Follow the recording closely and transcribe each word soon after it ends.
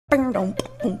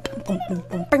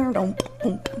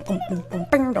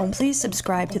Please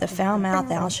subscribe to the Foul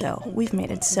Mouth Al Show. We've made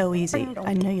it so easy.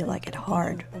 I know you like it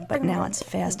hard, but now it's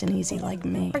fast and easy like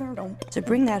me. So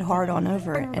bring that hard on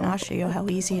over and I'll show you how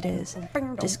easy it is.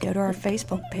 Just go to our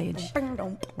Facebook page.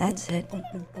 That's it.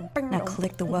 Now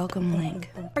click the welcome link.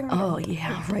 Oh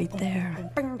yeah, right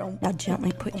there. Now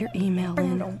gently put your email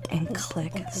in and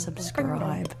click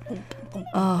subscribe.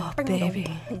 Oh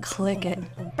baby, click it.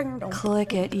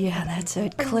 Click it. Yeah, that's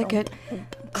it. Click it.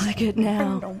 Click it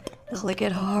now. Click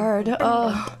it hard.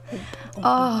 Oh,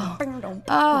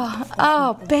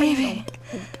 baby.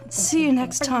 See you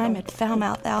next time at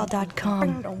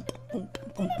foulmouthal.com.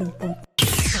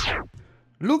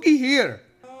 Looky here.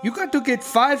 You got to get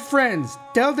 5 friends.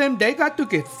 Tell them they got to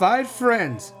get 5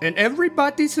 friends. And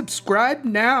everybody subscribe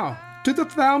now to the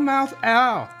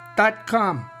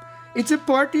foulmouthal.com. It's a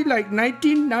party like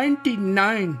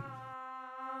 1999.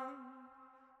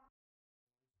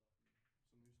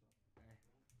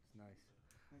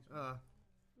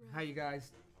 How you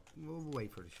guys? We'll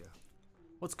wait for the show.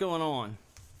 What's going on?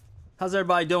 How's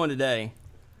everybody doing today?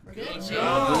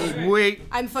 Wait.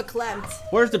 I'm verklempt.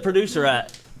 Where's the producer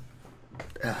at?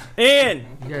 Ian!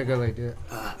 You gotta go like that.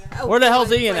 Where the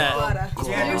hell's Ian at?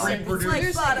 It's like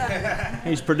butter.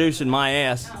 He's producing my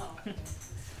ass.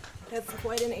 That's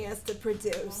quite an ass to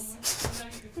produce.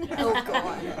 Oh,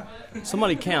 God.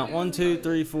 Somebody count. 1, 2,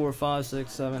 3, 4, 5,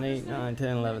 6, 7, 8, 9,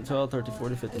 10, 11, 12, 13,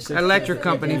 14, 15, 16. Electric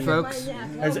company, folks.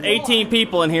 There's 18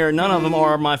 people in here. None of them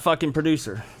are my fucking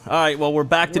producer. All right, well, we're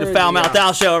back to the Foul Mouth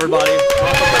Al Show, everybody.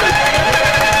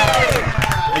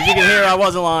 As you can hear, I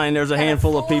wasn't lying. There's a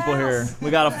handful of people here.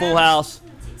 We got a full house.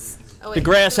 The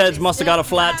Grassheads must have got a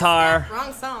flat tire.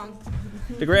 Wrong song.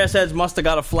 The Grassheads must have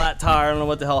got a flat tire. I don't know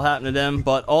what the hell happened to them,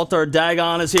 but Alter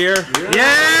Dagon is here.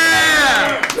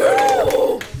 Yeah!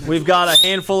 We've got a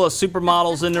handful of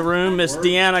supermodels in the room. Miss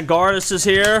Deanna Gardis is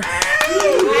here.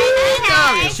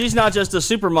 She's not just a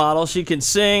supermodel. She can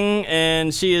sing,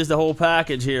 and she is the whole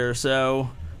package here. So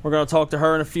we're going to talk to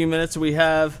her in a few minutes. We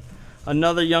have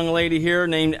another young lady here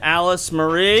named Alice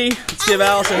Marie. Let's give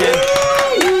Alice a hand.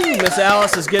 Miss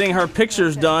Alice is getting her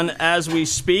pictures done as we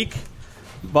speak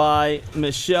by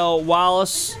Michelle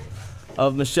Wallace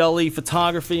of Michelle Lee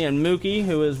Photography and Mookie,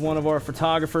 who is one of our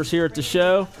photographers here at the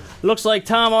show. Looks like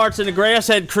Tom Arts and the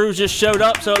Grasshead crew just showed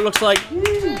up, so it looks like we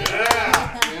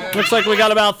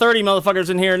got about 30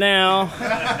 motherfuckers in here now.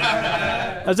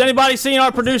 Has anybody seen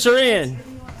our producer Ian?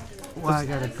 Well, I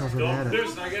gotta cover that up.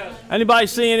 Anybody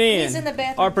seeing Ian? He's in the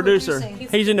bathroom our producer. producing.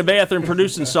 He's in the bathroom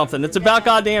producing something. It's about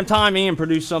goddamn time Ian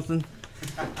produced something.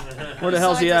 Where the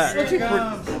hell's he at?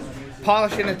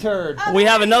 Polishing a turd. We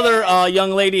have another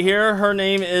young lady here. Her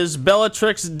name is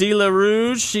Bellatrix de la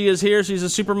Rouge. She is here. She's a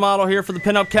supermodel here for the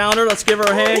pinup calendar. Let's give her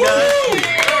a hand, guys.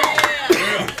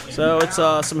 So it's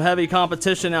some heavy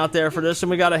competition out there for this, and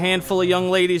we got a handful of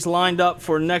young ladies lined up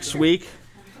for next week.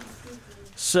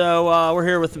 So we're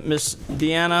here with Miss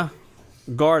Deanna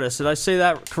Gardis. Did I say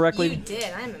that correctly? You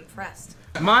did. I'm impressed.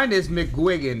 Mine is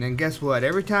McGuigan, and guess what?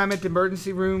 Every time at the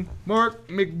emergency room, Mark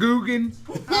McGuigan,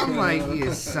 I'm like,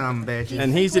 you some bitch.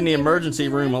 And he's in the emergency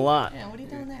room a lot. Yeah, what are you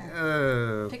doing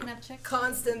there? Picking up chicks?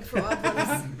 Constant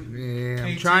problems. Yeah,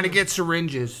 I'm trying to get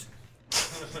syringes.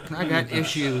 I got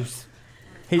issues.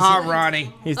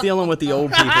 Ronnie. He's dealing with the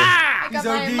old people. I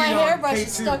got my hairbrush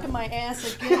is stuck in my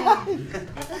ass again.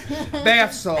 Bath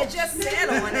I salts. just sat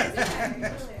on it.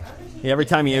 Yeah, every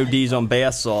time he ODs on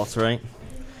bath salts, right?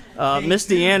 Miss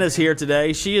Deanna's here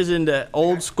today. She is into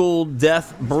old school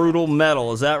death brutal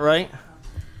metal. Is that right?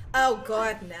 Oh,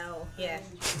 God, no. Yeah,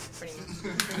 pretty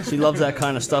much. She loves that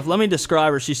kind of stuff. Let me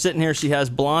describe her. She's sitting here. She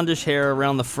has blondish hair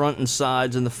around the front and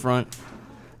sides in the front,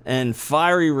 and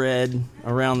fiery red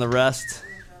around the rest.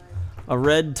 A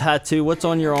red tattoo. What's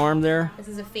on your arm there? This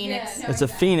is a phoenix. It's a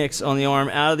phoenix on the arm.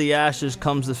 Out of the ashes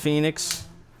comes the phoenix.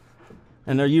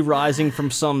 And are you rising from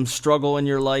some struggle in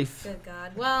your life? Good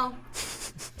God. Well,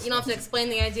 you don't have to explain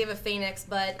the idea of a phoenix,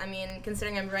 but, I mean,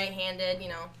 considering I'm right-handed, you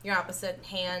know, your opposite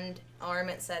hand, arm,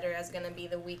 etc. is going to be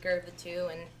the weaker of the two,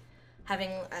 and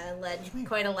having led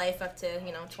quite a life up to,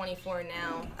 you know, 24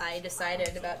 now, I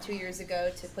decided about 2 years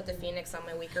ago to put the phoenix on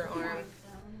my weaker arm.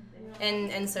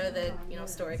 And so the, you know,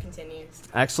 story continues.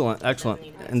 Excellent, excellent.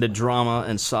 And the drama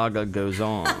and saga goes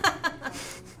on.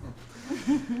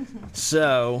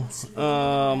 So,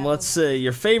 let's see.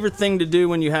 Your favorite thing to do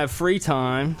when you have free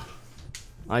time?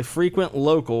 I frequent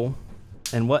local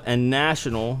and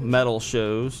national metal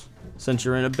shows since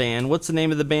you're in a band. What's the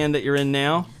name of the band that you're in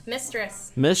now?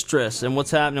 Mistress. Mistress. And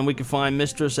what's happening? We can find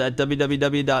Mistress at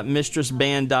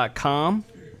www.mistressband.com.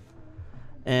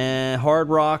 And hard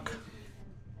rock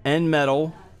and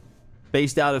metal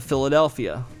based out of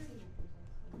Philadelphia.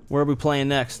 Where are we playing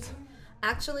next?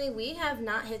 Actually, we have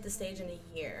not hit the stage in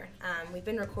a year. We've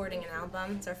been recording an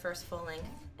album. It's our first full length,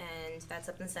 and that's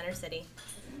up in Center City.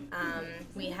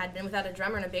 We had been without a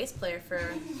drummer and a bass player for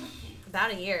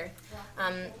about a year.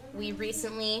 We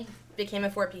recently became a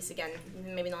 4-piece again,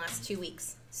 maybe in the last 2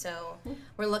 weeks. So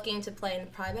we're looking to play in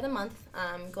probably about a month,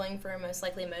 going for most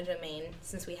likely Mojo, Maine,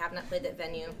 since we have not played that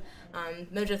venue.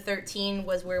 Mojo 13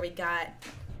 was where we got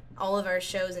all of our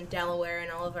shows in Delaware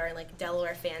and all of our like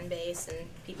Delaware fan base and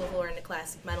people who are into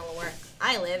classic metal where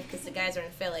I live because the guys are in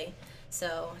Philly.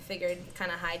 So I figured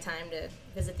kind of high time to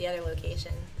visit the other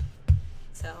location.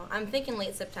 So I'm thinking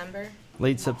late September.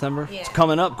 Late September? Yeah. It's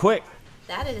coming up quick.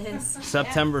 That it is.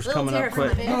 September's Yeah. coming up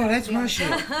quick. Oh, that's my shit.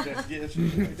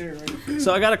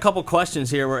 So I got a couple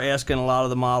questions here. We're asking a lot of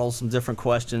the models some different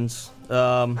questions.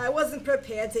 I wasn't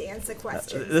prepared to answer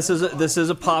questions. This is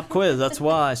a pop quiz. That's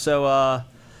why. So I'm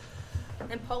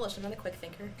Polish. I'm not a quick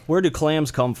thinker. where do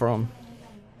clams come from?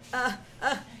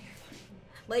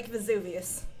 Lake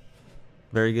Vesuvius.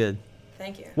 Very good.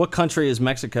 Thank you. What country is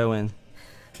Mexico in?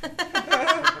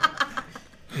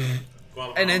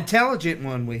 An intelligent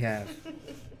one we have.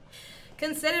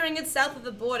 Considering it's south of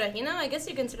the border, you know, I guess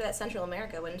you consider that Central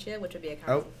America, wouldn't you? Which would be a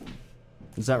country. Oh,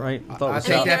 Is that right? I thought it I'll was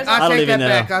take South. that. I I'll don't take even that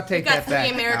know. back. I'll We've take got that 3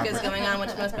 back. Americas going on, which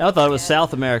most people I thought it was forget.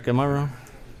 South America. Am I wrong?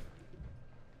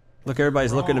 Look,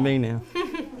 everybody's looking at me now.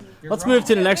 Let's move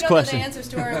to the next question. We don't know the answers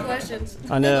to our questions.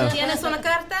 I know. ¿Tienes una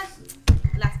carta?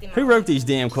 Lástima. Who wrote these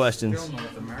damn questions?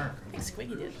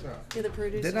 Squiggy did. You're the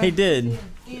producer. Did I? He did.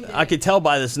 I could tell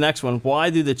by this next one. Why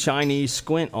do the Chinese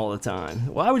squint all the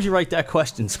time? Why would you write that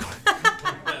question, Squint?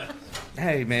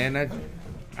 Hey, man,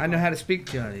 I know how to speak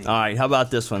Chinese. All right, how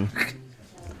about this one?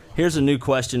 Here's a new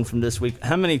question from this week.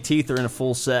 How many teeth are in a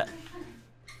full set?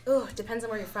 Ooh, depends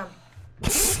on where you're from.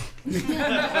 Is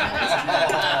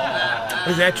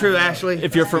that true, Ashley?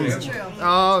 If you're from,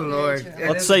 Oh, Lord.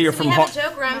 let's say you're We from, have a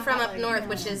joke where I'm from up north,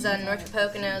 which is North of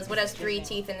Poconos. What has 3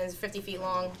 teeth and is 50 feet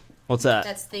long? what's that?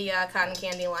 That's the cotton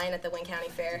candy line at the Wayne County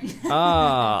Fair.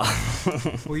 Ah.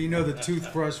 Well, you know the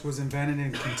toothbrush was invented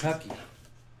in Kentucky.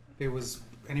 If it was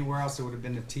anywhere else, it would have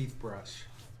been the teeth brush.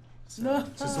 Ronnie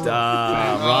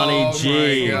Oh,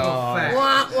 G. my God.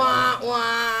 Wah, wah,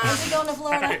 wah. Is he going to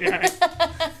Florida?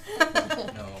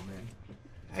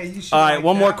 Hey, you should All right, like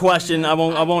one more that question. I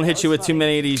won't hit you with too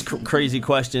many of these crazy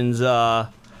questions.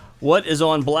 What is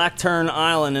on Blackturn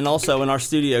Island and also in our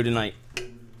studio tonight?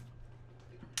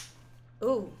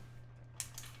 Ooh.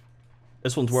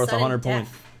 This one's worth Sudden 100 death.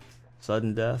 points.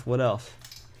 Sudden death. What else?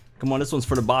 Come on, this one's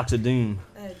for the box of doom.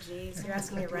 Oh, jeez. You're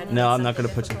asking me right No, now. I'm not gonna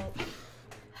something put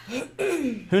you-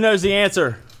 difficult. Who knows the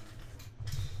answer?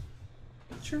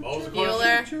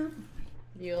 Bueller.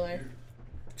 Bueller.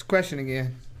 It's a question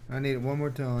again. I need it one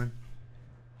more time.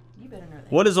 You better know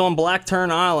that. What is on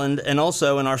Blackturn Island and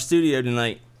also in our studio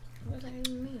tonight? What does that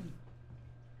even mean?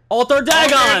 Altar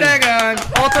Dagon! Dagon.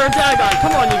 Altar Dagon!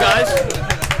 Come on, you guys.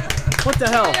 What the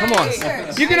hell? Come on.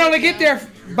 You can only get there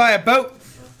by a boat.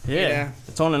 Yeah, Yeah.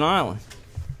 it's on an island.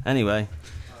 Anyway.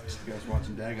 You guys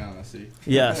watching Dagon, I see.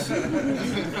 Yes.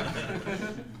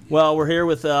 Well, we're here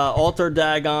with Altar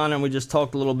Dagon, and we just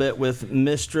talked a little bit with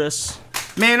Mistress,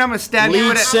 Man, I'm going to stab you Lead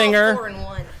with it. singer. 4 and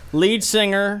 1. lead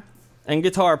singer, and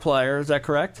guitar player. Is that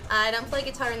correct? I don't play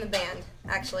guitar in the band.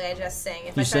 Actually, I just sing.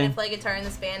 If You I tried sing? to play guitar in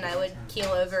this band, I would keel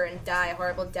over and die a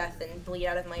horrible death and bleed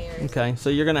out of my ears. Okay, so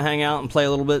you're going to hang out and play a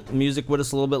little bit of music with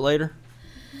us a little bit later?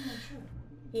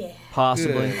 Yeah.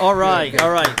 Possibly. Good. All right,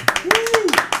 all right.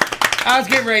 I was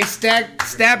getting ready to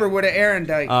stab her with an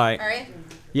Erendite. All right. All right.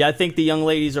 Yeah, I think the young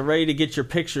ladies are ready to get your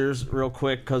pictures real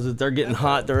quick because they're getting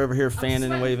hot. They're over here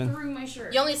fanning and waving. Through my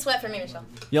shirt. You only sweat for me, Michelle.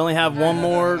 You only have one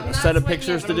more I'm not set of sweating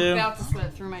pictures yet, to but I'm do? about to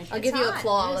sweat through my shirt. I'll give you a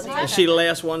claw. Let me Is she the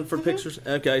last one for pictures?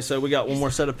 Okay, so we got one more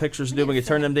set of pictures to do. We can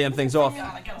turn them damn things off.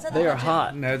 They are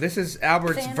hot. No, this is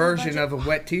Albert's version of a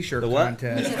wet T-shirt The what?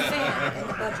 contest.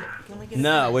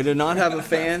 No, we do not have a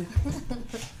fan.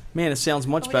 Man, it sounds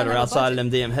much better outside of them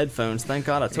damn headphones. Thank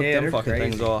God I took Yeah, them they're fucking crazy.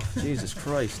 things off. Jesus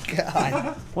Christ.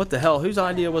 God. What the hell? Whose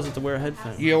idea was it to wear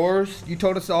headphones? Yours? You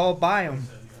told us to all buy them.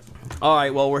 All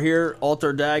right, well, we're here.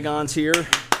 Altar Dagon's here.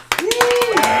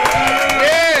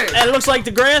 Yeah. And it looks like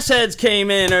the Grassheads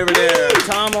came in over there.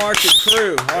 Tom Archer's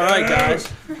crew. All right,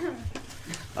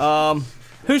 guys.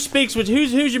 Who speaks with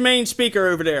who's your main speaker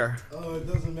over there? It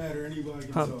doesn't matter. Anybody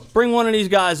can talk. Bring one of these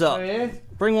guys up. Oh, yeah?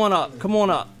 Bring one up. Come on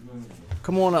up.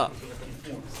 Come on up.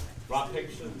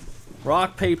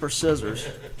 Rock, paper, scissors.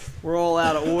 We're all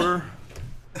out of order.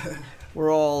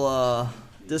 We're all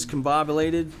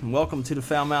discombobulated. Welcome to the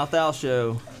Foul Mouth Owl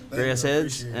Show.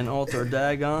 Grassheads and Altar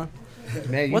Dagon.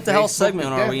 Man, you What the hell Facebook segment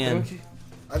to are death, we in? don't you?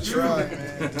 I tried,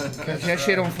 man. Catch that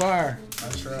shit on fire. I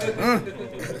tried.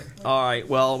 All right,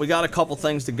 well, we got a couple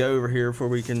things to go over here before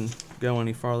we can go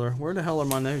any farther. Where the hell are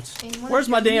my notes? Where's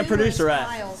my damn producer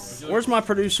at? Where's my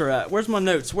producer at? Where's my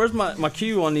notes? Where's my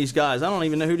cue on these guys? I don't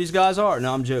even know who these guys are.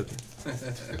 No, I'm joking.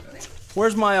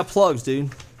 Where's my plugs, dude?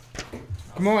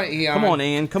 Come on, Ian. Come on,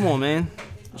 Ian. Come on, man.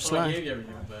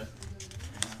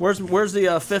 Where's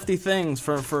the 50 things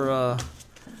for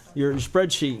your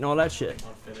spreadsheet and all that shit?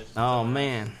 Oh,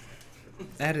 man.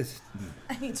 That is...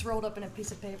 It's rolled up in a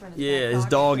piece of paper. In his Yeah, back his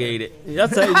pocket. dog ate it.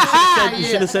 That's how you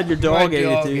should have said your dog ate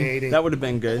it, dude. That would have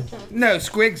been good. No,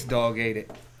 Squig's dog ate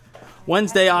it.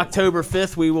 Wednesday, October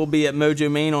 5th, we will be at Mojo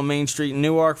Main on Main Street in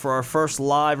Newark for our first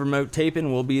live remote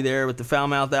taping. We'll be there with the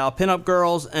Foulmouth Owl Pinup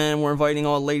Girls, and we're inviting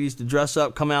all the ladies to dress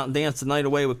up, come out and dance the night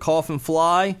away with Coffin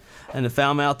Fly and the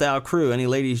Foulmouth Owl crew. Any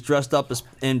ladies dressed up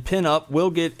in pinup will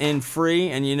get in free,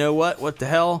 and you know what? What the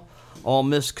hell? All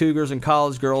Miss Cougars and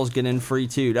college girls get in free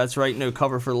too. That's right, no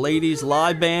cover for ladies,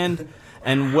 live band,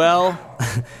 and well,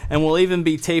 and we'll even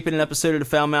be taping an episode of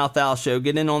the Foulmouth Owl Show.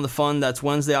 Get in on the fun. That's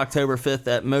Wednesday, October 5th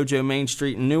at Mojo Main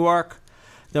Street in Newark.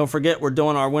 Don't forget, we're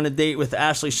doing our Win a Date with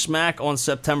Ashley Smack on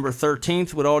September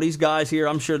 13th. With all these guys here,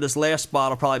 I'm sure this last spot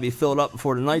will probably be filled up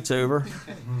before the night's over.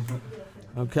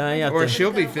 Okay. Or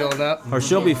she'll be filled up. Or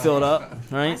she'll be filled up,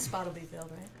 right? My spot will be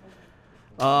filled, right?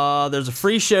 There's a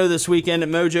free show this weekend at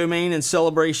Mojo Main in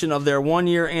celebration of their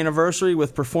 1-year anniversary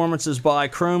with performances by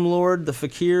Chrome Lord, the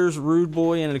Fakirs, Rude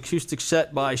Boy, and an acoustic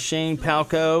set by Shane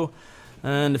Palco.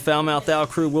 And the Foulmouth Owl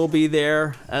crew will be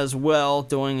there as well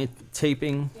doing a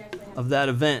taping of that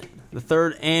event. The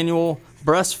 3rd annual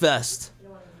Breast Fest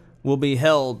will be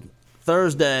held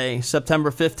Thursday,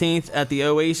 September 15th at the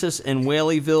Oasis in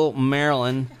Whaleyville,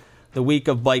 Maryland. The week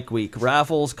of Bike Week.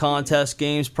 Raffles, contests,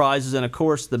 games, prizes, and of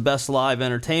course the best live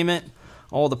entertainment.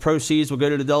 All the proceeds will go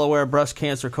to the Delaware Breast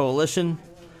Cancer Coalition,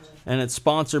 and it's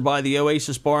sponsored by the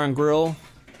Oasis Bar and Grill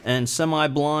and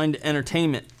Semi-Blind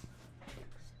Entertainment.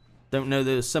 Don't know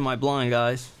those Semi-Blind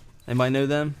guys. Anybody know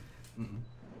them?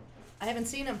 I haven't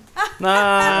seen him.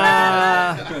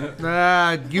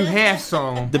 You have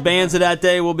some. The bands of that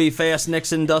day will be Fast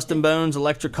Nixon, Dustin Bones,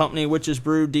 Electric Company, Witches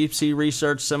Brew, Deep Sea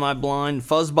Research, Semi-Blind,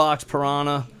 Fuzzbox,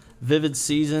 Piranha, Vivid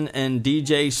Season, and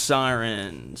DJ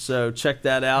Siren. So check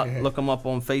that out. Look them up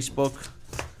on Facebook.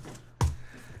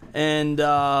 And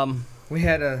we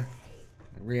had a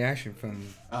reaction from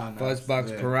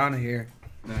Fuzzbox Piranha here.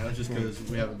 No, that's just because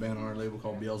we have a band on our label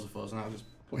called Beelzefuzz, and I was just...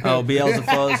 Oh,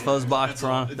 Beelzefuzz, Fuzzbox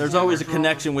Piranha. There's always a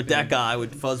connection with that guy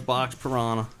with Fuzzbox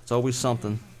Piranha. It's always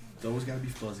something. It's always got to be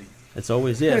fuzzy. It's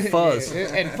always, yeah, fuzz.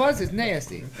 And fuzz is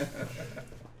nasty.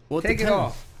 What Take it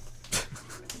off.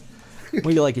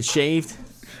 What, you like it shaved?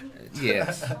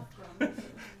 Yes.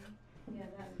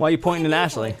 Why are you pointing at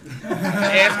Ashley?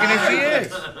 Asking if she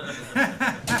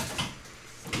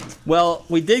is. Well,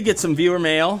 we did get some viewer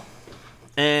mail,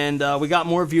 and we got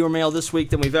more viewer mail this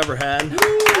week than we've ever had.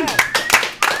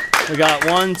 We got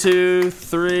 1, 2,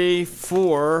 3,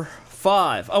 4,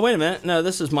 5. Oh, wait a minute. No,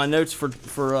 this is my notes for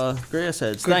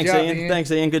Grassheads. Thanks, job, Ian. Thanks,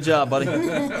 Ian. Good job, buddy.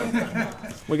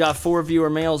 We got 4 viewer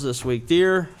mails this week.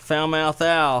 Dear Foulmouth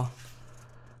Owl,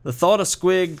 the thought of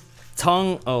Squig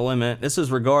tongue... Oh, wait a minute. This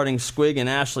is regarding Squig and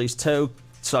Ashley's toe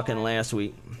sucking last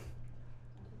week.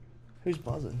 Who's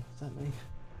buzzing? Is that me?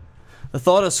 The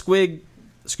thought of Squig...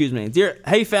 Excuse me. Dear,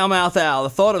 hey, Foulmouth Owl, the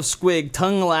thought of Squig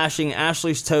tongue-lashing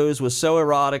Ashley's toes was so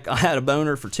erotic, I had a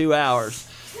boner for 2 hours.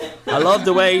 I loved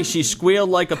the way she squealed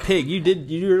like a pig.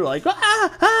 You were like,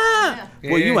 ah, ah.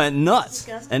 Yeah. Well, you went nuts.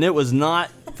 And it was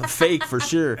not fake for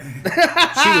sure.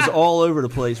 She was all over the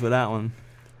place with that one.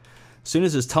 As soon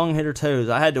as his tongue hit her toes,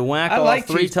 I had to whack off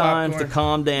 3 times to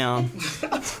calm down.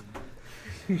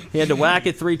 He had to whack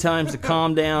it 3 times to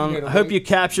calm down. I hope you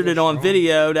captured it on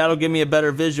video. That'll give me a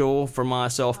better visual for my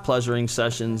self-pleasuring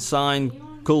session. Signed,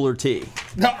 Cooler T.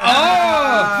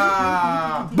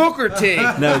 Oh! Booker T.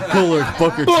 No,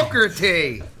 Booker T. Booker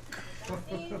T.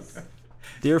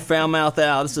 Dear Foulmouth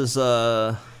Owl, this is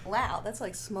Wow, that's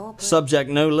like small. subject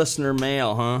no listener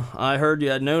mail, huh? I heard you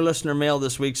had no listener mail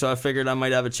this week, so I figured I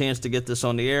might have a chance to get this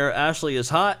on the air. Ashley is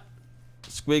hot.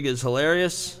 Squig is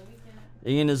hilarious.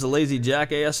 Ian is a lazy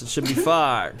jackass and should be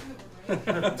fired.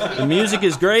 The music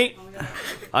is great.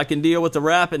 I can deal with the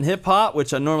rap and hip-hop,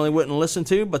 which I normally wouldn't listen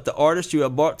to, but the artists you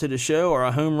have brought to the show are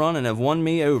a home run and have won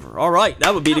me over. All right,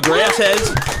 that would be the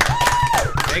Grassheads.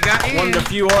 They got Ian. One of the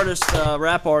few artists,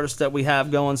 rap artists that we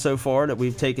have going so far that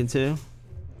we've taken to.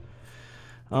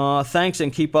 Thanks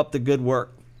and keep up the good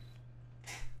work.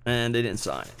 And they didn't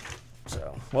sign it.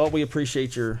 So, well, we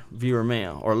appreciate your viewer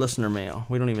mail or listener mail.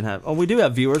 We don't even have... Oh, we do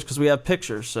have viewers because we have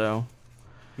pictures, so...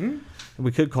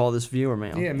 We could call this viewer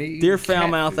mail. Yeah, me eating Dear foul cat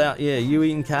mouth food. out. Yeah, you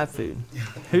eating cat food.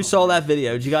 Who saw that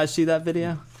video? Did you guys see that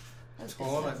video?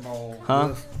 Toilet bowl.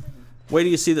 Huh? Wait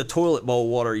till you see the toilet bowl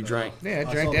water he drank. Yeah,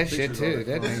 I drank that shit too.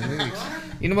 That thing really.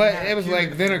 You know what? It was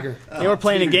like vinegar. They were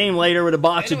playing a game later with a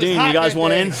box of Doom. You guys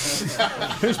want in?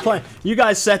 Who's playing? You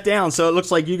guys sat down, so it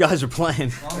looks like you guys are playing.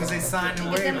 As long as they signed the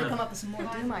Get them to waiver. come up with some more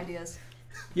Doom ideas.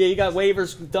 Yeah, you got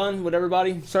waivers done with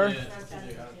everybody, sir?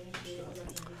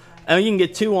 And you can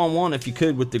get 2-on-1 if you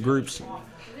could with the groups.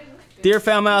 Dear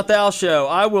Foul Mouth Al Show,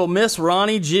 I will miss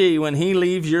Ronnie G when he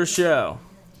leaves your show.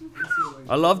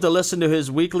 I love to listen to his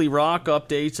weekly rock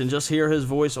updates and just hear his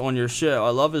voice on your show. I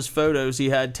love his photos he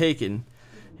had taken.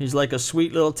 He's like a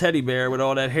sweet little teddy bear with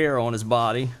all that hair on his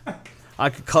body. I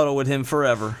could cuddle with him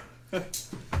forever.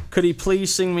 Could he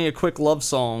please sing me a quick love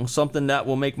song, something that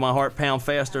will make my heart pound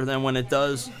faster than when it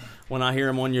does when I hear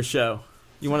him on your show?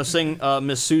 You want to sing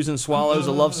Miss Susan Swallows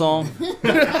a love song?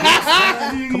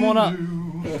 Come on up.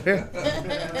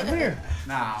 Come here.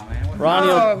 Nah, man.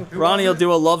 Ronnie will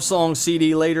do a love song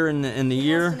CD later in the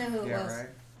year. Know who it was. Right.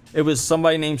 It was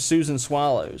somebody named Susan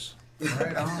Swallows.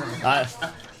 Right on.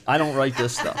 I don't write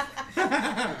this stuff.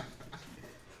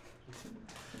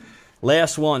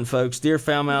 Last one, folks. Dear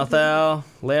Foul Mouth Al,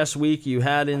 last week you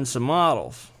had in some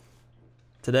models.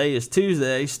 Today is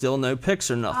Tuesday, still no pics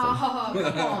or nothing. Oh,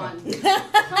 come on.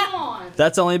 Come on.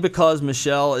 That's only because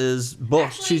Michelle is booked.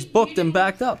 Actually, She's you booked and didn't-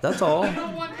 backed up, that's all. You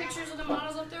don't want pictures of the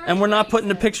models up there? And we're not anyway, putting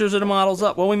the so- pictures of the models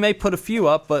up. Well, we may put a few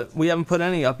up, but we haven't put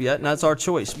any up yet, and that's our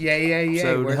choice. Yeah.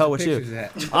 So, the Where's hell the with you. pictures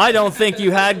at? I don't think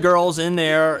you had girls in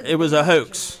there. It was a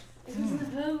hoax.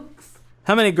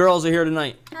 How many girls are here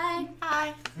tonight? Hi.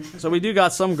 Hi. So we do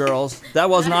got some girls. That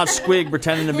was not Squig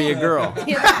pretending to be a girl.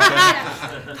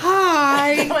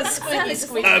 Hi. It was squeaky,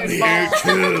 squeaky. I'm here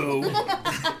too.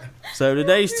 So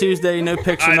today's Tuesday, no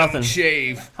pics or I nothing. don't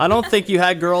shave. I don't think you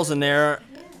had girls in there.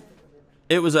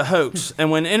 It was a hoax. And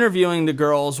when interviewing the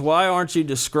girls, why aren't you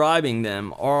describing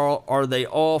them? Are they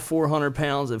all 400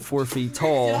 pounds and 4 feet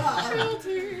tall?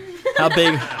 How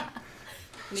big?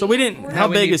 So we didn't. How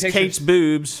we big need is pictures. Kate's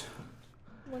boobs?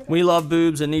 We love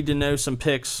boobs and need to know some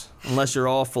pics. Unless you're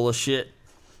all full of shit.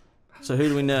 So who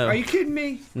do we know? Are you kidding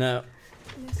me? No.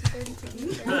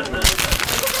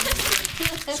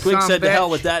 Squig said to hell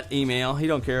with that email. He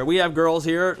don't care. We have girls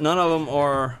here. None of them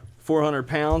are 400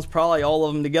 pounds. Probably all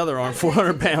of them together aren't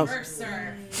 400 pounds.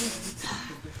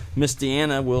 Miss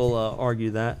Deanna will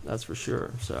argue that. That's for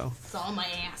sure. So. It's all my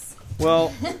ass.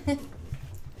 Well,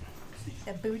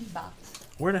 A booty box.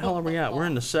 where the hell are we at? We're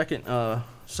in the second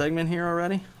segment here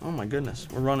already? Oh my goodness.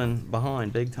 We're running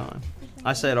behind big time.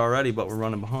 I said already, but we're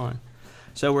running behind.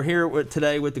 So we're here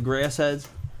today with the Grassheads.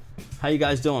 How you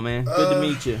guys doing, man? Good to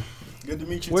meet you. Good to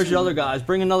meet you. Where's too. your other guys?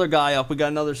 Bring another guy up. We got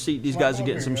another seat. These guys are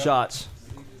getting some shots.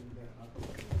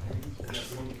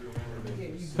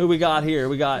 Who we got here?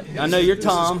 We got. I know you're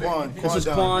Tom. This is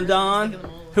Quan Don.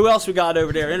 Who else we got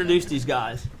over there? Introduce these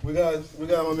guys. We got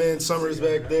my man Summers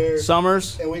back there.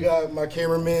 Summers. And we got my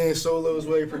cameraman Solos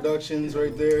Way Productions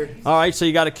right there. All right. So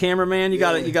you got a cameraman. You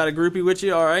got a groupie with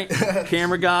you. All right.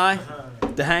 Camera guy.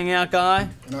 The hangout guy.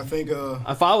 And I think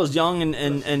If I was young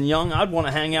and young, I'd want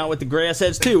to hang out with the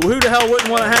Grassheads too. Who the hell wouldn't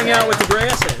want to hang out with the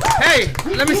Grassheads? Hey,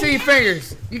 let me see your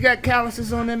fingers. You got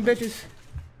calluses on them bitches?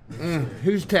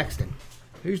 Who's texting?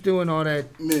 Who's doing all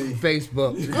that me.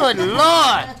 Facebook? Good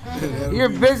Lord! You're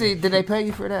busy. Did they pay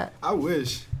you for that? I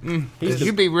wish.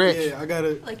 You be rich. Yeah, I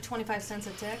gotta Like 25 cents a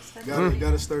text. That's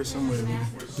gotta start somewhere, man.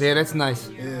 Yeah, that's nice.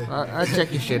 Yeah. I'll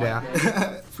check your shit out.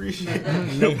 Appreciate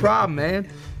it. No problem, man.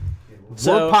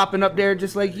 So- We're popping up there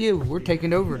just like you. We're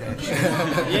taking over that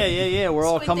shit. Yeah. We're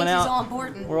all coming He's out. all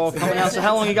important. We're all coming out. So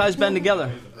how long you guys been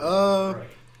together?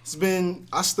 It's been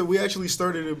we actually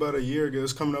started about a year ago.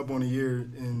 It's coming up on a year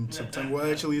in September.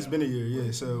 Well, actually, it's been a year,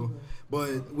 yeah. So,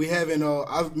 but we haven't.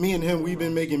 Me and him, we've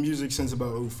been making music since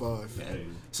about 05.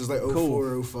 Since like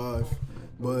 04, 05.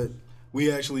 But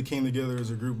we actually came together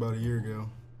as a group about a year ago.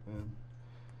 And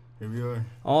here we are.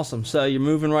 Awesome. So you're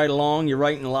moving right along. You're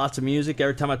writing lots of music.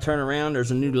 Every time I turn around, there's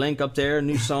a new link up there, a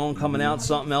new song coming out,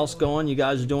 something else going. You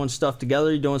guys are doing stuff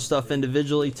together. You're doing stuff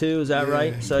individually too. Is that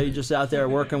right? So you're just out there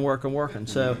working.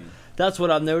 So that's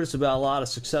what I've noticed about a lot of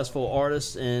successful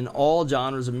artists in all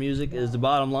genres of music is the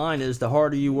bottom line is the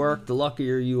harder you work, the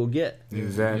luckier you will get.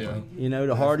 Exactly. You know,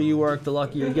 the harder you work, the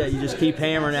luckier you get. You just keep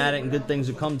hammering at it and good things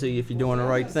will come to you if you're doing the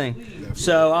right thing.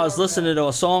 So I was listening to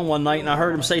a song one night and I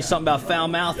heard him say something about foul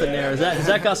mouth in there. Has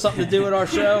that got something to do with our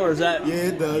show or is that? Yeah,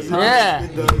 it does. Yeah.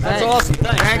 It does. That's awesome.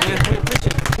 Thanks, man. We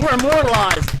appreciate it. We're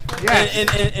immortalized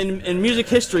in music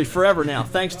history forever now,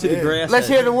 thanks to the Grassheads. Let's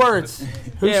hear the words.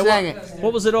 Who sang it?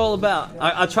 What was it all about?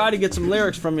 I tried to get some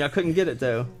lyrics from you. I couldn't get it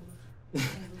though.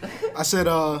 I said,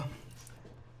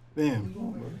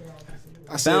 damn.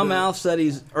 I said, Foul Mouth said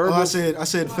he's herbal. I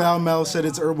said Foul Mouth said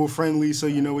it's herbal friendly, so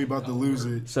you know we about to lose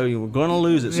it. So you were going to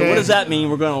lose it. So what does that mean?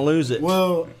 We're going to lose it.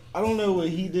 Well, I don't know what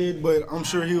he did, but I'm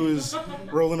sure he was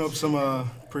rolling up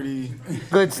some pretty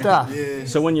good stuff. Yeah.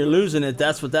 So when you're losing it,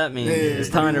 that's what that means. Yeah, it's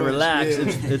time to much, relax.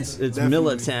 yeah. It's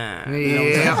Miller time.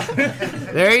 Yeah.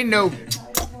 There ain't no.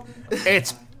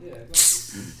 It's.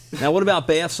 Now, what about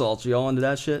bath salts? Y'all into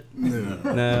that shit?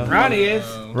 No. Ronnie is.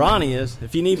 Ronnie is.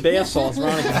 If you need bath salts,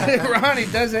 Ronnie. Ronnie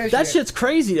does that shit. That shit's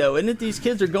crazy, though, isn't it? These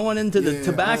kids are going into the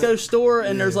tobacco store,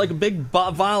 and there's like a big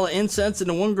vial of incense, and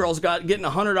the one girl's getting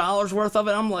 $100 worth of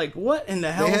it. I'm like, what in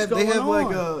the hell is going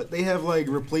on? They have like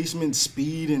replacement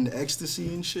speed and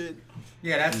ecstasy and shit.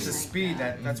 Yeah, that's the speed.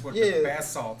 That's what the bath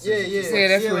salts. Yeah,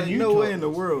 that's what like, you. No way in the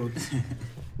world.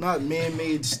 Not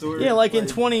man-made story. Yeah, like in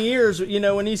 20 years, you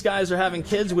know, when these guys are having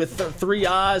kids with 3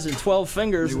 eyes and 12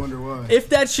 fingers, you wonder why. If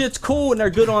that shit's cool and they're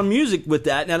good on music with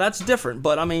that, now that's different.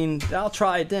 But I mean, I'll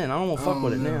try it then. I don't want to fuck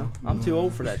with it now. I'm too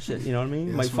old for that shit. You know what I mean?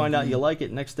 You might find out you like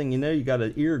it. Next thing you know, you got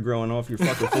an ear growing off your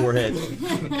fucking forehead.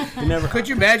 You never. Could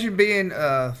you imagine being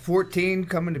 14,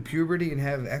 coming to puberty, and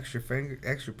have extra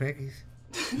pinkies?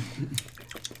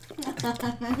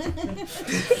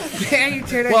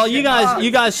 Well, you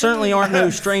guys certainly aren't no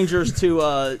strangers to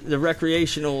the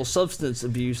recreational substance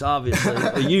abuse,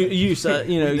 obviously. Uses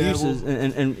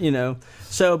and you know.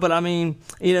 So, but I mean,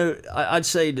 you know, I'd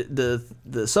say the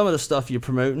some of the stuff you're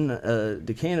promoting,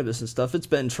 the cannabis and stuff, it's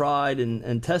been tried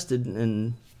and tested,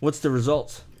 and what's the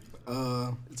results?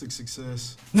 It's a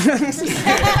success.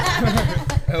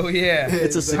 Oh yeah,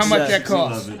 it's a success. How much that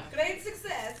costs? Great success.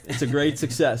 It's a great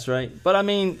success, right? But I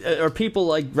mean, are people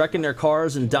like wrecking their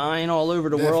cars and dying all over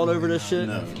the world over this shit?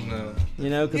 No. You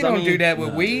know, because you don't do that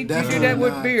with weed. You do that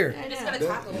with beer.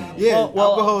 Yeah,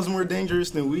 alcohol is more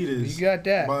dangerous than weed is. You got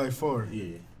that by far. Yeah.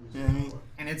 You know what I mean?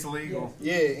 And it's legal.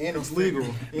 Yeah, and it's legal.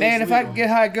 Man, if I could get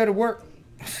high, go to work.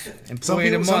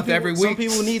 Employee a month every week. Some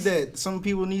people need that. Some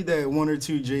people need that 1 or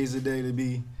 2 J's a day to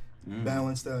be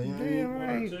balanced out. You know what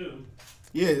I mean? Right.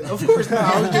 Yeah, of course not.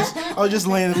 I was just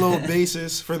laying a little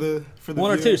basis for the 1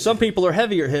 or 2. Some people are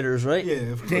heavier hitters, right? Yeah,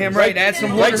 of course. Damn right. Add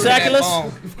some water to that bong.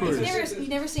 Of course. You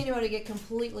never seen anybody get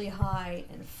completely high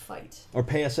and fight. Or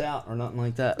pass out or nothing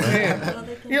like that. Right? Yeah.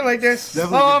 You're like this.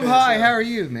 Definitely Oh, I'm high. out. How are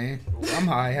you, man? I'm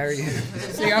high. How are you?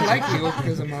 See, I like you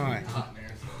because I'm high.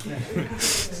 I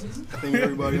think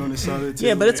everybody on this side of the table.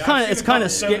 Yeah, but it's kind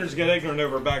of scary. Stoners get ignorant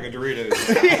over a bag of Doritos.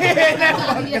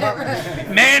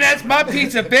 Man, that's my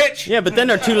pizza, bitch. Yeah, but then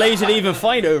they're too lazy to even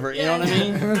fight over it. You know what I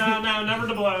mean? No, never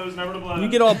to blows, never to blows. You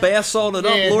get all bath salted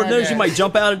up, Yeah, Lord not knows that. you might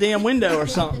jump out a damn window or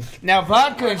something. Now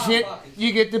vodka and shit,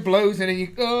 you get the blows and then you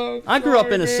go. I grew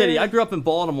up in a city. I grew up in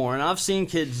Baltimore, and I've seen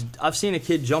a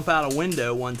kid jump out a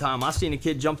window one time. I seen a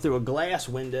kid jump through a glass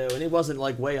window, and it wasn't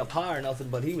like way up high or nothing,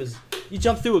 but you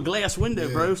jumped through a glass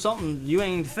window, bro. Something you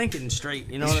ain't thinking straight.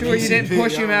 You know what I mean? Sure you didn't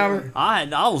push him out? I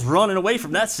was running away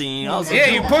from that scene.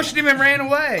 You pushed him and ran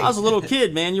away. I was a little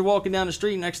kid, man. You're walking down the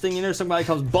street, next thing you know, somebody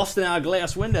comes busting out a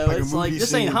glass window. Like it's a like, movie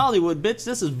this ain't scene. Hollywood, bitch.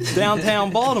 This is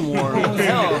downtown Baltimore. What the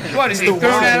hell? What, is he thrown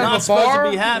out of the bar?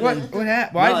 To be happening. What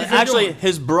happened? Why No, did you actually, do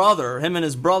it? him and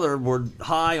his brother were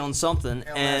high on something,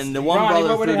 and the one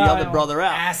brother threw the other brother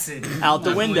out. Acid. Out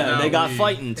the window. They got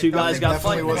fighting. 2 guys got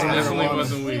fighting.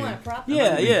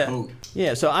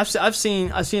 Yeah, so I've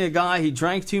seen a guy, he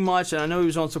drank too much, and I know he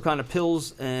was on some kind of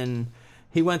pills, and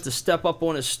he went to step up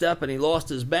on his step, and he lost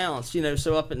his balance. You know,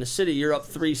 so up in the city, you're up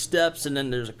 3 steps, and then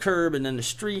there's a curb, and then the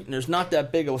street, and there's not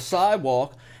that big of a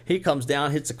sidewalk. He comes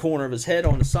down, hits the corner of his head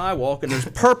on the sidewalk, and there's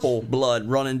purple blood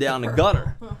running down the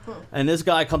gutter. And this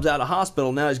guy comes out of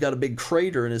hospital. Now he's got a big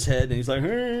crater in his head, and he's like,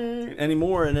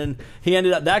 anymore. And then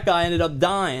that guy ended up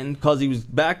dying because he was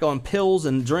back on pills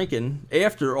and drinking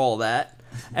after all that.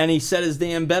 And he set his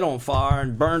damn bed on fire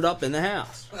and burned up in the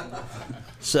house.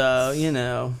 So, you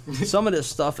know, some of this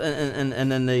stuff, and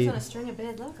then He's on a string of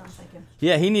bad luck, I'm thinking.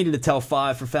 yeah, he needed to tell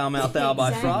 5 for Foul Mouth Al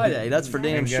by Friday. That's for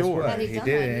damn And guess sure. what? He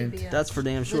did. That's for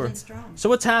damn sure. Living strong. So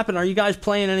what's happened? Are you guys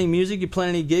playing any music? You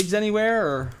playing any gigs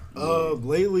anywhere? Or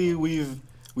Lately we've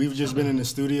just been in the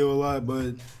studio a lot,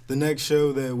 but the next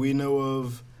show that we know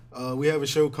of, we have a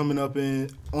show coming up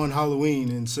on Halloween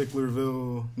in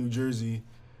Sicklerville, New Jersey,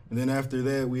 and then after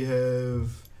that we have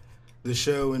the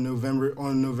show in November.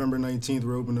 On November 19th,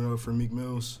 we're opening up for Meek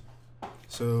Mills.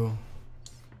 So,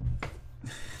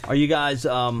 are you guys?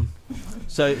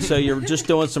 So you're just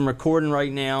doing some recording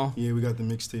right now? yeah, we got the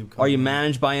mixtape coming. Are you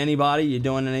managed by anybody? You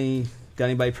doing any? Got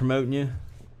anybody promoting you?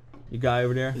 You guy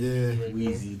over there? Yeah,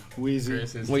 Wheezy.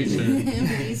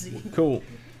 Cool.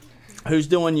 Who's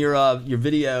doing your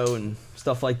video and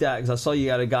stuff like that? Because I saw you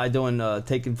got a guy doing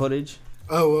taking footage.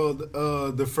 Oh well,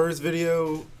 the first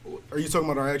video. Are you talking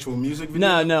about our actual music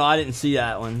video? No, I didn't see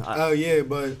that one. Oh yeah,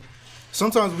 but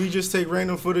sometimes we just take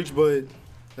random footage. But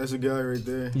that's a guy right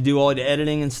there. You do all the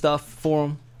editing and stuff for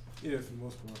him. Yeah, for the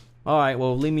most part. All right,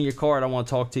 well, leave me your card. I want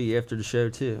to talk to you after the show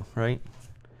too, right?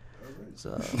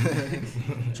 So,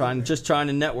 just trying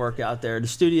to network out there. The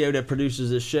studio that produces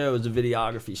this show is a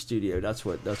videography studio. That's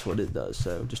what it does.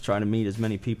 So, just trying to meet as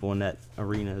many people in that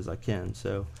arena as I can.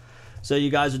 So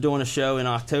you guys are doing a show in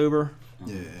October.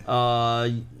 Yeah.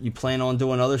 You plan on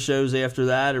doing other shows after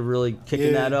that, or really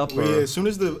kicking that up? Or? Yeah. As soon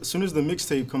as the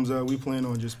mixtape comes out, we plan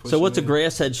on just pushing. So what's that. a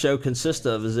Grasshead show consist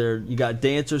of? Is there you got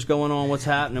dancers going on? What's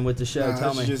happening with the show?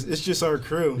 Tell me. It's just our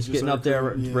crew. Just getting up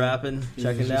there, rapping,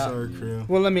 checking it out. Our crew.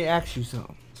 Well, let me ask you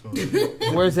something.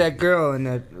 Where's that girl in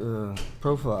that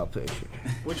profile picture?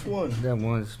 Which one? That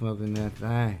one smoking that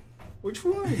thing. Which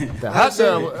one? The hot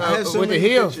girl with the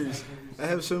heels. Pictures. I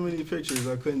have so many pictures,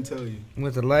 I couldn't tell you.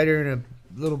 With a lighter and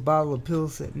a little bottle of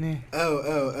pills sitting there.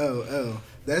 Oh.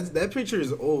 That picture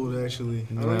is old, actually.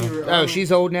 No.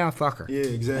 She's old now? Fuck her. Yeah,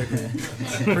 exactly.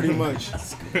 Pretty much.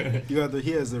 He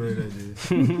has the right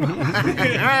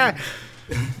idea.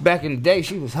 Back in the day,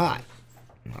 she was hot.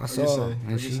 I saw her,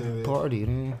 and she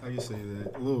partied. I can say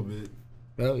that. A little bit.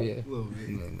 Oh, yeah. A little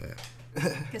bit.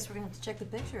 Guess we're going to have to check the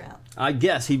picture out. I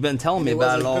guess. He's been telling me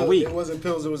about it all week. It wasn't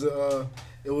pills. It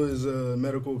was a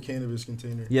medical cannabis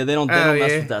container. Yeah, they don't mess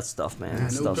with that stuff, man.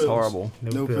 That stuff's horrible.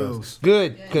 No pills.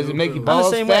 Good, because it make you balls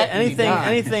I'm the same fat. Way.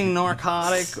 Anything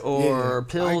narcotic or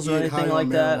pills or anything like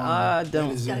that, I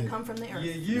don't. It's got to come from the earth.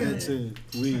 That's it.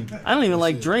 Weed. I don't even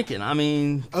like drinking. I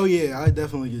mean. Oh yeah, I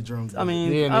definitely get drunk. I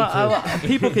mean,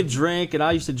 people could drink, and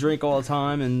I used to drink all the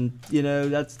time, and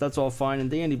that's all fine and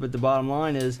dandy. But the bottom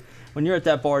line is, when you're at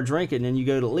that bar drinking and you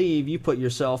go to leave, you put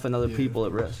yourself and other people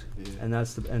at risk, and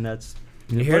that's.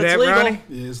 You hear that, Ronnie?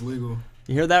 Yeah, it's legal.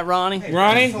 You hear that, Ronnie? Hey,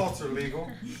 Ronnie? Bath salts are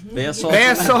legal. Bath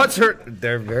salts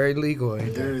they're very legal.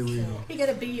 Very legal. You got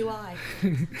a BUI.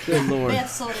 Good Lord.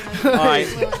 Bath salt. All right.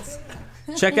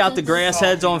 Check out the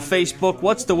Grassheads on Facebook.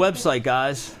 What's the website,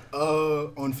 guys?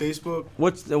 On Facebook.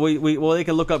 Well, they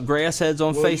can look up Grassheads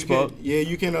on Facebook.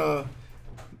 You can. I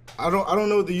don't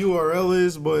know what the URL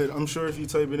is, but I'm sure if you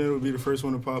type it in, it'll be the first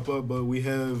one to pop up. But we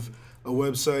have a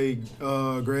website,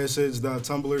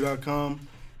 grassheads.tumblr.com,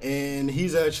 and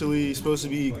he's actually supposed to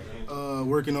be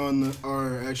working on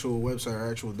our actual website,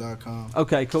 our actual .com.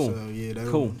 Okay, cool. So yeah,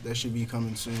 that should be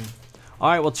coming soon.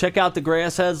 All right, well, check out the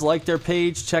Grassheads, like their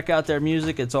page, check out their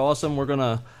music. It's awesome. We're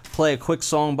gonna play a quick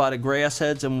song by the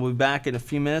Grassheads, and we'll be back in a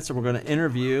few minutes, and we're gonna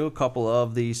interview a couple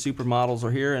of the supermodels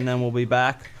are here, and then we'll be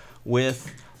back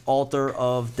with Altar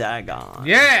of Dagon.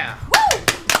 Yeah.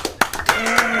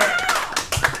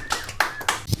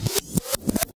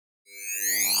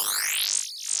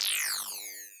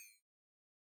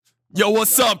 Yo,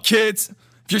 what's up, kids?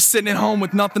 If you're sitting at home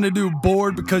with nothing to do,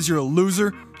 bored because you're a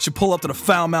loser, you should pull up to the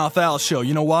Foul Mouth Al show.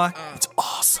 You know why? It's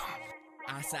awesome.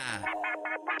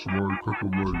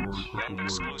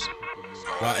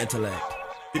 Raw intellect.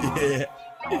 Yeah.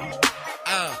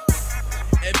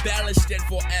 Embellished it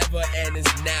forever and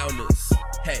it's nowness.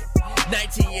 Hey,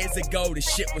 19 years ago, the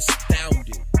shit was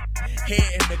founded.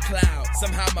 Head in the cloud,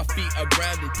 somehow my feet are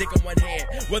grounded. Dick on one hand,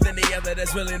 within the other,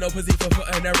 there's really no pussy for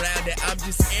putting around it. I'm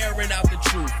just airing out the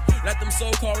truth. Let them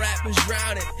so-called rappers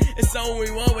drown it. It's only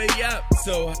one way up,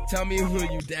 so tell me who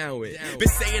you down with. Been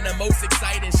saying the most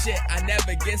exciting shit, I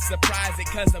never get surprised it,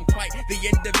 cause I'm quite the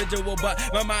individual, but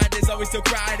my mind is always so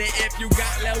crowded. If you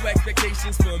got low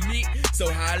expectations for me,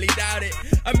 so highly doubt it.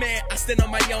 A man, I stand on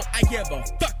my own, I give a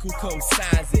fuck who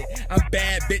co-signs it. I'm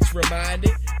bad bitch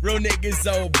reminded, real niggas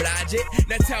oblige it.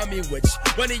 Now tell me which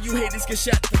one of you haters can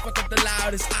shut the fuck up the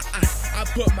loudest. I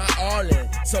put my all in,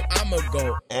 so I'ma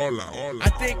go all out. I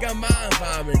think I mind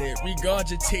vomited,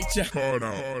 regurgitate ya.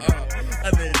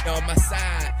 Other than on my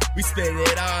side, we spit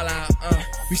it all out.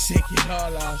 We shake it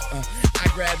all off. I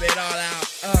grab it all out.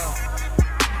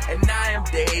 And I am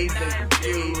dazed and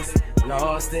confused,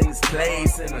 lost in this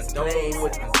place, and I don't know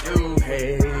what to do.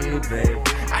 Hey, babe,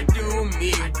 I do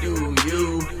me, do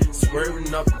you.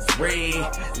 Swerving up the rain,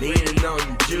 leaning on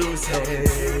the juice.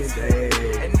 Hey, babe,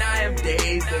 and I am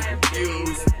dazed and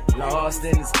confused, lost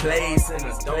in this place, and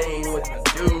I don't know what to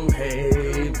do.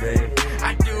 Hey, babe,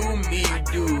 I do me,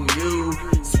 do you.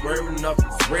 Swerving up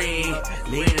the rain,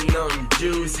 leaning on the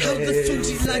juice. Yo, the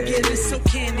Fuji's like it is, so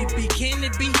can it be? Can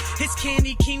it be? It's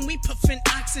Candy King, we puffin'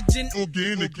 oxygen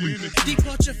organically.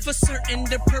 Departure for certain,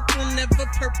 the purple never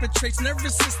perpetrates.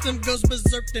 Nervous system goes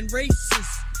berserk and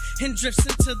racist. and drifts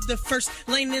into the first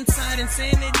lane inside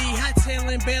insanity.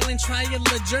 Hightailing, bailing, trial,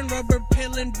 adjourn, rubber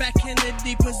peeling, back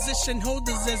Kennedy, position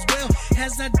holders as well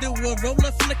as I do a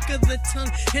roller, flick of the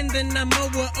tongue, and then I'm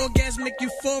over orgasmic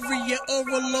euphoria,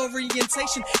 oral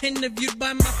orientation, interviewed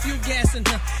by my fuel gas and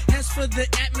as for the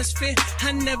atmosphere,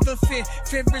 I never fear,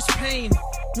 fear is pain,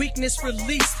 weakness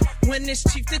released, when it's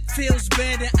cheap it feels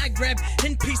better, I grab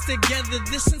and piece together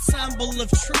this ensemble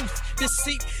of truth,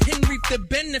 deceit, and reap the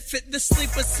benefit, the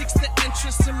sleeper seeks the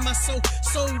interest in my soul,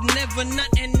 never, not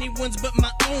anyone's but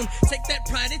my own, take that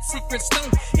pride, it's secret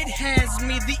stone, it has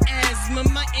me, the asthma,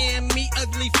 Miami,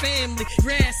 ugly family,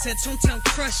 Grassheads, hometown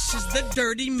crushes, the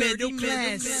dirty middle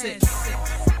classes.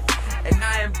 And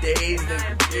I am dazed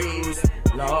and confused,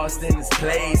 lost in this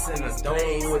place, and I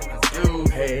don't know what to do.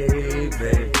 Hey,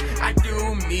 babe, I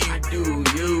do me, you do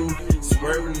you,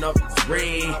 swerving up the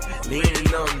screen,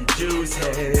 leaning on the juice.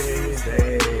 Hey,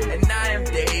 babe, and I am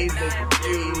dazed and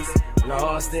confused,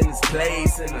 lost in this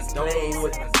place, and I don't know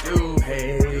what to do.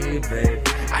 Hey, babe,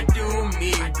 I do me,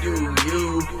 you do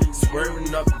you,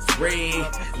 swerving up the screen,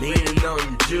 leaning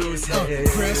on the juice. Hey,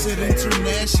 Grasshead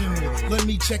International, let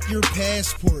me check your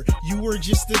passport. You were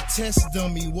just a test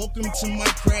dummy. Welcome to my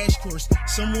crash course.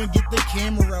 Someone get the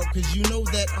camera out, cause you know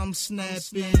that I'm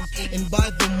snapping. And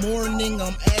by the morning,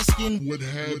 I'm asking what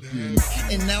happened.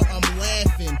 And now I'm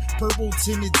laughing. Purple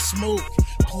tinted smoke.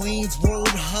 Planes rolled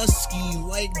husky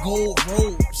like gold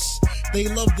ropes. They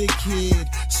love the kid,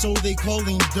 so they call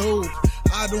him dope.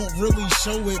 I don't really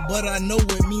show it, but I know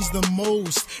it means the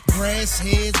most.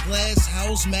 Grassheads, glass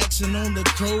house, maxing on the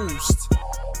coast.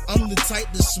 I'm the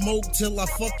type to smoke till I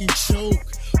fucking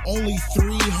choke. Only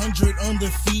 300 on the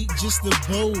feet just to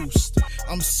boast.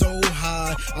 I'm so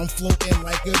high, I'm floating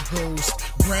like a ghost.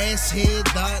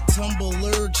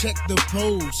 Grasshead.tumblr, check the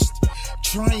post.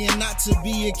 Trying not to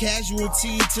be a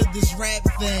casualty to this rap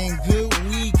thing. Good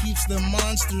weed keeps the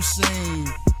monster sane.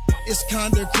 It's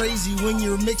kinda crazy when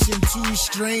you're mixing two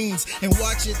strains and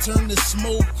watch it turn to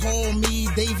smoke. Call me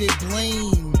David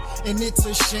Blaine, and it's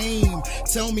a shame.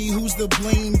 Tell me who's to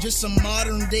blame? Just some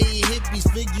modern day hippies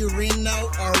figuring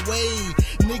out our way.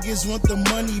 Niggas want the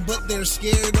money, but they're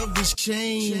scared of this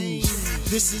change.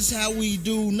 This is how we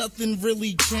do, nothing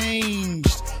really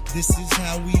changed. This is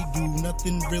how we do,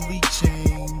 nothing really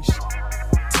changed.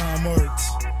 Tom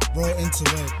Arts, raw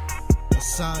intellect,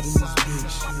 aside in this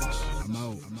bitch. I'm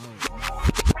out.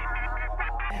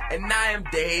 And I am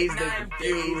dazed and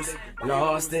confused,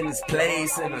 lost in this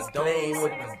place, and I don't know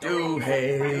what to do.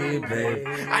 Hey, babe,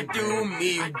 I do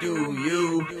me, you do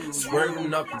you,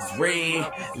 swerving up the screen,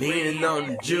 leaning on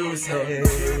the juice. Hey,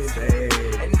 babe,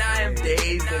 and I am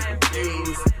dazed and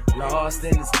confused, lost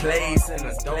in this place, and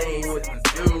I don't know what to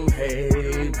do. Hey,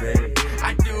 babe,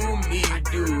 I do me, you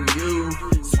do you,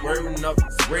 swerving up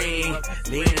the screen,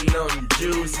 leaning on the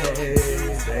juice. Hey,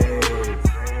 babe.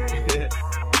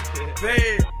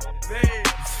 Babe,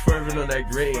 swerving on that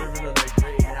green,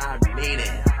 and I'm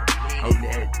leaning on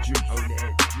that juice,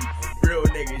 real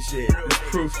nigga shit. The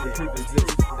proof is this.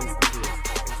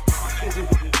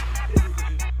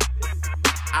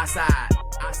 Outside,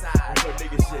 real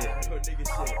nigga shit.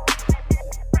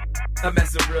 I'm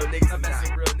messing real niggas.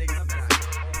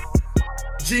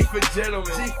 G for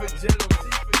gentlemen.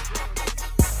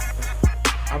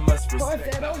 I must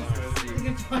respect.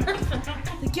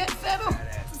 Get Febo.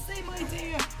 It's the same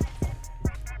idea.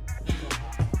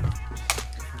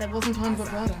 That wasn't Tom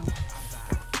Vibrato.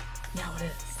 Now it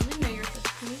is. I know you're such a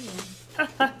comedian.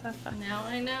 Now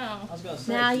I know.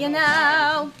 Now you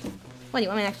know. What, do you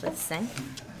want me to actually sing?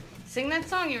 Sing that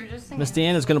song you were just singing. Miss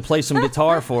Deanna's gonna play some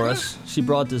guitar for us. She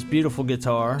brought this beautiful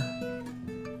guitar.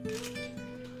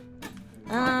 I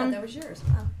thought that was yours.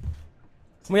 Oh.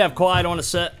 We have Quiet on the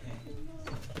set.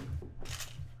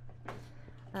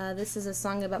 This is a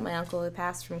song about my uncle who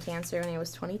passed from cancer when he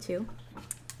was 22.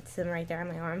 It's him right there on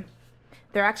my arm.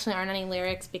 There actually aren't any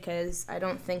lyrics because I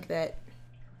don't think that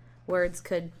words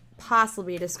could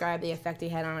possibly describe the effect he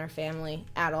had on our family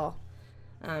at all,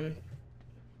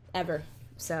 ever.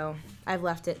 So I've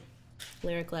left it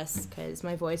lyricless because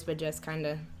my voice would just kind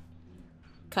of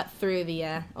cut through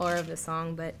the aura of the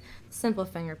song, but simple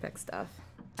fingerpick stuff.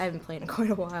 I haven't played in quite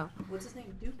a while. What's his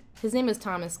name, Duke? His name is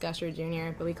Thomas Gusher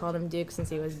Jr., but we called him Duke since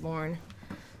he was born.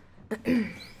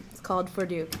 It's called For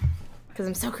Duke, because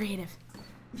I'm so creative.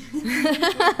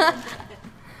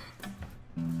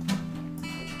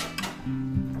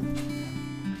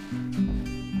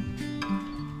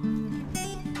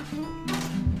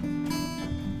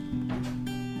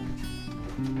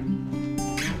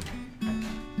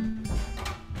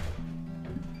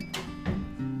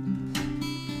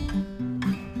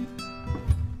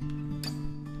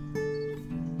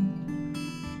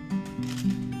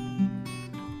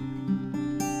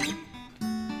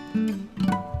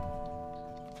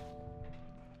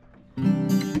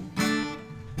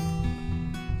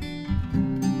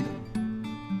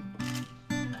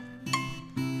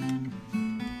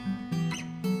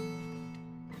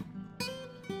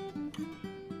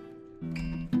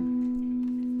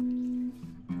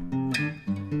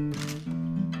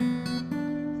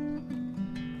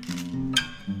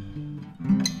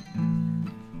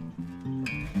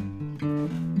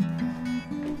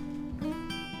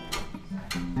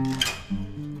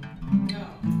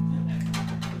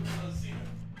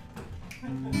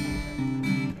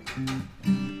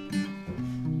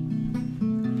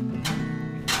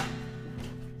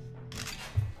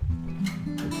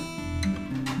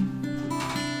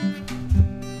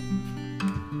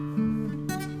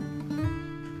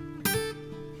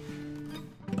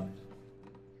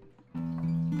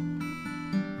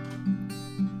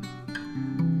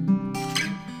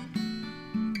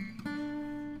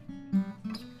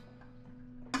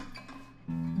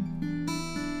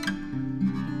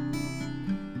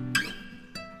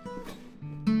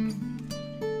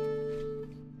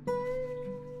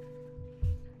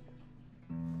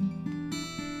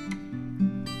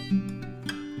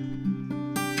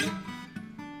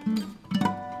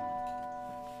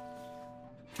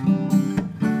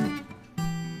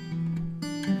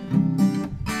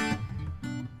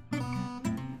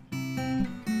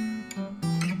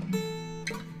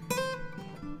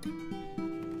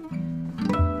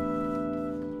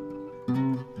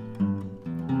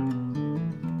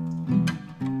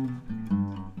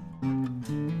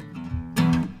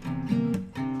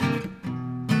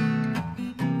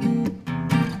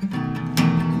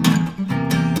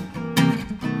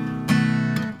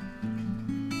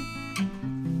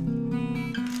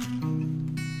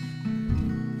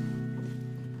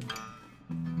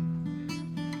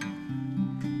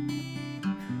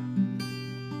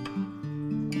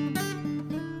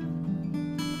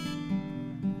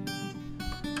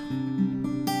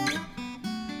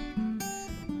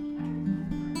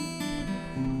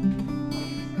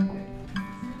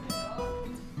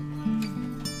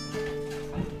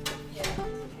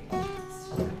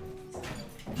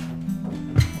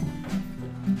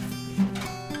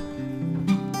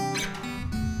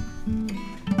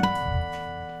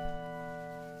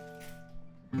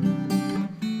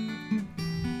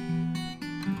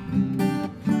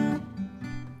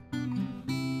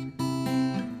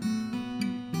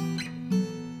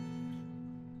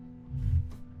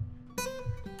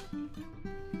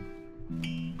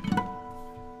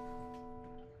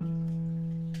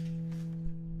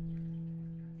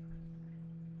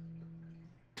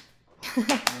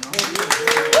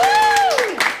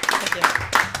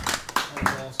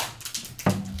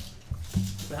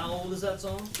 So how old is that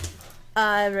song?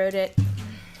 I wrote it,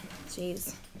 2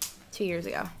 years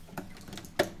ago.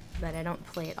 But I don't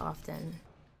play it often.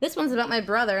 This one's about my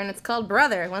brother, and it's called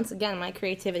Brother. Once again, my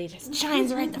creativity just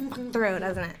shines right the fuck through,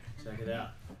 doesn't it? Check it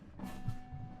out.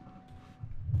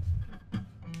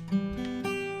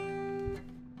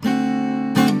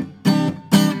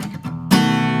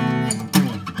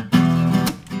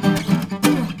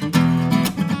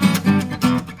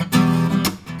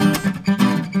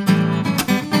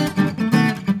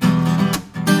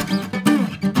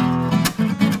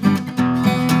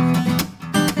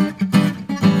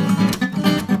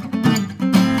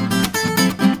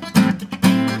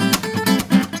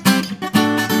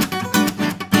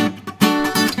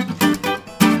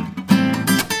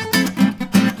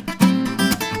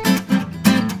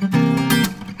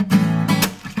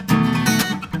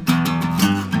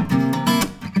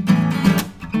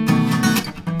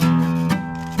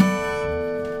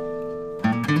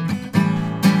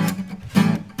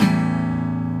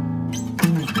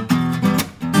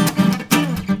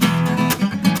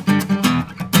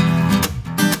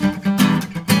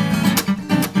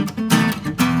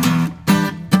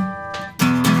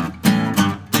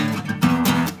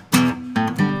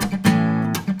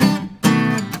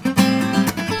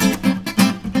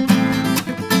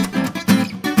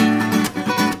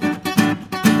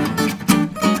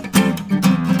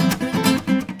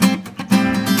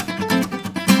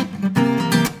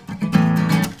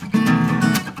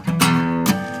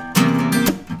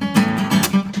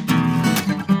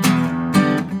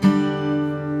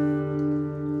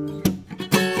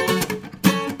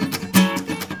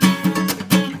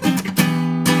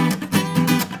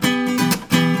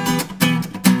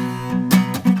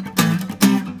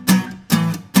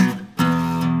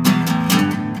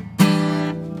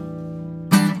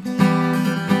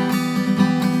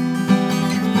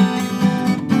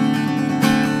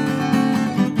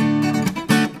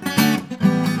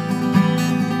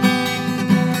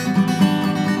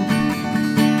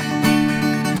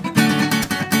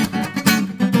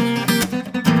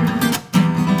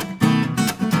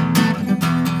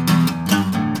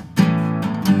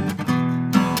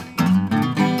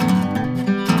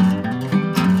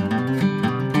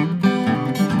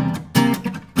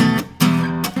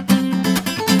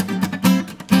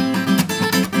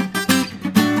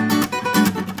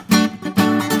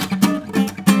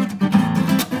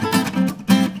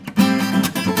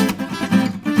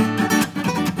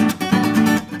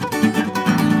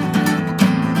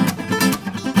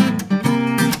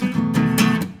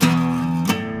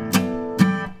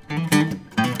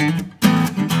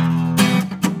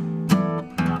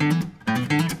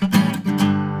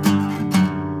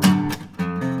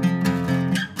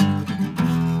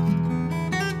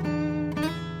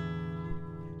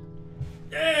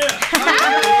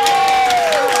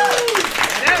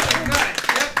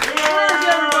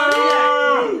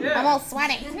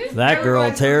 That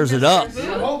girl tears it up.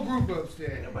 The whole group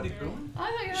upstairs. Nobody's going.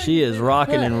 She is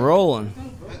rocking and rolling.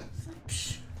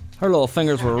 Her little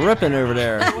fingers were ripping over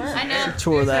there. I know. She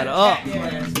tore that up.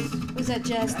 Was that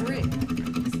Jazz 3?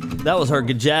 That was her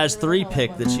Jazz 3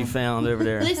 pick that she found over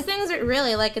there. These things are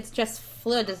really like it's just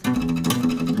fluid. Yeah,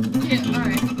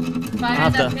 alright. If I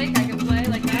had that pick, I could play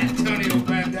like that. Antonio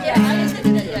Bandana. Yeah, I just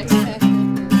did that. Yeah, exactly.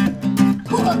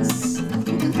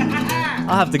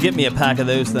 I'll have to get me a pack of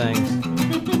those things.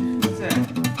 What's that?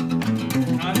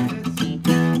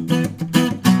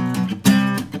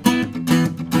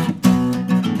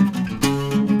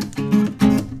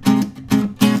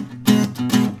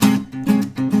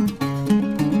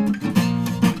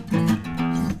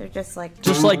 They're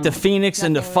just like the phoenix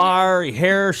and the fiery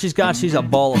hair she's got. She's a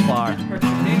ball of fire.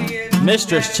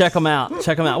 Mistress, check them out.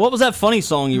 Check them out. What was that funny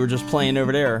song you were just playing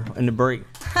over there in the break?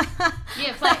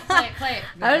 Yeah, play it.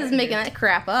 I was just making that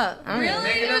crap up. I don't know.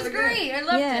 Really? It was great. I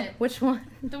loved it. Which one?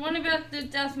 The one about the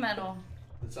death metal.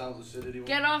 The Silent Lucidity one?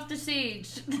 Get off the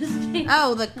siege.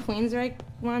 Oh, the Queensryche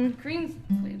one?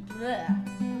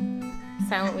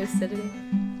 Silent Lucidity.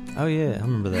 Oh yeah, I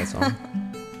remember that song.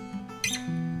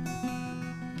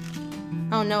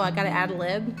 Oh no, I gotta add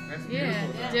lib.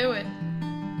 Yeah, do it.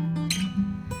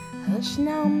 Hush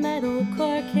now,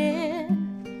 metalcore kid.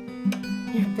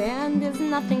 Your band is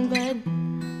nothing but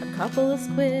a couple of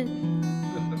squid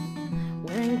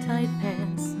wearing tight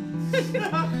pants.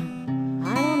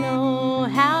 I don't know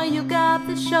how you got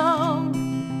the show,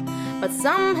 but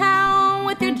somehow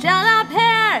with your gel up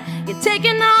hair, you're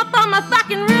taking off on my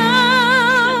fucking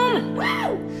room.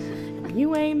 Woo!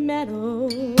 You ain't metal.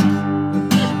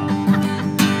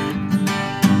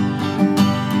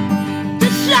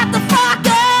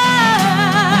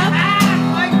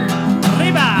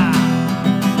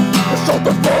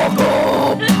 Fuck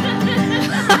up!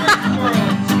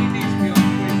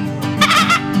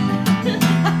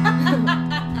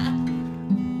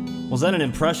 Was that an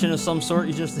impression of some sort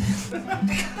you just did?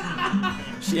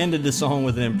 She ended the song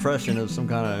with an impression of some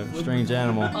kind of strange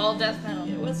animal. All death metal.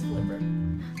 It was Flipper.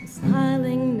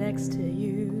 Smiling next to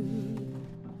you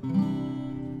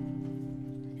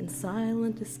in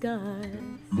silent disguise.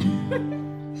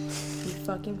 You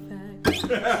fucking fag.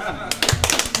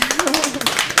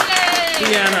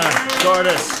 Deanna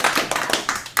Gardis,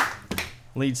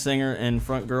 lead singer and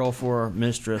front girl for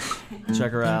Mistress.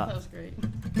 Check her out. That was great.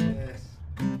 Yes.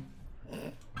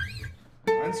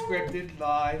 Unscripted,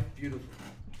 live, beautiful.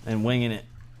 And winging it.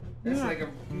 That's like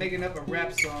making up a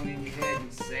rap song in your head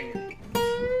and singing it.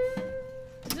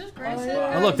 Is this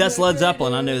Grassheads? Oh, look, that's Led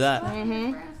Zeppelin. I knew that.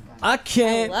 Mm-hmm. I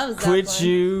can't I love quit Zeppelin.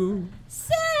 you,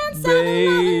 Since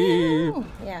babe.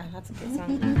 Yeah, that's a good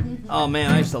song. Oh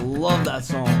man, I used to love that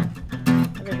song.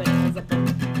 Everybody knows it.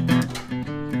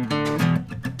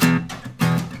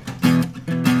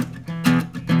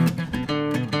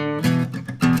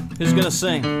 Who's gonna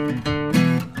sing?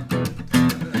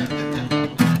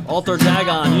 Alter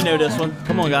Dagon, you know this one.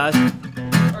 Come on, guys.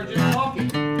 Or just talking.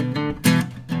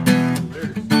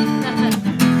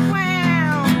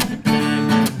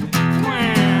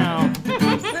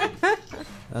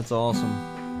 That's awesome.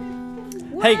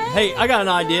 Hey, I got an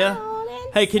idea.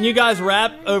 Hey, can you guys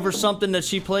rap over something that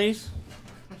she plays?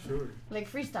 Sure.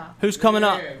 Like freestyle. Who's coming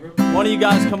up? One of you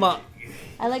guys come up.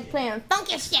 I like playing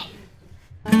funky shit.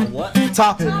 What?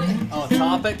 Topic. Oh,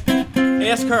 topic?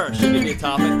 Ask her. She'll give you a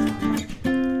topic.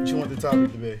 What you want the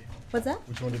topic to be? What's that?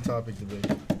 What you want the topic to be?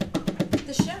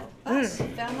 The show. Us.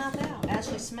 Foul Mouth Al.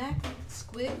 Ashley Smack.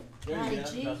 Squid. Lottie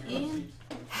G. Ian.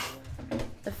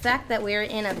 The fact that we're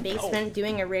in a basement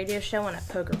doing a radio show on a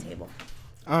poker table.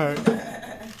 All right.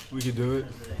 We can do it.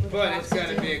 But it's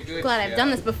gotta be a good Glad I've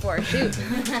done this before. Shoot.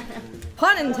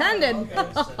 Pun intended.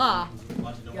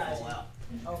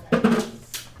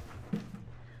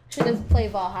 Should just play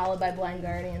Valhalla by Blind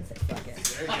Guardian and say fuck it.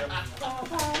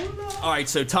 All right,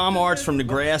 so Tom Arts from the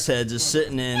Grassheads is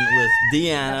sitting in with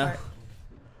Deanna,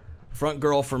 front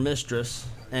girl for Mistress,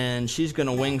 and she's going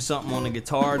to wing something on the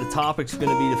guitar. The topic's going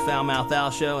to be the Foul Mouth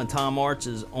Al Show, and Tom Arts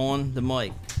is on the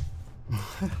mic.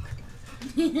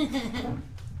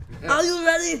 Are you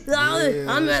ready? Yeah,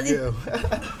 I'm let's ready. go.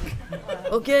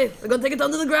 Okay, we're gonna take it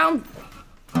down to the ground.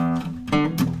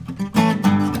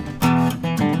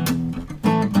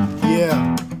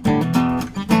 Yeah.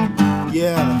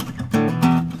 Yeah.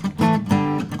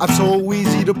 I told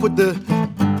Weezy to put the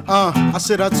I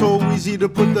told Weezy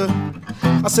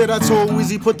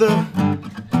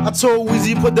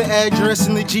put the address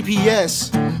in the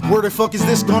GPS. Where the fuck is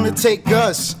this gonna take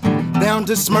us? Down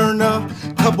to Smyrna,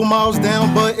 couple miles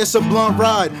down, but it's a blunt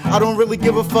ride. I don't really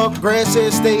give a fuck,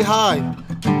 Grassheads stay high.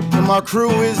 And my crew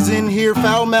is in here,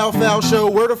 Foul Mouth Al Show,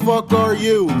 where the fuck are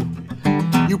you?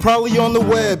 You probably on the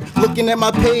web, looking at my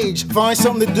page, find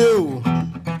something to do.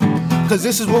 Cause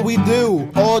this is what we do,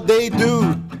 all day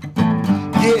do.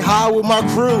 Get high with my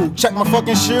crew, check my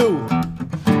fucking shoe.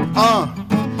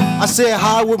 I said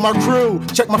hi with my crew,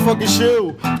 check my fucking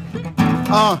shoe.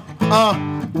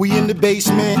 We in the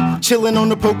basement, chillin' on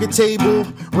the poker table.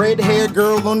 Red hair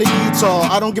girl on the guitar.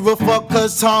 I don't give a fuck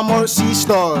cause Tom Arts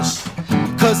C-stars.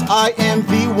 Cause I am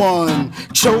the one,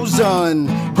 chosen.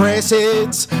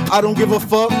 Grassheads, I don't give a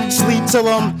fuck. Sleep till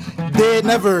I'm dead,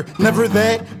 never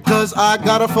that. Cause I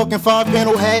got a fucking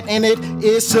 5-panel hat and it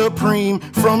is supreme.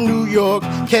 From New York,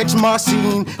 catch my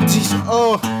scene.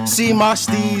 See my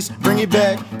steez. Bring it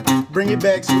back,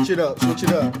 switch it up. Switch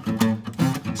it.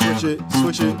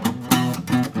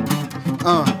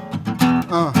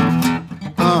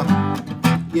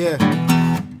 Yeah.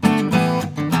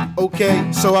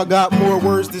 Okay, so I got more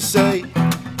words to say,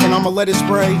 and I'ma let it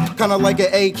spray, kinda like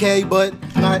an AK, but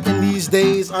not in these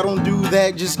days. I don't do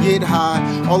that, just get high.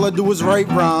 All I do is write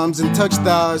rhymes and touch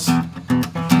thighs.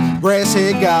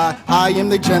 Grasshead guy, I am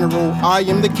the general, I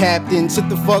am the captain. Sit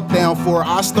the fuck down for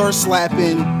I start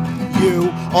slapping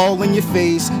you all in your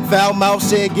face. Foul Mouth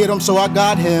said get him, so I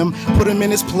got him. Put him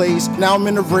in his place, now I'm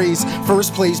in the race.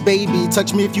 First place, baby,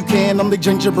 touch me if you can. I'm the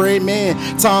gingerbread man,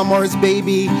 Tom Arts,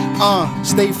 baby.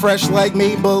 Stay fresh like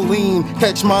Maybelline.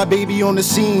 Catch my baby on the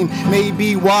scene.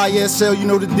 Maybe YSL, you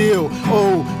know the deal.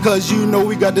 Oh, cause you know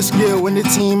we got the skill. And the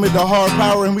team with the hard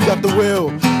power and we got the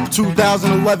will.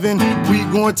 2011, we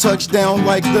going touchdown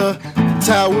like the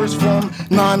towers from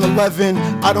 9/11.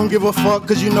 I don't give a fuck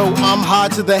cause you know I'm high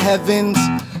to the heavens.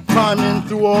 Climbing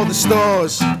through all the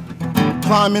stars. I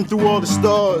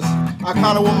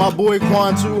kinda want my boy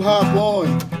Quan to hop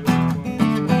on.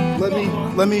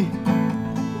 Let me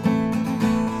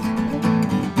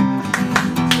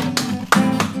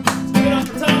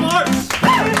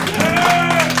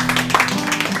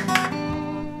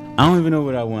I don't even know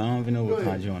what I want. I don't even know what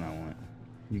kind of joint I want.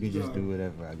 You can just do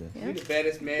whatever, I guess. You're the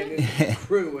baddest man in the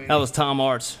crew. That was Tom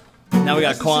Arts. Now we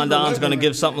got Quandon's going to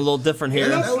give something a little different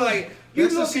here. It looks like you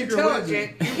look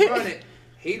intelligent. You run it.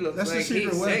 He looks like he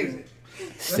sings it.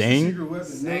 Sing?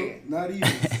 No, not even.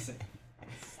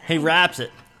 He raps it.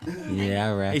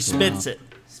 Yeah, I rap. He spits it.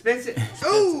 Spits it.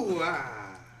 Ooh,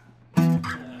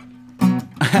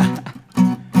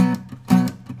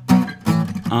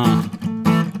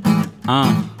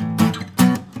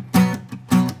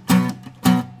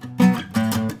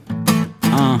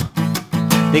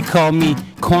 They call me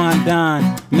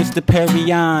Quandon, Mr.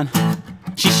 Perion.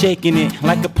 She shaking it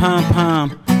like a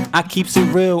pom-pom. I keeps it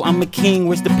real, I'm a king,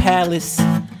 where's the palace?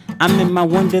 I'm in my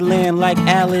wonderland like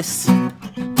Alice.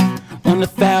 On the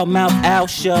Foul Mouth Owl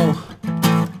show.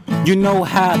 You know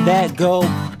how that go.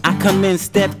 I come in,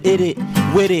 step it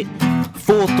with it.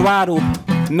 Full throttle,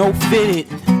 no fitted.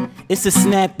 It's a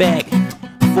snapback,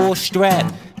 full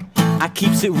strap. I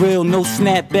keeps it real, no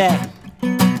snapback.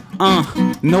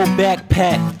 No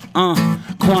backpack.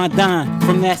 Quandon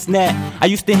from that snap. I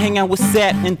used to hang out with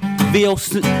Sap and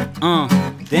VOC.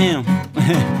 Damn.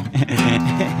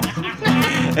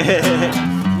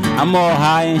 I'm all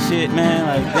high and shit, man.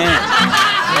 Like, damn.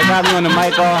 They got me on the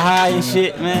mic all high and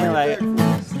shit, man. Like.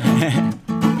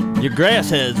 Your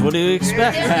Grassheads, what do you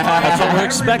expect? That's what we're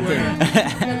expecting. You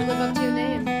gotta live up to your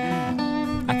name.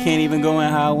 I can't even go in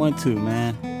how I want to,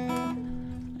 man.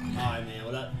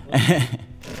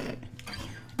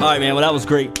 Alright, man. Well, that was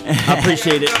great. I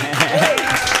appreciate it.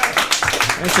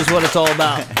 This is what it's all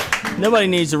about. Nobody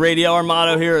needs the radio. Our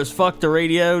motto here is fuck the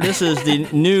radio. This is the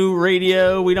new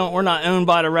radio. We're not owned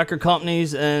by the record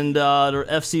companies, and the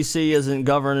FCC isn't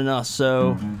governing us,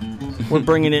 so we're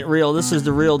bringing it real. This is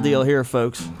the real deal here,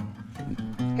 folks.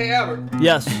 Hey, Albert.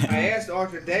 Yes. I asked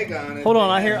Arthur Dagon. Hold on,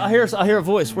 I hear a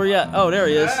voice. Where you at? Oh, there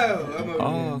he is.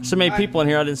 Oh, so many people in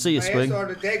here. I didn't see you, I Squig. asked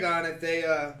Arthur Dagon if they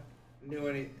knew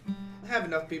any, have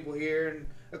enough people here and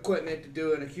equipment to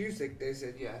do an acoustic. They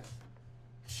said yes.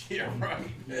 Yeah, right.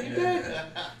 You did.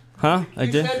 Huh? I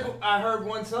did. I heard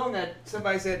one song that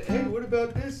somebody said, "Hey, what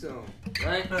about this song?"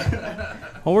 Right?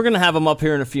 Well, we're gonna have them up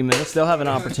here in a few minutes. They'll have an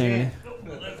opportunity.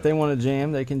 If they want to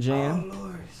jam, they can jam.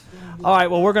 All right,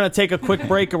 well, we're going to take a quick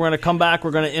break, and we're going to come back.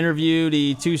 We're going to interview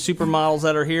the two supermodels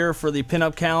that are here for the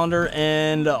pinup calendar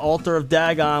and Altar of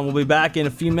Dagon. We'll be back in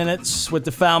a few minutes with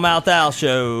the Foul Mouth Owl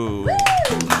Show.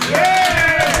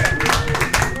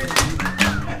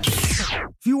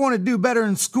 If you want to do better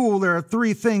in school, there are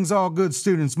 3 things all good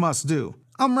students must do.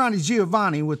 I'm Ronnie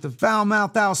Giovanni with the Foul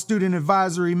Mouth Owl Student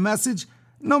Advisory message.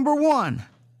 Number 1,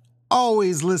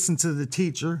 always listen to the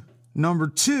teacher. Number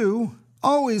 2,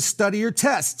 always study your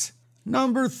test.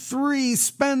 Number 3,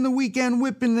 spend the weekend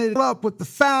whipping it up with the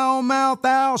Foul Mouth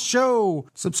Owl Show.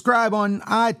 Subscribe on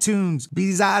iTunes.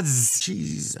 Besides,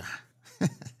 jeez.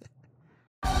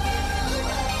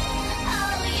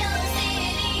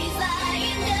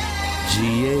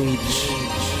 GH.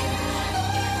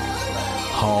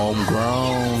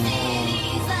 Homegrown.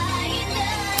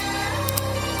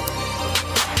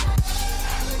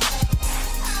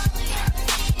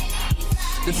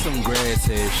 This some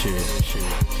Grassheads shit.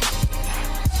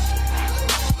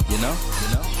 You know?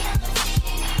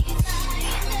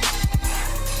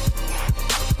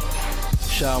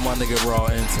 Shout out my nigga Raw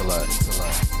Intellect.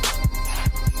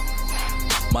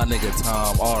 My nigga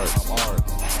Tom Art.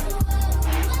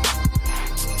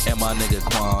 And my nigga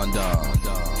Quandon.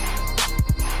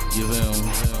 You feel me?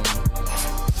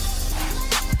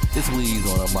 It's Weez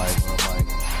on the mic.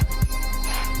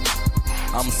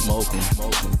 I'm smoking.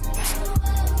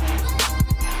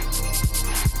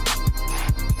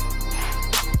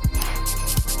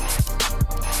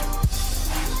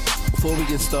 Before we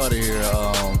get started here,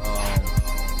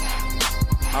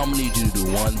 I'm gonna need you to do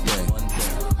one thing.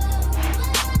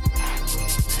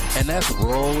 And that's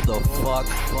roll the fuck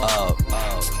up.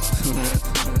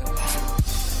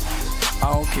 I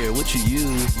don't care what you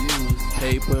use,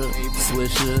 paper,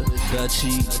 swisher,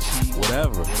 Dutchie,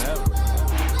 whatever.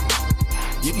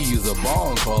 You can use a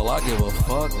bong call, I give a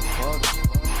fuck.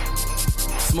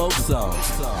 Smoke some.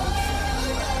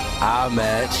 I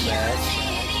match.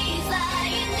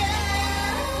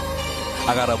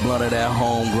 I got a blunt of that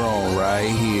homegrown right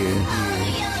here.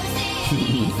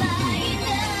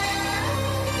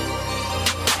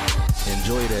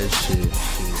 Enjoy that shit.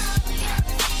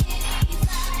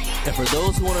 And for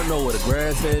those who want to know what a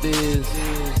grasshead is,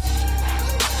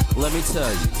 let me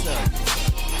tell you.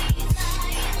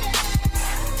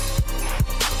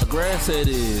 A grasshead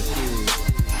is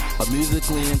a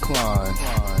musically inclined,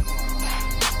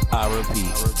 I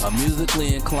repeat, a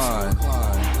musically inclined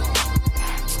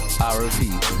I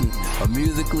repeat, a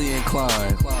musically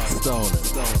inclined stoner.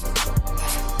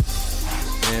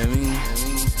 You know what I mean?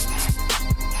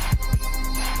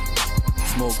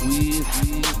 Smoke weed,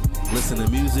 listen to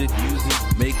music,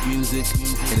 make music,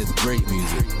 and it's great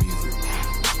music.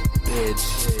 Bitch.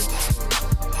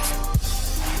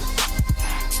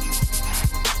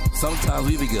 Sometimes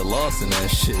we even get lost in that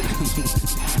shit.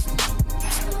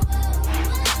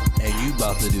 And you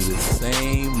about to do the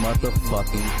same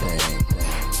motherfucking thing.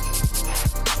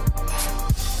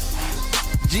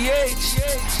 GH.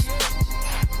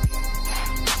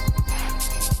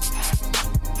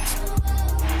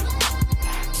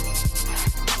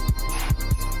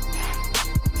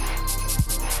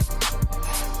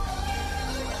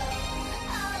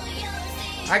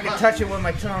 I can touch it with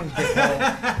my tongue.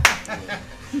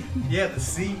 Yeah, the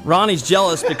seat. Ronnie's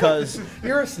jealous because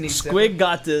You're a sneak Squig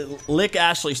got to lick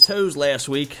Ashley's toes last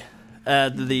week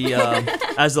at the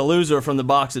as the loser from the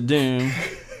box of doom.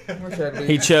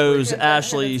 He chose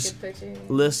Ashley's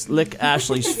lick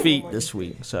Ashley's feet this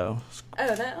week. So.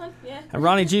 Oh, that one? Yeah. And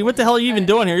Ronnie G, what the hell are you even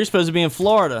doing here? You're supposed to be in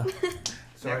Florida.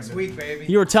 Next week, baby.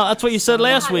 You were that's what you said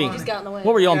last week. What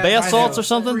were you on, bath salts or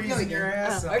something? Your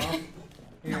ass off.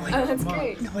 Oh, that's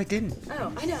great. No, I didn't.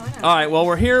 Oh, I know. All right, well,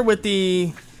 we're here with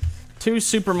the two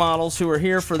supermodels who are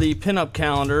here for the pinup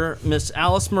calendar, Miss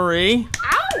Alice Marie.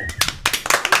 Ow!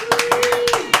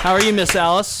 How are you, Miss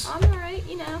Alice? I'm alright,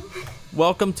 you know.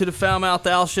 Welcome to the Foul Mouth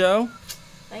Al Show.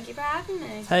 Thank you for having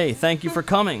me. Hey, thank you for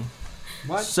coming.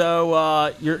 What?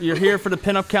 So, you're here for the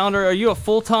pinup calendar. Are you a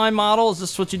full-time model? Is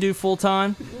this what you do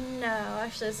full-time? No,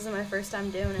 actually, this isn't my first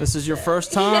time doing it. This is your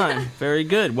first time. Very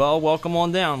good. Well, welcome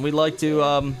on down. We'd like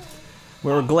to,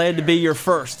 we're glad to be your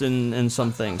first in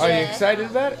some things. Are you excited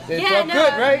about it? It Yeah, felt no,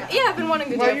 good, right? Yeah, I've been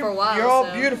wanting to do it for a while. You're all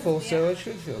so. beautiful, so it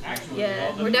should feel good.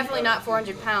 Yeah, we're definitely not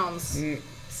 400 pounds.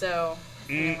 So,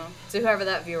 you know, to whoever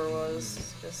that viewer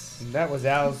was, just... That was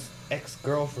Al's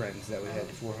ex-girlfriends that we had,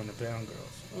 400-pound girls.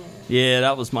 Yeah,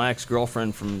 that was my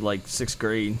ex-girlfriend from like 6th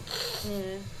grade.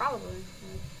 Yeah, probably.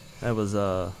 That was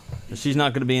she's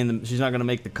not gonna be in the. She's not gonna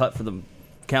make the cut for the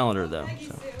calendar though.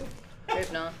 So.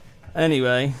 Hope not.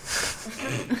 Anyway,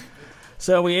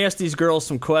 so we asked these girls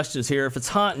some questions here. If it's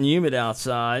hot and humid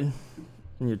outside,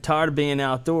 and you're tired of being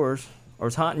outdoors, or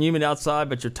it's hot and humid outside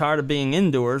but you're tired of being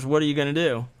indoors, what are you gonna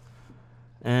do?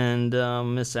 And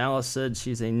Miss Alice said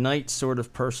she's a night sort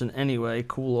of person anyway,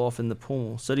 cool off in the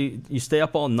pool. So do you stay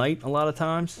up all night a lot of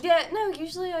times? Yeah, no,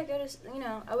 usually I go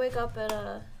to, I wake up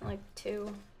at like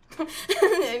 2. And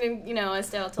then, I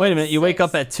stay out till Wait a minute, you 6. wake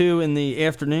up at 2 in the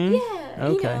afternoon? Yeah,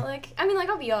 Okay.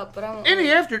 I'll be up, but I won't. In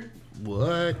the afternoon?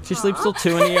 What? She sleeps till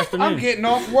 2 in the afternoon. I'm getting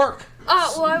off work.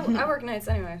 Oh, well, I work nights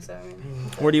anyway, so I mean.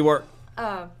 Where do you work?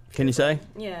 Can you say?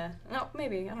 Yeah. No,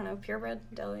 maybe. I don't know. Purebred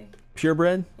deli.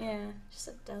 Purebred? Yeah, just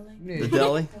a deli. The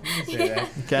deli? You can say that.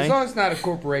 Okay. As long as it's not a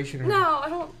corporation. Or No, I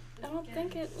don't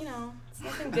think it. It's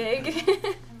nothing big.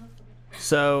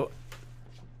 So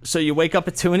you wake up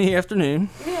at 2 in the afternoon.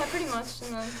 Yeah, pretty much.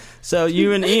 And then... So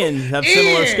you and Ian have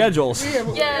similar schedules.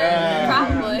 Yeah,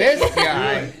 probably. This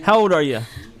guy. How old are you?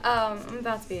 I'm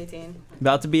about to be 18.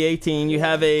 About to be 18. You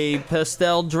have a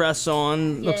pastel dress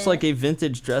on. Looks Yeah. like a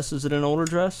vintage dress. Is it an older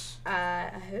dress? I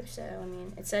hope so. I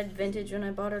mean, it said vintage when I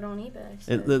bought it on eBay.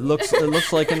 So. It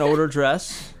looks like an older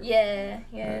dress. Yeah.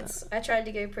 I tried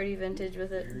to go pretty vintage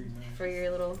with it for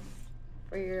your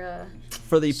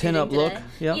For the shooting pinup look. today.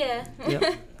 Yeah.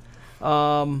 Yeah.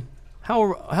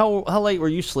 How late were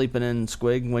you sleeping in,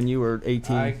 Squig, when you were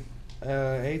 18?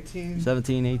 18.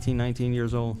 17, 18, 19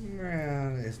 years old.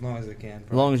 Well, as long as I can.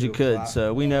 As long as you could.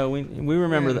 So we know we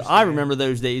remember. I remember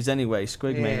those days anyway.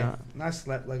 Squig may not. And I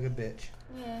slept like a bitch.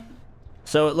 Yeah.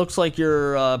 So it looks like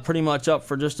you're pretty much up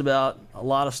for just about a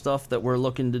lot of stuff that we're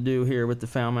looking to do here with the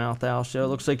Foul Mouth Al Show. It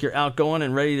looks like you're outgoing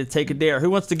and ready to take a dare. Who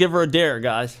wants to give her a dare,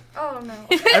 guys? Oh no.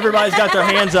 Everybody's got their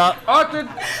hands up. Let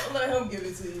him give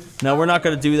it to you. No, we're not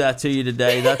going to do that to you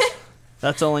today.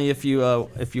 That's only if you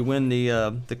win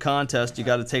the contest. You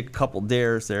got to take a couple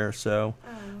dares there. So,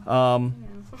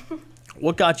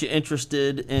 what got you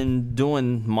interested in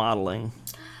doing modeling?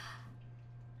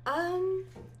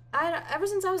 Ever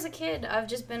since I was a kid, I've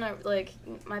just been like,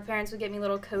 my parents would get me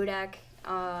little Kodak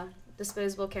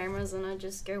disposable cameras, and I'd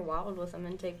just go wild with them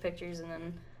and take pictures, and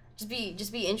then just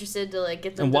be interested to like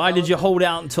get them. And why did you hold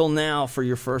out until now for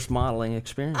your first modeling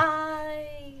experience?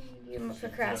 I'm a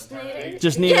procrastinator.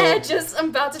 I'm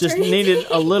about to just turn 18. needed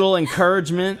a little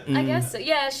encouragement. I guess so.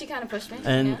 Yeah, she kind of pushed me.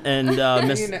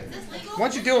 Miss.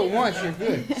 Once you do it once, you're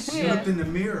good. She looked in the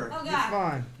mirror. Oh, You're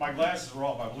fine. My glasses are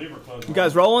off. I believe are closed. You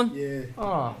guys rolling?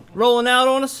 Yeah. Rolling out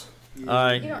on us? Yeah. All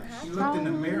right. You don't have She looked in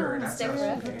the mirror. And Stay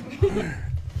forever.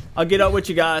 I'll get up with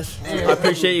you guys. I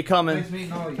appreciate you coming. Nice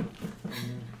meeting all you.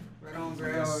 Right on,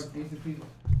 Grass. Decent people.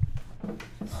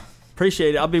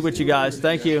 Appreciate it. I'll be with you guys.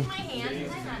 Thank you.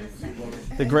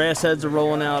 The Grassheads are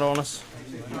rolling out on us.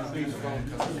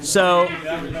 So,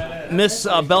 Miss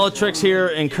Bellatrix here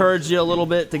encouraged you a little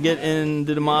bit to get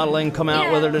into the modeling, come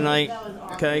out with her tonight.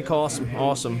 Okay, awesome,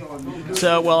 awesome.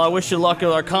 So, well, I wish you luck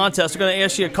with our contest. We're going to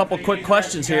ask you a couple quick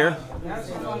questions here.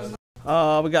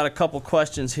 We got a couple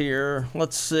questions here.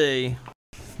 Let's see.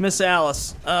 Miss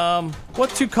Alice, what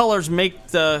two colors make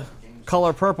the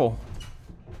color purple?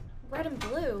 Red and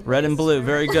blue. Red and blue.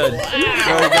 Very good.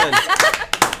 Very good.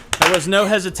 There was no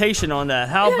hesitation on that.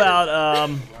 How about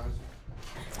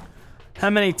how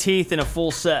many teeth in a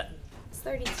full set? It's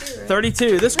 32. Right?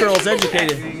 32. This girl's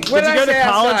educated. Did you What go to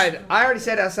college? Outside? I already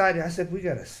said outside. I said we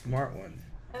got a smart one.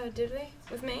 Oh, did we?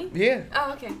 With me? Yeah.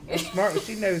 Oh, okay. A smart one.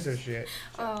 She knows her shit.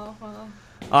 Oh, well.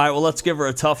 All right. Well, let's give her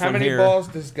a tough one here. How many balls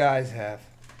does guys have?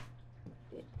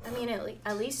 I mean,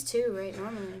 at least 2, right?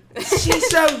 Normally. She's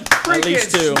so freaking At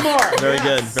least 2. smart. Very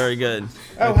good. Very good.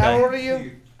 Oh, okay. how old are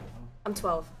you? I'm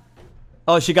 12.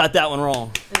 Oh, she got that one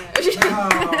wrong.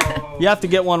 Yeah. You have to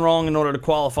get one wrong in order to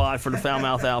qualify for the Foul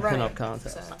Mouth Owl pinup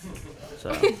contest.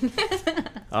 So,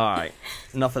 all right.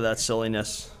 Enough of that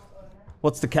silliness.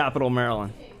 What's the capital of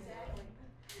Maryland?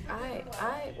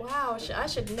 Wow, I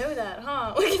should know that,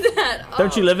 huh? Look at that. Oh.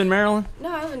 Don't you live in Maryland? No,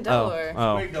 I live in Delaware.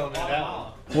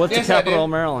 Oh. What's the capital of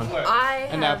Maryland? I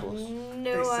have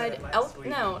no idea.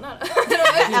 No, not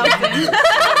Elkin.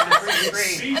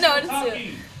 No,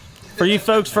 it's For you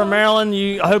folks from Maryland,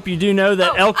 I hope you do know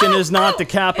that Elkin is not the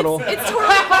capital. It's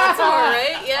Baltimore,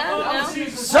 right? Yeah. No?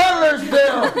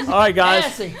 Sutlersville. All right,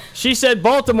 guys. She said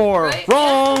Baltimore. Right?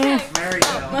 Wrong. Okay.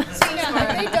 So now,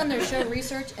 have they done their show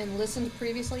research and listened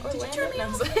previously? Did you turn me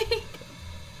on?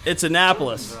 It's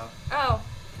Annapolis. Oh,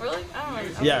 really? Oh,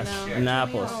 okay, Yes, no.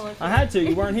 Annapolis. I had to.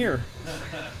 You weren't here.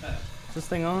 Is this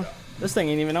thing on? This thing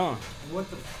ain't even on. What's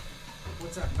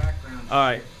that background? All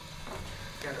right.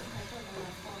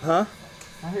 Huh?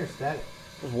 I hear static.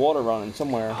 There's water running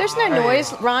somewhere. There's no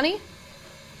noise, Ronnie.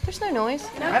 There's no noise.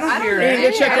 I don't hear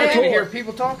anything. I don't even hear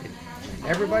people talking.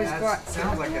 Everybody's quiet.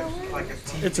 Sounds like a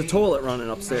TV. It's a toilet running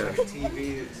upstairs.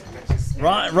 TV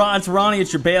It's Ronnie,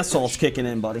 it's your bath salts kicking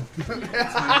in, buddy.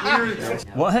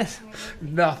 What?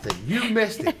 Nothing. You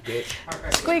missed it, bitch.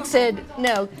 Squeak said,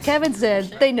 no. Kevin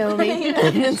said, they know me.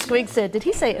 And then Squeak said, did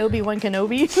he say Obi-Wan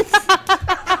Kenobi?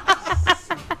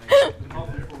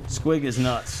 Squig is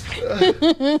nuts.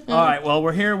 All right, well,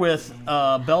 we're here with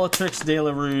Bellatrix de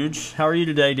la Rouge. How are you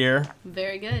today, dear?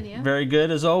 Very good, yeah. Very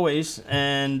good, as always.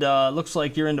 And looks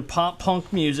like you're into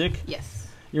pop-punk music. Yes.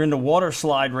 You're into water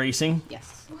slide racing.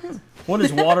 Yes. What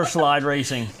is water slide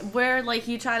racing? Where, like,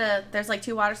 you try to, there's, like,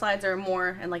 2 water slides or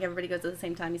more, and, like, everybody goes at the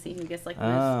same time. You see who gets, like, the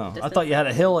most I thought you had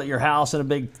a hill at your house and a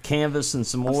big canvas and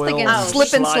some oil. thinking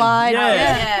slip and slide.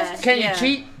 Yeah. Can you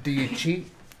cheat? Do you cheat?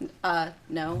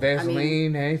 No.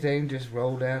 Vaseline, anything, just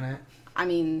roll down that? I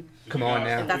mean, come on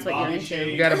now. If that's what you're into.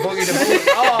 You got a boogie to boogie.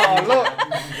 Oh, look.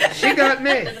 She got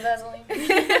me.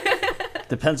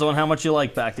 Depends on how much you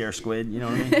like back there, Squid. You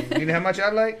know what I mean? You know how much I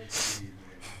like?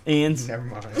 Ian's. Never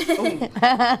mind.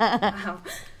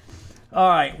 All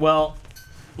right, well,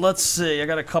 let's see. I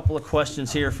got a couple of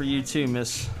questions here for you too,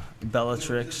 Miss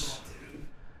Bellatrix.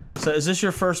 So is this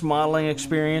your first modeling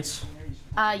experience?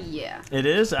 Yeah. It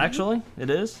is, actually.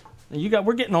 It is.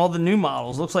 We're getting all the new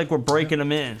models. Looks like we're breaking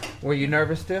them in. Were you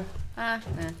nervous too? Nah.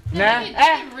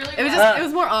 It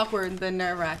was more awkward than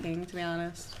nerve-wracking, to be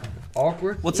honest.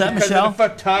 Awkward? What's that, Michelle?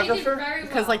 Because of the photographer?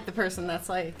 Because, like, the person that's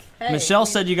like, hey. Michelle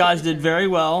said you guys did very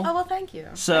well. Oh, well, thank you.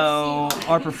 So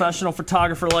our professional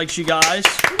photographer likes you guys.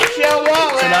 Michelle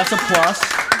Wallace. So that's a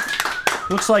plus.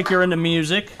 Looks like you're into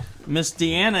music. Miss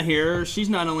Deanna here, she's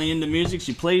not only into music,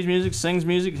 she plays music, sings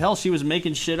music. Hell, she was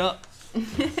making shit up.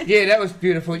 Yeah, that was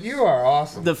beautiful. You are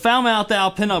awesome. The Foul Mouth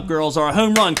Owl pinup girls are a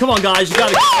home run. Come on, guys, you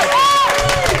gotta.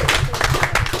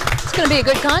 It's gonna be a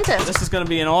good contest. This is gonna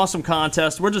be an awesome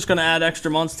contest. We're just gonna add extra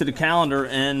months to the calendar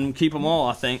and keep them all,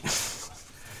 I think.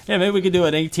 Yeah, maybe we could do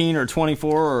an 18 or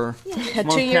 24 or a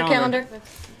 2-year calendar.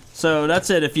 So that's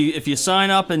it. If you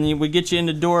sign up and we get you in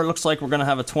the door, it looks like we're gonna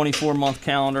have a 24-month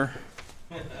calendar.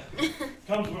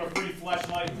 Comes with a free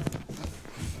flashlight.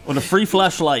 With a free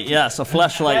flashlight, yes, a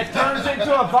flashlight. That turns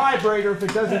into a vibrator if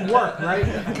it doesn't work, right?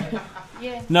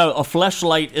 Yeah. No, a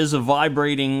flashlight is a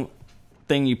vibrating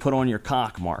thing you put on your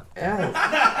cock, Mark. Hey,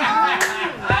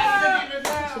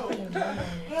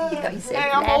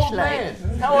 I'm old man.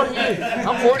 How old are you?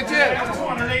 I'm 42. I was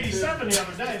 287 the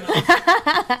other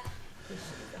day.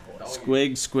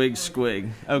 Squig.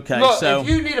 Okay, Look, so if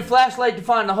you need a flashlight to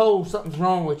find the hole, something's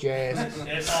wrong with your ass.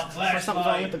 Something's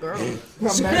wrong with the girl.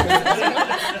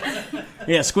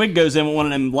 yeah, Squig goes in with one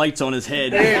of them lights on his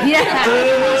head.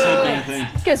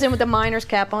 Yeah. Goes in with the miner's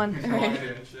cap on.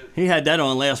 He had that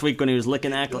on last week when he was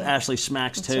licking Ashley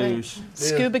Smack's That's toes. right.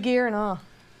 Scuba gear and all.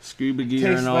 Scuba gear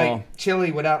Tastes and all. like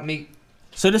chili without meat.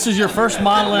 So this is your first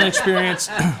modeling experience,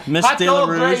 Miss Hot De dog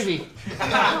La Rouge. gravy.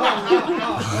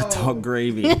 Hot dog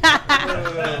gravy.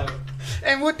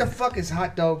 And what the fuck is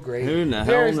hot dog gravy? Who in the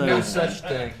There hell is no knows? such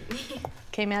thing.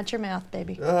 Came out your mouth,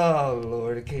 baby. Oh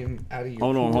Lord, it came out of your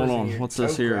Hold pores and on. your What's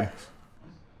this toe here? cracks.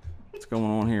 What's going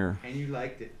on here? And you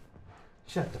liked it.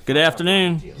 Shut the Good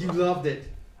afternoon. You loved it.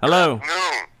 Hello.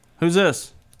 Who's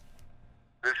this?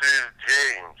 This is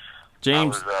James.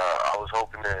 James. I was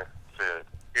hoping to hear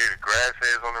the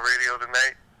Grassheads on the radio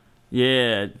tonight.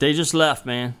 Yeah, they just left,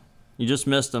 man. You just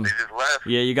missed them. They just left?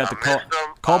 Yeah, you got the call.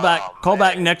 Call back. Call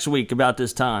back next week about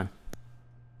this time.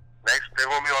 They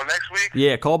want me on next week?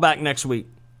 Yeah, call back next week.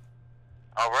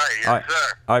 All right, yes, All right,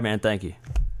 sir. all right, man. Thank you.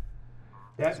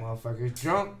 That motherfucker's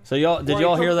drunk. So did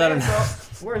y'all hear that? Or not?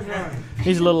 Where's Ronnie?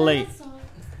 He's a little late.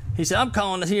 He said, "I'm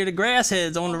calling to hear the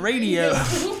Grassheads on the radio."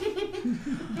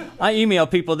 I email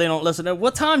people, they don't listen.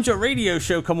 What time's your radio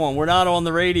show come on? We're not on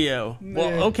the radio.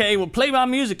 Well, okay, well, play my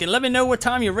music and let me know what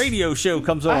time your radio show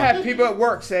comes on. I have people at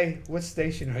work say, "What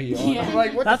station are you on?" I'm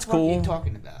like, "What That's the fuck cool. are you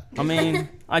talking about?" I mean,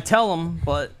 I tell them,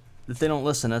 but if they don't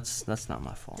listen, that's not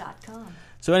my fault. .com.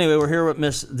 So anyway, we're here with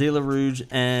Miss De La Rouge,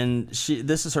 and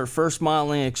this is her first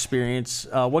modeling experience.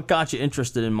 What got you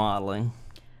interested in modeling?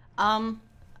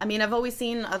 I mean, I've always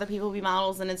seen other people be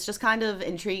models, and it's just kind of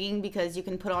intriguing because you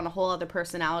can put on a whole other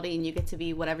personality, and you get to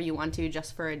be whatever you want to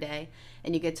just for a day,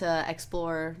 and you get to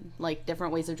explore like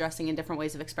different ways of dressing and different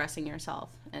ways of expressing yourself,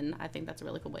 and I think that's a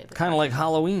really cool way of Kind of like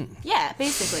Halloween. Yeah,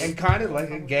 basically. And kind of like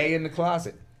a gay in the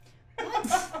closet.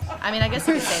 I mean, I guess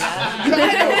you could say that.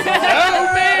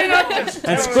 Oh man!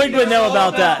 And Squig would know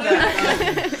about that.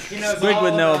 Squig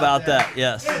would know about that.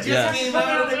 Yes. Yes.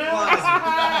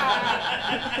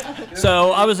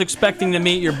 So I was expecting to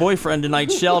meet your boyfriend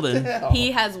tonight, Sheldon.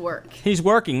 He has work. He's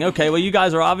working. Okay, well, you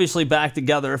guys are obviously back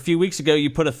together. A few weeks ago, you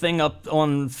put a thing up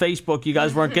on Facebook. You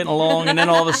guys weren't getting along, and then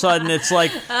all of a sudden, it's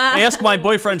like, ask my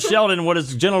boyfriend Sheldon what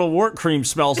his genital wart cream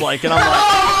smells like, and I'm like,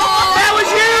 that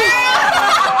was you.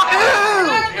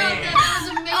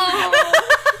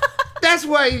 That's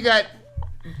why you got.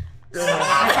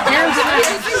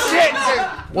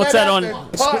 what's that on?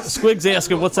 Squig's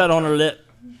asking, what's that on her lip?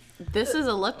 This is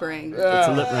a lip ring. It's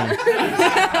a lip ring.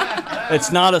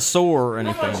 It's not a sore or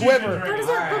anything. Quiver. How does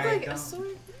that look like a sword?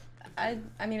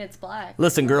 I mean, it's black.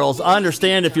 Listen, girls, I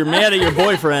understand if you're mad at your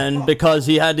boyfriend because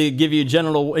he had to give you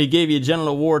he gave you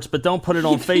genital warts, but don't put it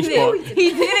on Facebook.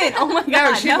 He didn't. Oh my god.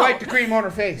 No, she wiped the cream on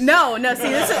her face. No. See,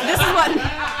 this is what.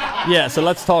 Yeah, so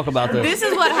let's talk about this. This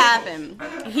is what happened.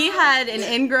 He had an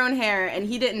ingrown hair, and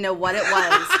he didn't know what it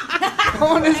was.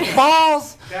 On his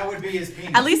balls. That would be his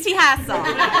penis. At least he has some.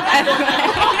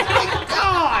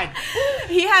 God.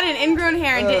 He had an ingrown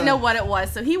hair and didn't know what it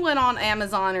was, so he went on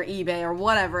Amazon or eBay or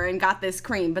whatever and got this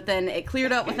cream, but then it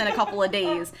cleared up within a couple of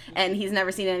days, and he's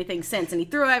never seen anything since, and he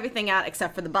threw everything out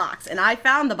except for the box, and I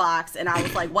found the box, and I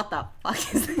was like, what the fuck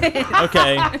is this?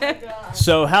 Okay,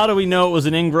 so how do we know it was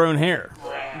an ingrown hair?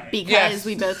 Because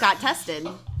we both got tested.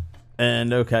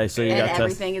 And okay, so you And got tested.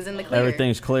 everything is in the clear.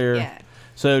 Everything's clear. Yeah.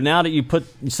 So now that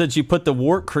since you put the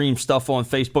wart cream stuff on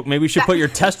Facebook, maybe we should put your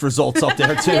test results up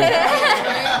there too.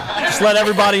 Just let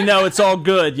everybody know it's all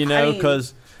good, you know,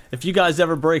 because if you guys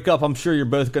ever break up, I'm sure you're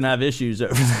both gonna have issues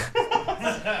over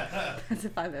there. As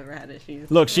if I've ever had issues.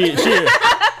 Look, she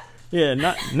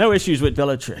yeah, no issues with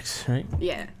Bellatrix, right?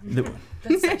 Yeah.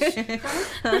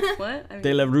 What?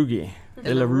 De La Rouge.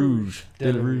 De La Rouge.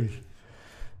 De La Rouge.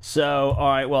 So, all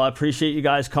right, well, I appreciate you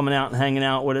guys coming out and hanging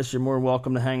out with us. You're more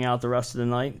welcome to hang out the rest of the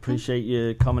night. Appreciate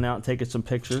you coming out and taking some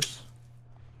pictures.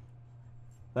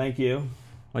 Thank you.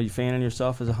 Are you fanning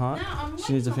yourself? Is it hot? No, I'm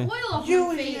She needs a fan. oil off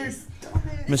my face.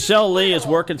 Michelle Lee is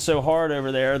working so hard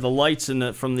over there. The lights from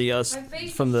the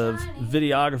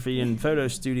videography and photo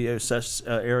studio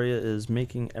area is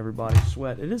making everybody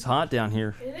sweat. It is hot down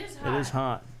here. It is hot. It is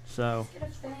hot. So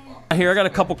here I got a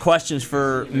couple questions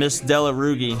for Miss De La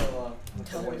Rouge.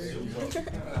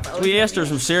 We asked her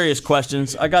some serious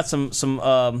questions. I got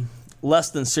some less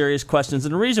than serious questions,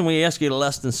 and the reason we ask you the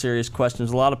less than serious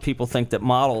questions, a lot of people think that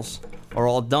models are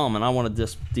all dumb, and I want to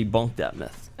just debunk that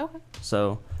myth. Okay.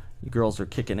 So you girls are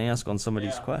kicking ass on some of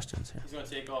these questions here. He's gonna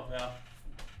take off now.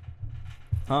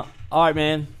 Huh? All right,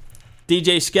 man.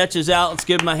 DJ Sketch is out. Let's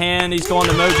give him a hand. He's going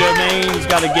to Mojo, Maine. He's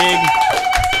got a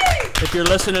gig. If you're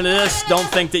listening to this, don't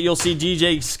think that you'll see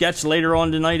DJ sketch later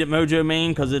on tonight at Mojo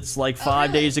Maine because it's like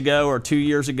 5 days ago or 2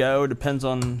 years ago. It depends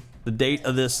on the date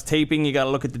of this taping. You got to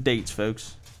look at the dates,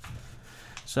 folks.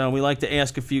 So we like to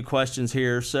ask a few questions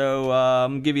here. So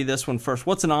I'm going to give you this one first.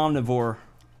 What's an omnivore?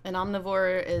 An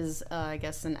omnivore is, I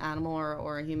guess, an animal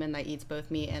or a human that eats both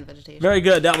meat and vegetation. Very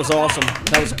good. That was awesome.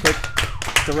 That was a quick,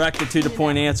 directed to the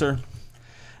point answer.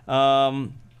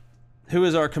 Who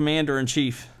is our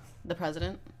commander-in-chief? The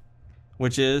president.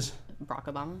 Which is? Barack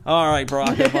Obama. All right,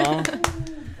 Barack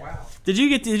Obama. Wow. Did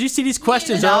you see these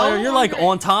questions earlier? You're like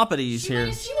on top of these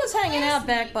here. She was hanging out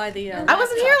back by the. I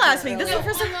wasn't here last week. This is the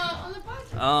first time.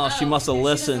 Oh, she must have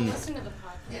listened.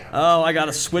 Oh, I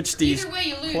gotta switch these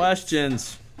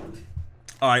questions.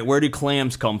 All right, where do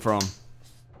clams come from?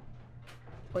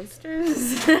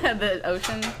 Oysters, the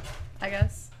ocean, I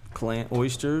guess.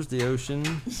 Oysters, the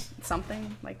ocean.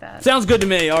 Something like that. Sounds good to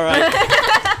me. All right.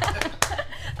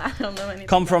 I don't know anything.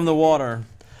 Come from the water.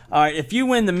 All right, if you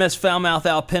win the Miss Foulmouth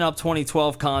Out Pinup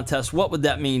 2012 contest, what would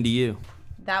that mean to you?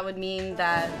 That would mean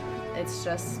that it's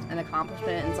just an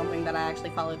accomplishment and something that I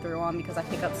actually follow through on because I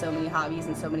pick up so many hobbies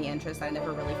and so many interests I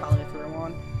never really follow through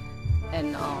on. And,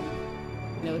 you know,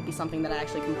 it would be something that I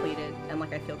actually completed and,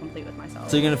 like, I feel complete with myself.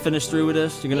 So you're going to finish through with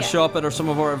this? You're going to show up at some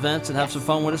of our events and have some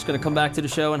fun with us? Going to come back to the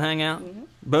show and hang out?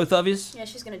 Both of you? Yeah,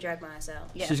 she's gonna drag my ass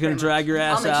out. Yeah, she's gonna drag your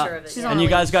ass out. I'll make sure of it. And you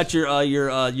guys got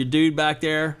your dude back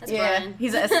there. That's Brian.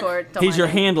 He's an escort. He's your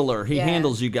handler. He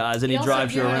handles you guys and he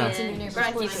drives you around.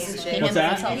 What's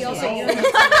that? He also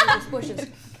urinates bushes.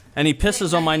 And he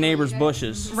pisses on my neighbor's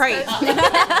bushes. Right.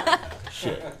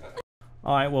 Shit.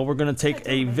 All right, well, we're going to take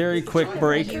a very quick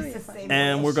break,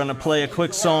 and we're going to play a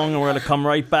quick song, and we're going to come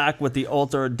right back with the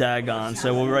altar of Dagon.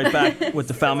 So we'll be right back with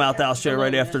the Foulmouth Out Show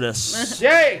right after this.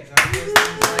 Yay!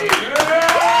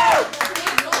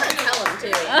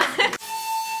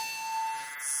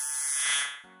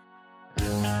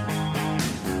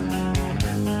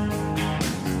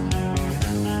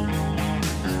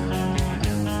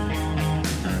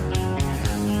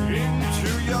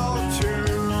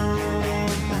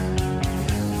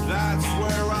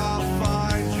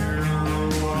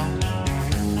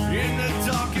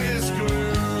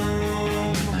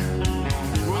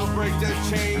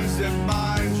 Chains that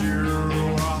bind you.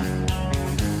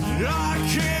 I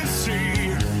can't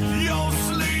see you're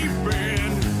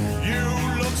sleeping. You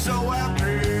look so at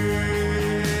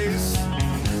peace.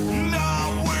 I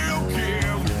will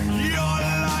give your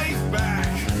life back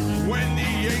when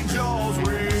the angels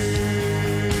ring.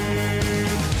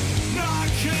 I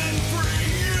can free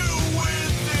you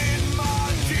within my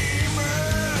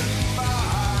demon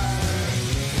mind.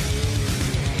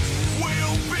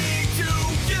 We'll be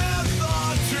together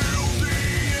till the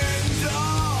end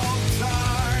of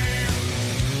time.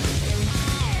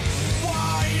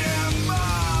 Why am I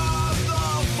the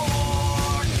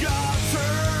forgotten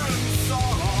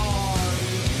son?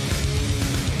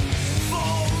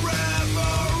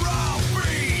 Forever I'll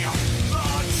be the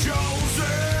chosen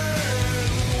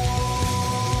one.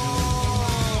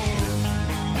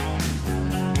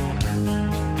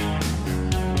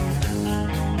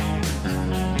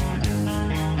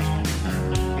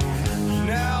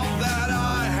 Now that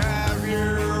I have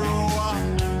you,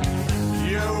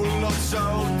 you look so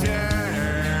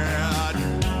dead.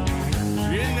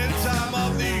 In the time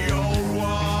of the old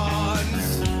ones,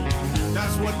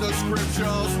 that's what the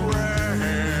scriptures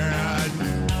read.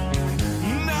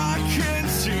 I can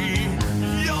see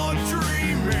you're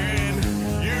dreaming.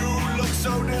 You look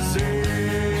so diseased.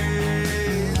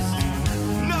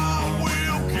 I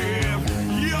will give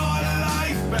your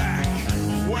life back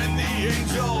when the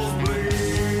angels bleed.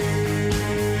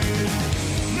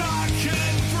 I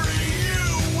can free you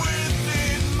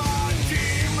within my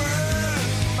demon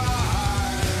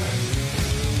mind.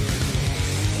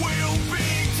 We'll be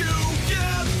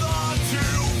together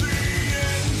till the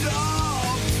end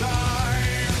of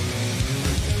time.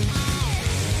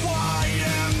 Why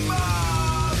am I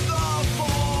the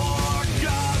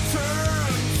forgotten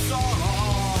son?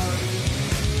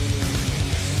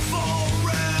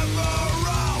 Forever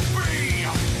I'll be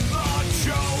the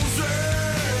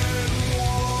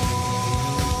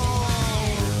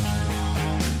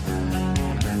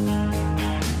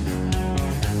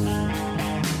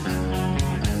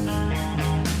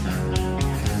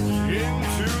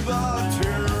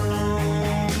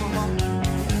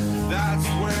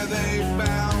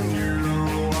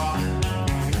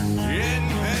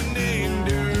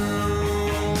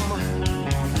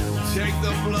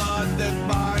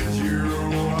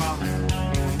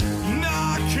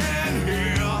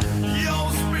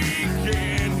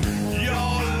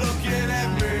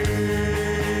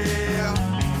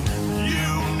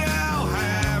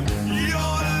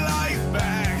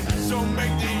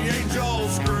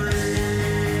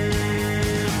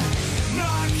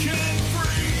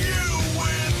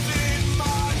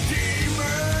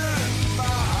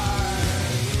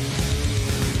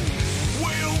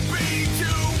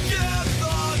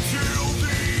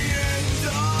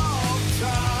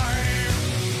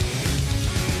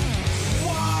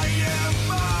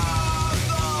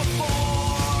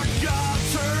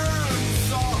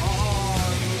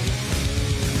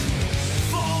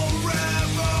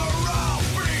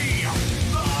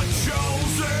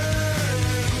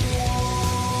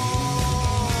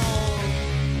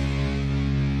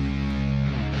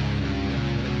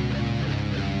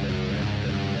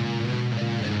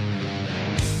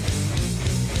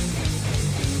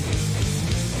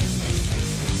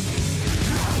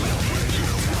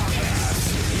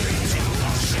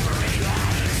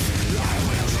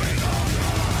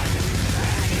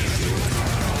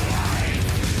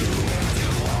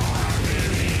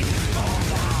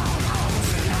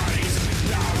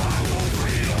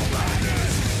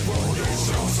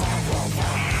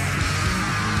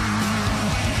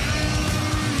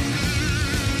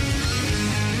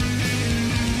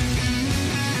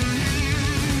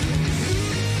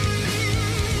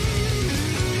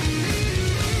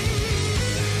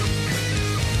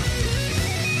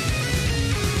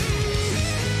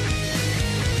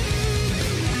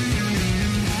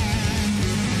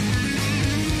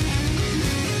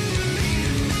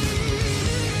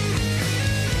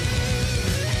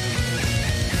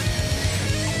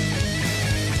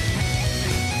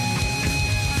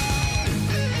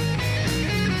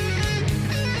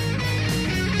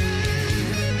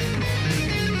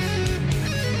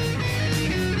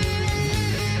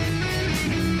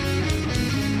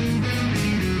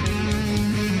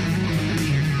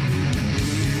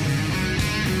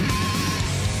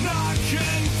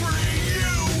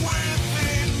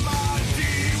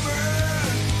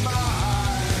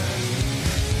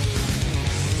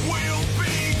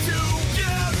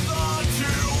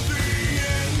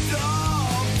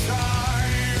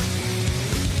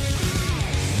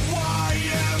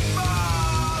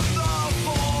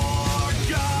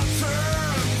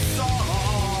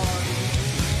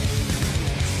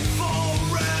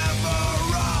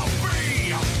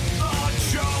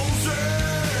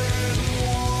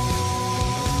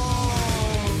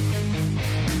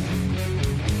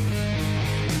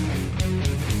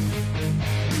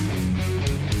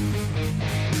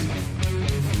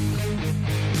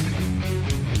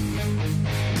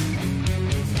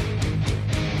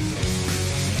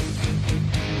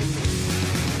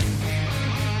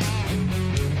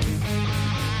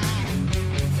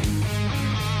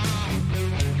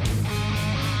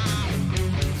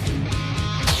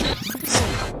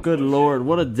Good Lord,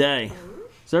 what a day.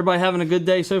 Is everybody having a good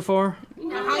day so far?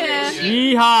 Yeah.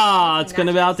 Yeehaw! It's gonna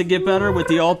about to get better with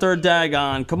the altar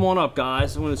Dagon. Come on up,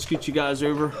 guys. I'm gonna scoot you guys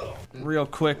over real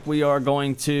quick. We are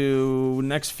going to,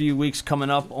 next few weeks coming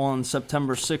up on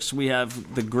September 6th, we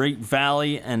have the Great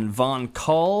Valley and Von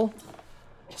Kull.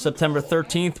 September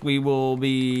 13th, we will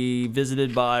be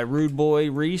visited by Rude Boy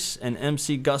Reese and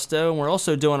MC Gusto. And we're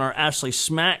also doing our Ashley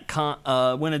Smack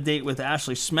win a date with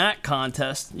Ashley Smack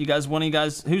contest. You guys, one of you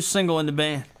guys, who's single in the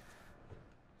band?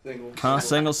 Single. Huh?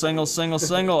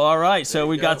 Single. All right, so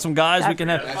we got some guys. We can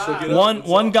have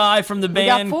one guy from the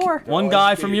band. One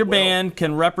guy from your band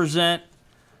can represent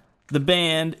the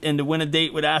band and to win a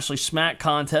date with Ashley Smack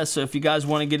contest. So if you guys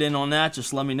want to get in on that,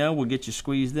 just let me know. We'll get you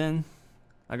squeezed in.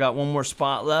 I got one more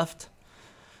spot left.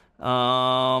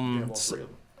 September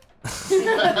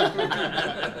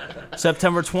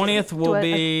 20th will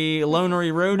be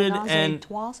Lonery Roaded and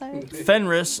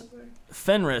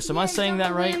Fenris. Am I saying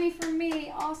that right? For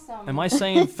me, awesome. Am I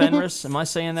saying Fenris? Am I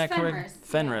saying that correct?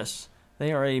 Fenris.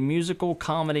 They are a musical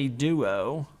comedy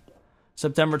duo.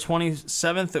 September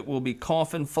 27th, it will be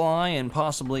Coffin Fly and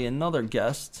possibly another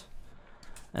guest.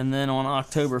 And then on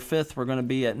October 5th, we're going to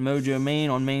be at Mojo, Maine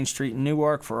on Main Street in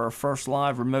Newark for our first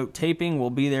live remote taping. We'll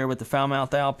be there with the Foul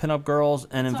Mouth Owl Pinup Girls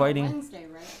and inviting... On Wednesday,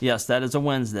 right? Yes, that is a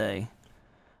Wednesday.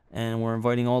 And we're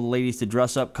inviting all the ladies to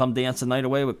dress up, come dance the night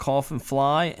away with Coffin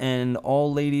Fly, and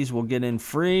all ladies will get in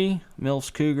free.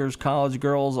 MILFs, Cougars, college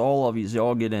girls, all of you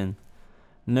all get in.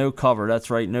 No cover, that's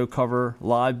right, no cover,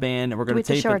 live band, and we're going to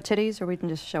tape it. show our titties, or we can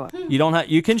just show up? You don't have.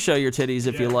 You can show your titties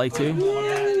if you like to.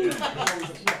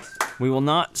 We will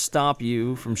not stop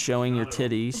you from showing your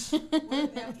titties.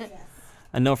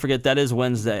 And don't forget, that is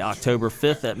Wednesday, October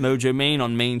 5th at Mojo, Maine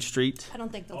on Main Street. I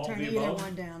don't think they'll turn either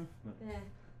one down.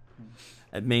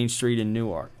 At Main Street in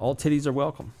Newark. All titties are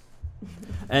welcome.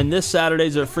 And this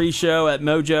Saturday's a free show at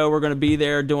Mojo. We're going to be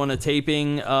there doing a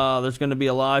taping. There's going to be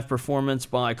a live performance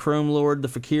by Chrome Lord, the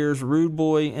Fakirs, Rude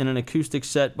Boy, and an acoustic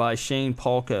set by Shane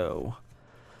Palco.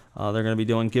 They're going to be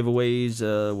doing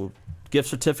giveaways, gift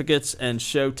certificates, and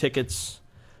show tickets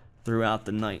throughout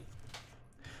the night.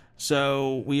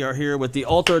 So we are here with the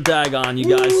Altar Dagon, you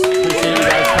guys. Appreciate you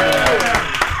guys coming out.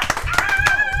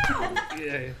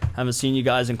 Haven't seen you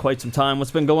guys in quite some time.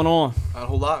 What's been going on? Not a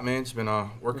whole lot, man. Just been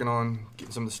working on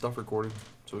getting some of the stuff recorded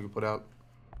so we can put out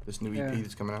this new EP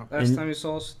that's coming out. Last time you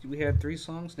saw us, we had 3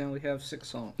 songs. Now we have 6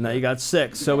 songs. Now you got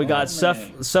 6. So we got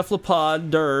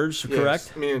Cephalopod Dirge,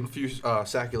 correct? I mean, a few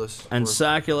Saculus. And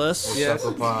Saculus. Yes.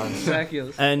 Cephalopod.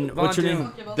 Saculus. And what's your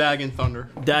name? Dagon Thunder.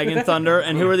 Dagon Thunder.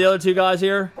 And who are the other 2 guys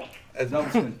here?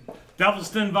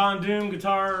 Galveston Von Doom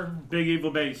guitar, Big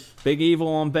Evil bass. Big Evil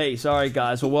on bass. All right,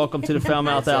 guys. Well, welcome to the Foul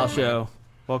Mouth Owl Show.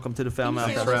 Welcome to the Foul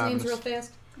Mouth Owl Show. Names real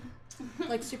fast.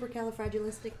 Like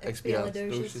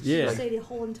supercalifragilisticexpialidocious. Yeah. Say the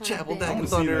whole entire Chapel, band. Dagon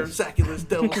Thunder, Saculus,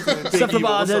 Devil,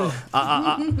 Cephalopod.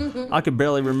 I could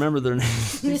barely remember their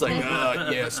names. He's like,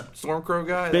 yes, Stormcrow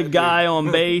guy. Big guy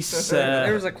on bass.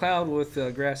 There was a cloud with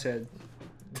Grasshead.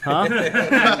 Huh?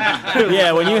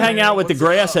 Yeah, when you hang out with the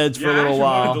Grassheads for a little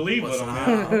while,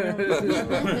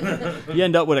 you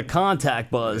end up with a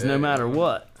contact buzz no matter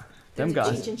what. Them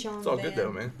guys. It's all good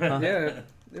though, man. Yeah,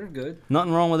 they're good.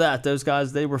 Nothing wrong with that. Those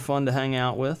guys, they were fun to hang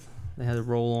out with. They had a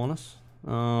roll on us.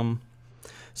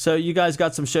 So you guys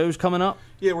got some shows coming up?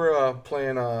 Yeah, we're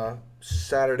playing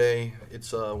Saturday.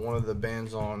 It's one of the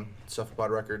bands on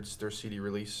Cephalopod Records, their CD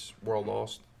release, World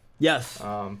Lost. Yes.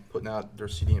 Putting out their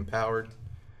CD Empowered.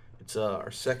 It's our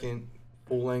 2nd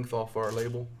full length off our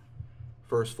label.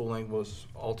 First full length was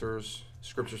Altars,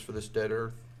 Scriptures for This Dead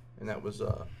Earth, and that was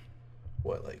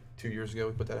what, like 2 years ago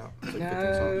we put that out? It's like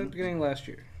 15 songs. Beginning of last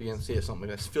year. You can see it, something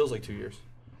like that. It feels like 2 years.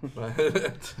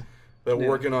 But we're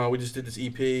working on, we just did this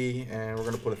EP, and we're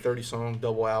going to put a 30-song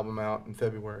double album out in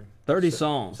February. 30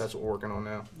 songs? So that's what we're working on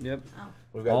now. Yep. Oh.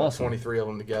 We've got about 23 of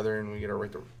them together, and we got to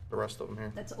write the rest of them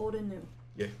here. That's old and new.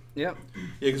 Yeah. Yep. Yeah,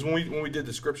 because when we did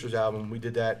the Scriptures album, we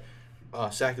did that,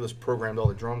 Saculus programmed all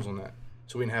the drums on that.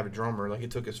 So we didn't have a drummer. Like,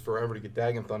 it took us forever to get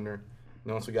Dagon Thunder.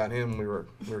 And once we got him, we were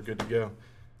good to go.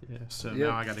 Yeah, so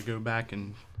now I got to go back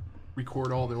and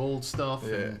record all the old stuff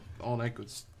and all that good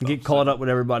stuff. Get caught up with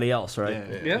everybody else,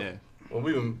 right? Yeah. Well,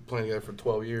 we've been playing together for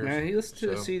 12 years. Man, he listened to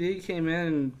the CD, came in,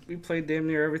 and we played damn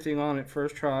near everything on it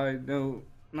first try. No,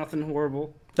 nothing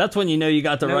horrible. That's when you know you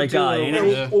got the right guy, ain't it?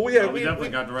 Yeah. Well, yeah, we definitely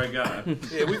got the right guy.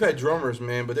 Yeah, we've had drummers,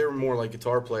 man, but they were more like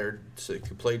guitar players that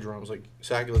could play drums. Like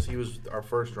Saculus, he was our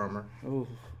first drummer. Ooh.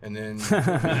 And then,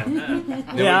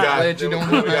 we got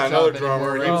another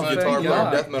drummer. He was a guitar player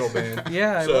in death metal band.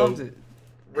 Yeah, I loved it.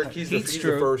 Rick, he's the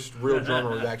first real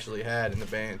drummer we've actually had in the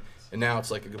band. And now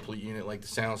it's like a complete unit. Like the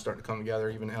sound's starting to come together.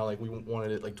 Even how like we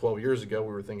wanted it like 12 years ago,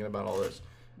 we were thinking about all this.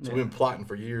 So we've been plotting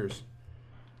for years.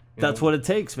 That's what it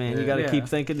takes, man. You got to Yeah. keep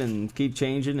thinking and keep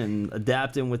changing and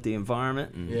adapting with the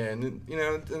environment. And Yeah, and then, you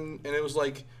know, and it was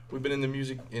like we've been in the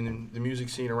music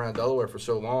scene around Delaware for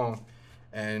so long,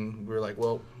 and we were like,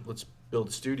 well, let's build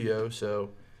a studio. So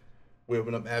we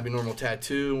opened up Abbey Normal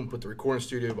Tattoo and put the recording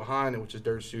studio behind it, which is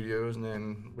Dirt Studios. And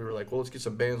then we were like, well, let's get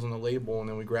some bands on the label. And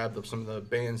then we grabbed up some of the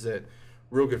bands that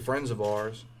real good friends of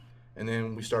ours, and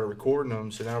then we started recording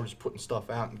them. So now we're just putting stuff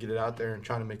out and get it out there and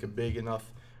trying to make a big enough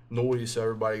noise so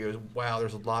everybody goes, wow,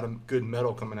 there's a lot of good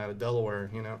metal coming out of Delaware,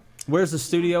 you know. where's the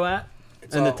studio at?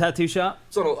 It's In the tattoo shop?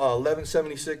 It's on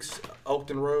 1176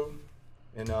 Elkton Road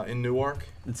in Newark.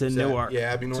 It's in Newark.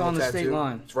 Yeah, Abbey Normal on the Tattoo. state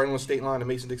line. It's right on the state line, the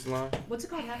Mason-Dixon line. What's it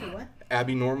called? Happy what?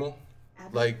 Abbey Normal,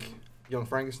 like Young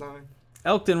Frankenstein.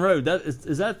 Elkton Road. That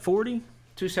is that 40?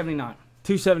 279.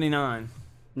 279.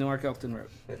 Newark Elkton Road.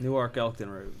 Newark Elkton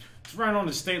Road. It's right on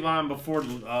the state line before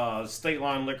State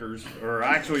Line Liquors, or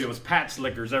actually it was Pat's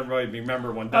Liquors. Everybody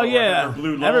remember when Oh, Delaware yeah. had their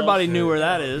Blue Laws. Everybody knew where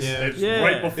that is. Yeah, it's Yeah.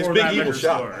 right before It's Big that Evil liquor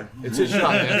shop. store. It's his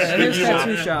shop. Man. Yeah, Big his Evil.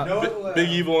 tattoo shop. Big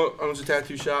Evil owns a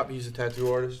tattoo shop. He's a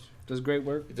tattoo artist. Does great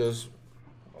work. He does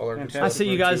all our good I stuff. see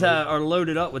you guys are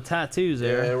loaded up with tattoos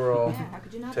there. Yeah, we're all How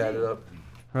could you not tatted be? up.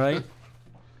 Right?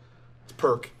 It's a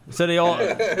perk. So they all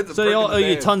It's a so they perk all in owe the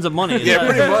you band. tons of money. Yeah,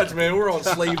 pretty much, man. We're on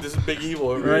slave to this Big Evil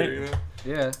over Right. here, you know?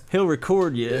 Yeah. He'll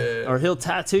record you, Yeah. or he'll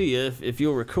tattoo you if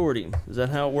you'll record him. Is that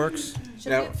how it works?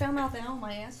 Should I get foul mouth Al on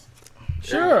my ass?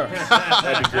 Sure.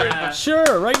 That'd be great.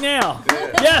 Sure, right now.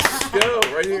 Yes. Go,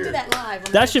 right We'll here. do that live.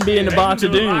 on That should be in the box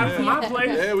of doom.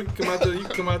 Yeah, we can come out to you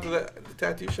can come out to the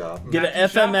tattoo shop. Get an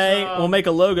FMA. We'll make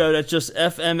a logo that's just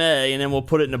FMA, and then we'll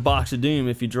put it in the box of doom.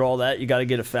 If you draw that, you got to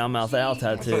get a foul mouth Al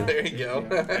tattoo. There you go.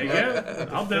 There you go.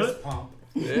 I'll do it.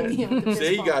 Yeah.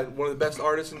 See, you got one of the best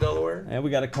artists in Delaware. And we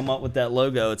got to come up with that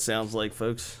logo. It sounds like,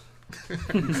 folks.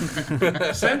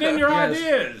 Send in your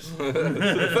ideas.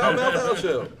 The Foul Mouth Al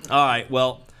Show. All right.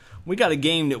 Well, we got a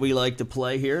game that we like to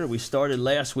play here. We started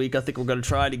last week. I think we're going to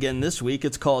try it again this week.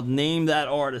 It's called Name That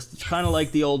Artist. It's kind of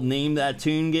like the old Name That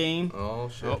Tune game. Oh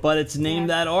shit! But it's Name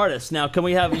That Artist. Now, can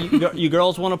we have you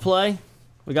girls want to play?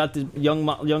 We got the young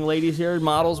ladies here.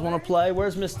 Models want to play.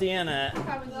 Where's Miss Deanna at?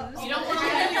 You don't want to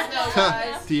lose though,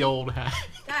 guys. The old hat.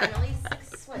 God, I'm only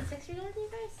 6 years older than you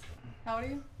guys? How old are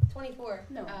you? 24.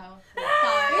 No. Oh.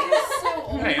 So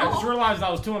old. Hey, I just realized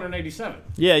I was 287.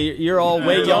 Yeah, you're all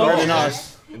way younger than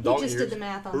us. You just did the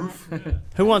math on that.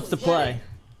 Who wants to play?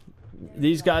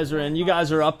 These guys are in. You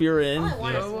guys are up. You're in.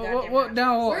 What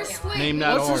now? Where's Squid? Name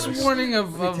that What's artist. this warning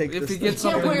of if you get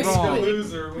something where's wrong?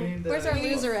 Where's our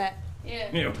loser at? Yeah.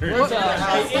 Yeah,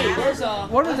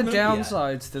 What are the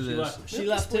downsides to this? She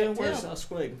left too. Where's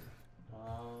Squig?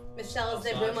 Michelle, is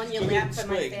there room on your lap for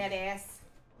my fat ass?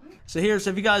 So here's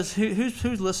if you guys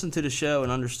who's listened to the show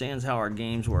and understands how our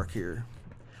games work here.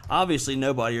 Obviously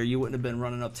nobody, or you wouldn't have been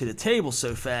running up to the table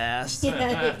so fast.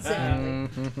 Yeah,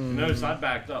 exactly. Notice I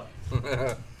backed up.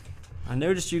 I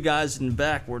noticed you guys in the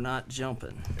back were not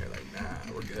jumping. They're like,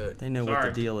 nah, we're good. They know what Sorry.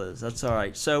 the deal is. That's all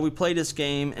right. So we play this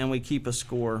game and we keep a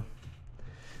score.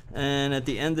 And at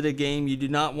the end of the game, you do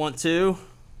not want to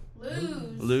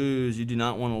lose. You do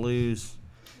not want to lose.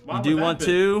 Why You would do that want be?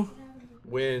 to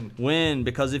Win.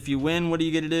 because if you win, what do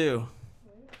you get to do?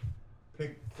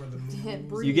 Pick for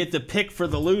the You get to pick for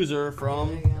the loser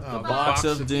from the box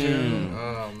of doom.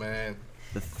 Oh man.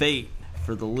 The fate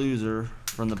for the loser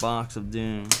from the box of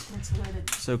doom.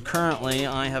 So currently,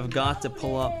 I have got to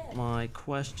pull up my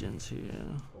questions here.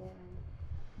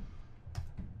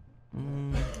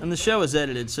 And the show is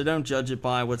edited, so don't judge it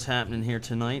by what's happening here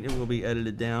tonight. It will be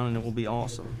edited down, and it will be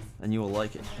awesome, and you will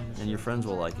like it, and your friends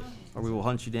will like it, or we will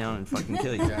hunt you down and fucking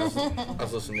kill you. I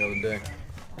was listening the other day.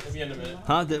 Maybe in a minute.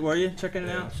 Huh? Were you checking it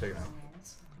out? Check it out.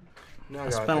 No, I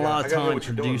spent a lot of time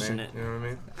producing it. it. You know what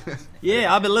I mean?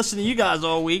 Yeah, I've been listening to you guys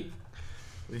all week.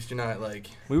 At least you're not like.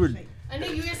 We were. I know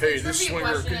you asked Hey, a this trivia swinger,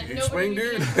 question can that you swing,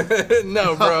 nobody dude?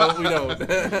 No, bro, we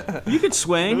don't. You could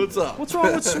swing. What's up? What's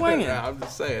wrong with swinging? Nah, I'm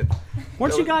just saying.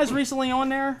 Weren't you guys recently on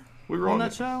there? We were on on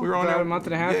that show? We were on About there a month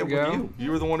and a half with ago.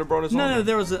 You were the one that brought us on. No, there.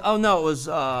 there was. It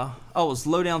was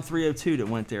Lowdown 302 that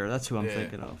went there. That's who I'm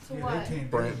thinking of.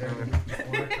 Brent.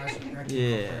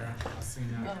 Yeah.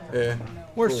 Yeah.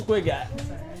 Where's Cool. Squig at?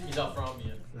 He's out front of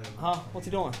you. Huh? What's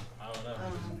he doing? I don't know.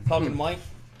 Talking to Mike?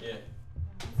 Yeah.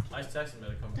 I just texted him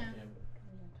to come to him.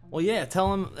 Well, yeah.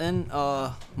 Tell him and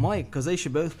Mike, because they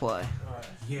should both play.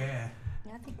 Yeah.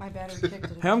 I think my battery kicked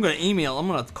it. Hey, I'm gonna email. I'm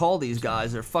gonna call these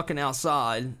guys. They're fucking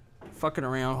outside, fucking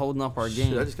around, holding up our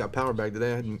game. Shit, I just got power back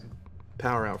today. I had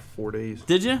power out for 4 days.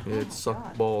 Did you? Yeah, it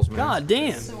sucked balls, man. God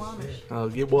damn.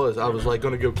 It was. I was like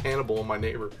gonna go cannibal on my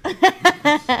neighbor.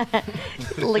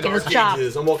 Licking his Dark chops.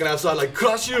 Ages. I'm walking outside like,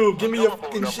 crush you, give me your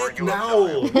fucking shit now.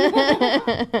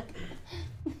 Hit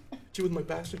you with my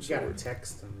bastard You gotta sword.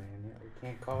 text him, man. You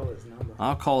can't call his number.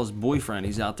 I'll call his boyfriend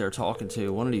he's out there talking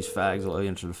to. One of these fags will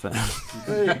answer the phone.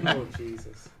 Oh,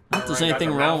 Jesus. Not that there's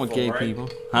anything wrong with gay people.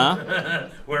 Huh?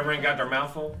 Whoever ain't got their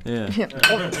mouth full. Yeah.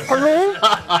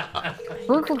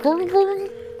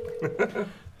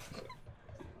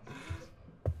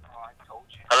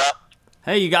 Hello?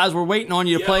 Hey, you guys, we're waiting on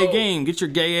you to play a game. Get your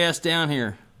gay ass down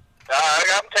here.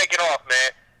 I'm taking off,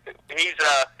 man. He's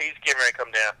getting ready to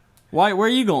come down. Why? Where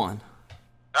are you going?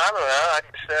 I don't know. I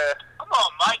just come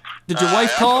on, Mike. Did your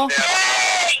wife call?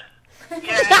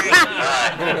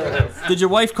 Did your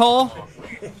wife call?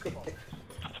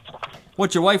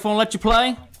 What, your wife won't let you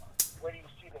play?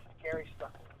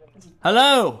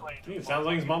 Hello? Gee, it sounds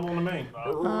like he's mumbling to me.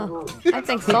 I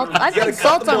think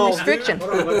salt's on restriction. They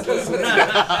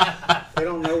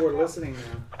don't know we're listening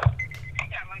now.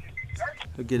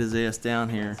 He'll get his ass down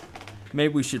here.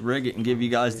 Maybe we should rig it and give you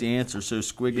guys the answer so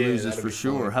Squig loses for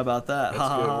sure. How about that?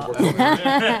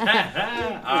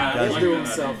 He'll do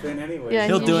himself in anyway. Yeah,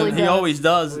 He'll do it. He always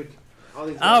does.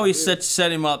 I always good.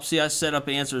 set him up. See, I set up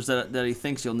answers that he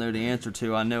thinks he'll know the answer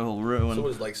to. I know he'll ruin. So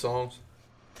it's like songs?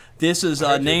 This is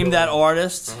Name That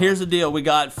Artist. Here's the deal. We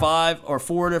got 5 or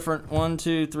 4 different,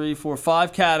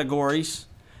 5 categories.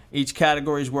 Each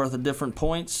category is worth a different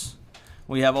points.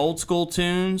 We have old school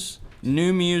tunes,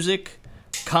 new music,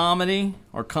 comedy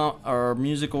or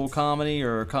musical comedy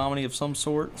or comedy of some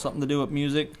sort, something to do with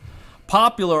music,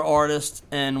 popular artist,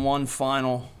 and one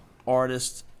final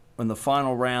artist. In the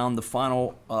final round,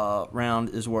 round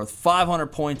is worth 500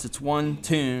 points. It's one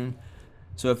tune.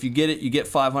 So if you get it, you get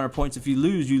 500 points. If you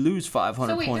lose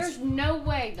 500 So wait, points. there's no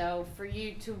way though for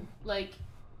you to like,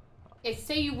 if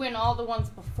say you win all the ones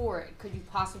before it, could you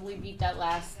possibly beat that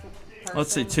last person?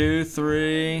 Let's see, 2,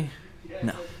 3.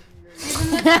 No.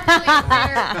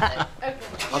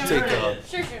 I'll take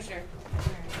Sure.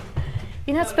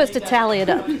 You're not supposed to tally it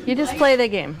up. You just play the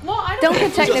game. Well, I Don't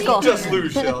get technical. Just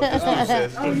lose, Shell. Just lose,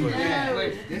 Sis. Just lose.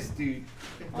 This dude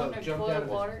jumped out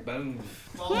of his bones.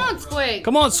 Come on, Squig.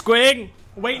 Come on, Squig.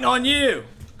 Waiting on you.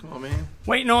 Come on, man.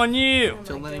 Waiting on you.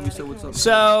 Tell Lenny we said what's up.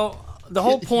 So the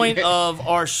whole point of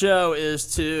our show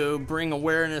is to bring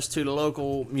awareness to the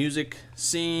local music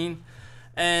scene.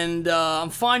 And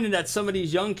I'm finding that some of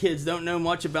these young kids don't know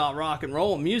much about rock and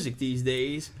roll music these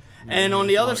days. And on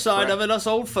the other side of it, us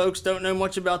old folks don't know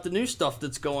much about the new stuff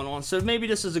that's going on. So maybe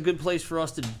this is a good place for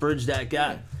us to bridge that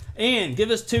gap. And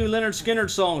give us 2 Leonard Skinner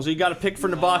songs. You got to pick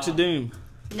from the Box of Doom.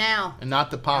 Now. And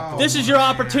not the pop. This is your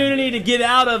opportunity to get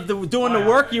out of doing the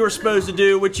work you were supposed to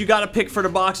do, which you got to pick for the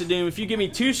Box of Doom. If you give me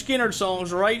 2 Skinner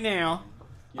songs right now,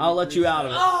 I'll let you out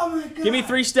of it. Oh my God. Give me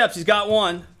 3 steps. He's got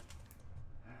 1.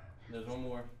 There's one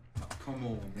more. Come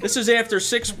on. This is after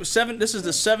 6, 7. This is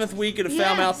the 7th week of the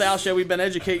Foul Mouth Owl Show. We've been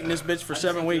educating this bitch for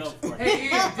 7 weeks. Hey,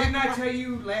 Ian, didn't I tell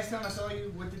you last time I saw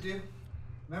you what to do?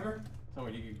 Remember?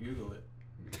 Somewhere you could Google it.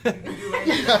 And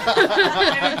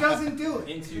it doesn't do it.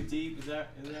 In Too Deep, is that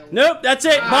Nope, that's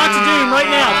it. Box of Doom right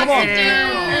now. Come on.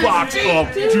 Box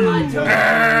of Doom. Let's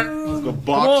go. Come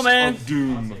on, man.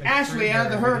 Doom. Ashley, out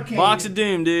of the hurricane. Box of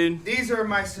Doom, dude. These are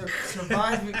my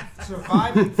surviving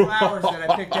flowers that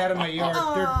I picked out of my yard.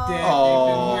 They're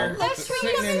dead. They've been here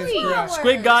sitting in this grass.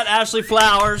 Squig got Ashley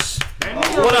flowers.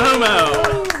 What a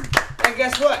homo. And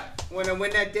guess what? When I win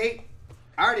that date,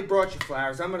 I already brought you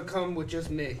flowers. I'm gonna come with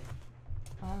just me.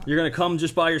 You're gonna come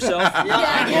just by yourself? Awesome. He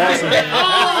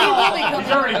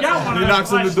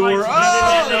knocks on the door.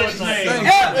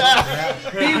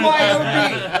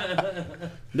 BYOB.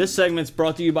 This segment's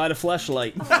brought to you by the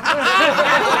Fleshlight.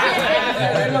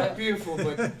 They look beautiful,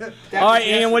 but All right,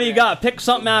 Ian, what do you got? Pick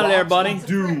something out of there, buddy.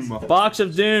 Doom. Box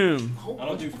of Doom. I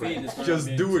don't do feet.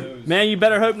 Just do it. Man, you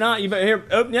better hope not. You better here.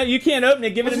 Open it. You can't open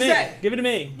it. Give it to What's me. that? Give it to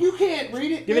me. You can't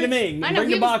read it. Give it to me. I know, Bring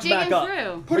he the was box back digging up.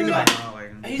 through. Put it up.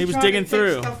 He was digging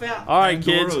through. All right,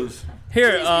 kids.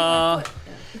 Here,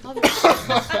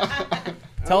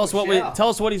 tell us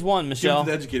what he's won, Michelle.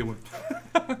 The educated one.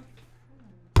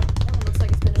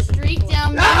 Streak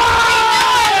down.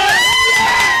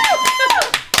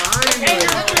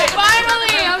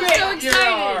 Finally, I'm so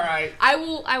excited. All right. I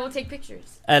will take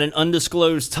pictures. At an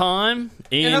undisclosed time,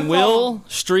 Ian will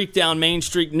streak down Main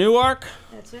Street, Newark.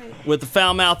 That's right. With the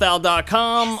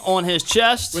foulmouthowl.com on his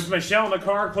chest. With Michelle in the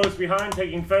car close behind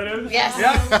taking photos. Yes.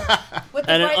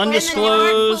 At an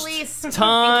undisclosed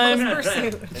time We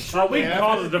can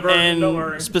call the diversion, don't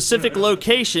worry. and specific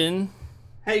location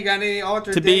Hey, you got any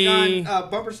altered to be Dagon,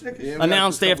 bumper stickers?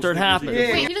 announced after it happened.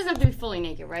 Wait, he doesn't have to be fully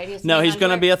naked, right? He has to No, be he's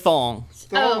going to be a thong.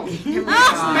 Oh. Can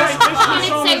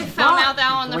it say foul mouth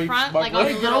out on the front? Like on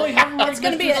the little... It's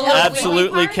going to be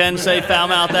Absolutely can say foul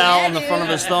mouth out on the front of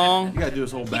his thong. You gotta do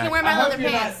his whole You back. can wear my leather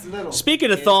pants.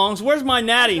 Speaking of thongs, where's my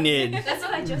natty nid? That's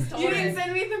what I just told You her. didn't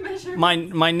send me the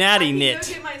measurement. My natty I can knit. go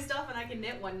get my stuff and I can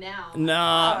knit one now.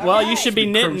 Nah, well, you should be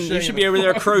knitting. You should be over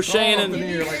there crocheting. And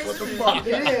What the fuck?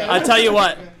 Yeah. I tell you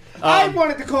what. I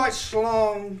wanted to call it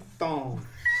Schlong Thong.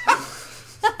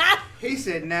 He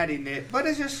said natty knit, but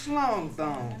it's just Schlong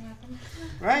Thong.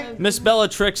 Right? Miss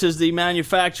Bellatrix is the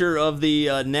manufacturer of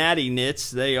the natty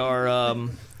knits. They are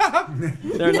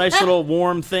they're a nice little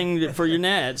warm thing for your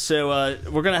nads. So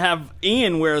we're gonna have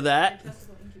Ian wear that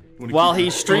while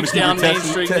he streaks down Main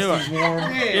Street, Newark.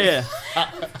 Yeah.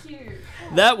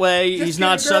 That way, he's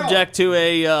not subject to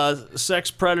a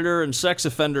sex predator and sex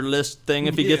offender list thing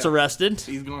if he gets arrested.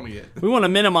 He's going to get. We want to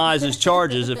minimize his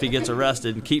charges if he gets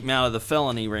arrested and keep him out of the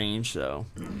felony range. So,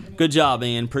 good job,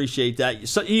 Ian. Appreciate that.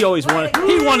 So, he always wanted.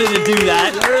 He wanted to do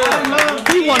that.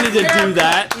 He wanted to do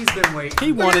that. He's been waiting.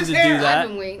 He wanted to do that. I've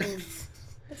been waiting.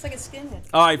 It's like a skinhead.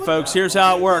 All right, folks. Here's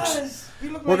how it works.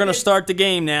 We're gonna start the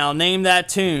game now. Name that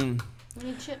tune. I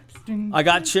need chips. I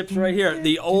got chips right here.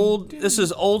 This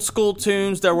is old school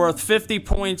tunes. They're worth 50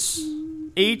 points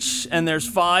each, and there's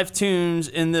 5 tunes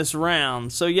in this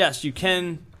round. So yes, you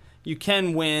can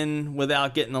win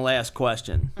without getting the last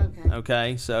question.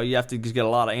 Okay. So you have to just get a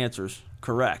lot of answers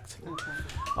correct. Okay.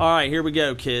 All right, here we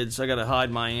go, kids. I gotta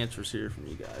hide my answers here from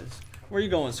you guys. Where you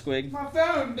going, Squig? My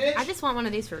phone, bitch. I just want one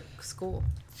of these for school.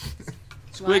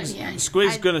 Squig's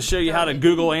gonna show you how to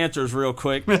Google answers real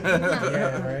quick. It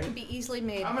can be easily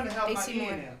made. I'm gonna help AC my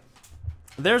Moore. Ian out.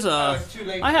 There's I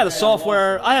had a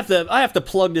software. I have to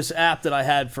plug this app that I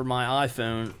had for my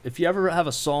iPhone. If you ever have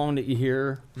a song that you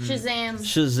hear,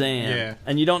 Shazam. Yeah.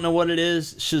 And you don't know what it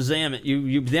is, Shazam it.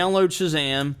 You download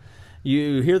Shazam.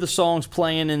 You hear the songs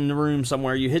playing in the room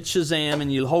somewhere. You hit Shazam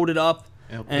and you hold it up.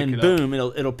 And boom,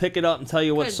 it'll pick it up and tell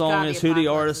you what song is, who the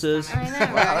artist is.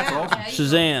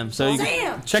 Shazam. So you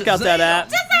can check out that app.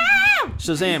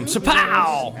 Shazam.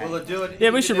 Shapow. Will it do it? Yeah,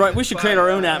 we should create our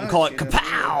own app and call it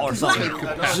Kapow or something.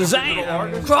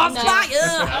 Shazam.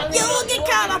 Crossfire! You'll get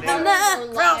caught up in the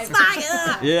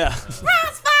crossfire! Yeah.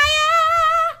 Crossfire!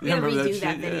 We gotta Remember that redo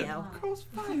that shit, video.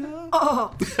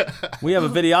 Oh. We have a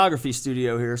videography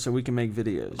studio here, so we can make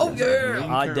videos. Oh,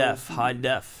 yeah. High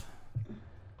def.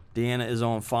 Deanna is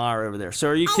on fire over there. So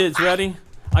are you kids ready?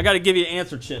 I got to give you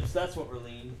answer chips. That's what we're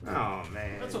leaning. Oh,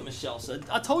 man. That's what Michelle said.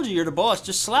 I told you you're the boss.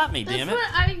 Just slap me, damn it.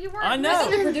 You weren't I know.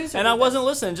 And I wasn't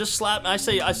listening. Just slap me. I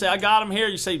say, I got him here.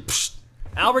 You say, psh.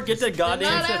 Albert, get that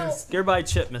goddamn chip. Give everybody a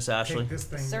chip, Miss Ashley. This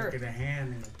thing, look at the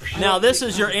hand. Now, this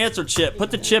is your answer chip.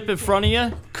 Put the chip in front of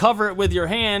you. Cover it with your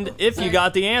hand if you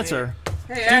got the answer.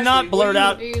 Hey, Do not blurt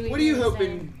out. What are you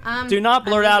hoping? Do not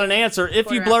blurt out an answer.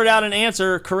 If you blurt out an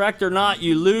answer, correct or not,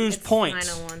 you lose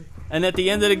points. And at the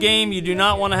end of the game, you do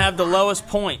not want to have the lowest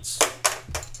points.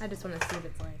 I just want to see what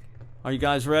it's like. Are you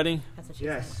guys ready? That's what she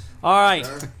Yes. All right.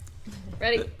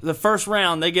 Ready? The first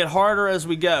round, they get harder as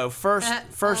we go.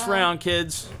 First round,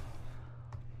 kids.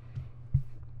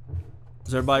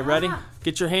 Is everybody ready?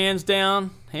 Get your hands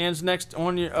down. Hands next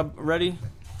on your. Ready?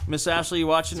 Miss Ashley, you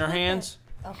watching their hands?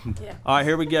 Oh, yeah. All right,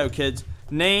 here we go, kids.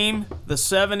 Name the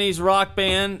 70s rock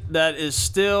band that is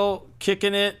still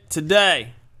kicking it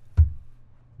today.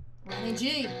 Ronnie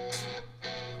G.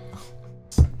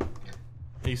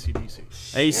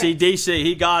 AC/DC. AC/DC,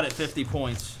 he got it, 50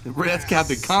 points. That's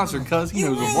Captain Concert, cuz he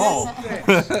knows them all.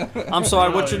 I'm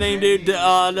sorry, what's your name, dude?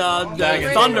 Thunder,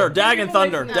 Dagon Thunder.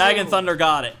 Dagon Thunder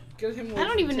got it. I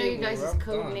don't even know you guys'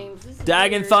 code names. This is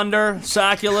Dagon Thunder,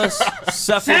 Saculus,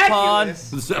 Cephalopod.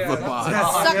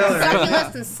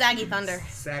 Succulus and Saggy Thunder.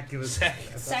 Saculus. You're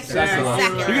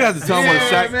gonna have to tell him what a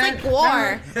sack. It's like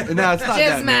war. No, it's not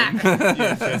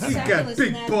that. You got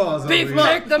big balls. Beef over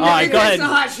neck. here. All right, go ahead.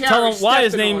 Tell him why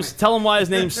his name's. Tell him why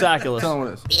his name's Saculus. Tell him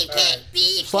what it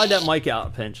is. Slide that mic out a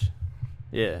pinch.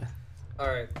 Yeah. All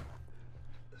right.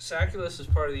 Saculus is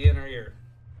part of the inner ear.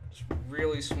 It's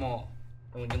really small.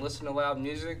 And when you listen to loud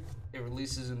music, it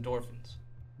releases endorphins.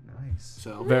 Nice.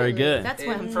 So very good. That's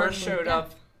why it I'm first fucking showed with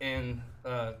up in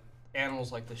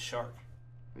animals like the shark.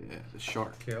 Yeah, the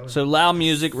shark. So loud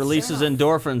music releases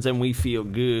endorphins and we feel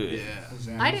good.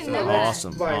 Yeah. I didn't know that.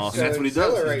 Awesome. Awesome. That's what he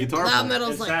does. His guitar Loud player.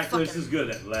 metal's like Saculus is good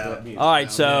at loud music. All right,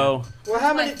 so Well,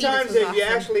 how many My fetus times was have you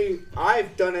awesome. actually?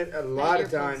 I've done it a lot of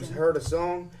earplugs times. in. Heard a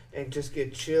song and just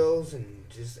get chills and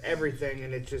just everything,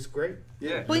 and it's just great.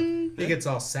 Yeah. He gets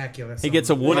all saculous. He gets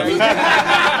a woody.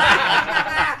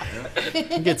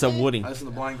 He gets a woody. That's in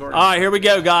the blind guardian. All right, here we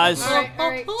go, guys. All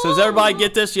right. So does everybody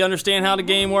get this? You understand how the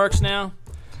game works now?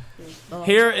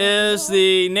 Here is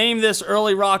the name this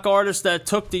early rock artist that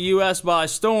took the U.S. by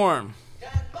storm.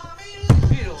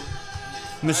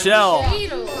 Michelle.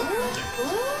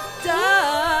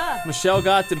 Michelle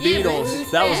got the Beatles.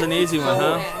 That was an easy one,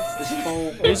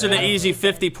 huh? These are the easy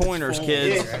 50-pointers,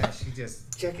 kids. She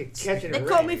just catching They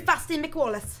call me Fasty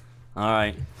McWallace. All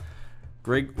right.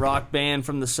 Great rock band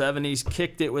from the 70s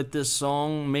kicked it with this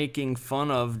song, making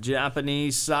fun of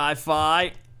Japanese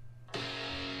sci-fi.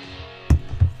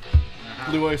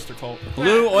 Blue Oyster Cult.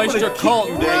 Blue Oyster Cult.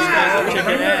 Kicking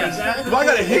ass. I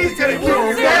got a hit.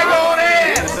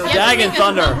 Dagon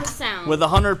Thunder with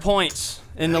 100 points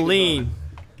in the lead.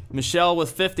 Michelle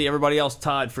with 50. Everybody else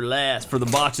tied for last for the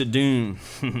box of doom.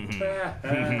 Do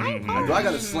I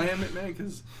gotta slam it, man?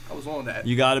 Because I was on that.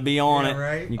 You got to be on Yeah, it.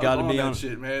 right? You got to be that on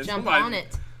shit, man. Jump on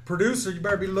it. Producer, you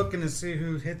better be looking to see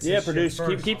who hits. Yeah, this shit producer.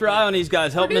 first. Keep your eye on these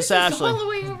guys. Help Miss Ashley.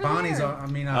 Bonnie's. All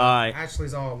right.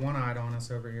 Ashley's all one-eyed on us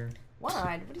over here.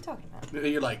 One-eyed? What are you talking about?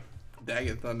 You're like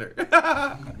Dagon Thunder.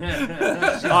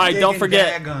 All right, don't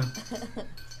forget. Dagon.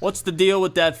 What's the deal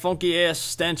with that funky ass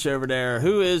stench over there?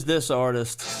 Who is this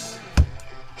artist?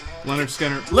 Leonard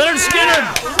Skinner. Leonard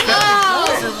Skinner!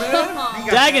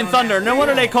 Dagon Thunder. No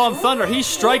wonder they call him Thunder. He's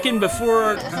striking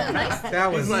before.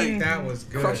 That was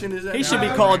good. Crushing his He should be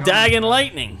called Dagon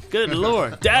Lightning. Good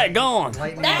lord. Dagon.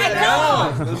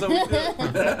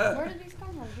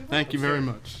 Thank you very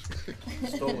much.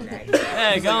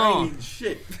 Dagon.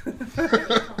 Shit.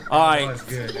 All right. That was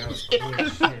good. That was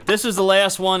good. This is the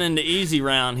last one in the easy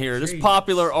round here. This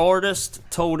popular artist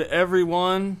told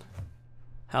everyone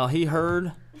how he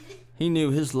heard he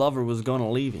knew his lover was going to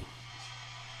leave him.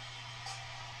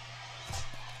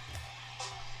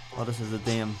 Oh, this is a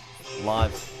damn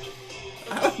live.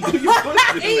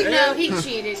 No, he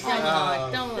cheated. Come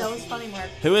on. Don't. That was funny, Mark.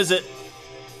 Who is it?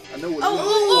 I know what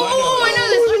I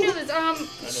know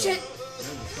this. Shit.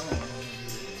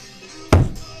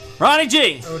 Ronnie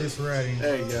G. Otis Redding.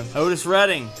 There you go. Otis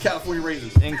Redding. California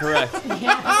Raisins. Incorrect.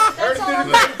 That's all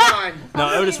right.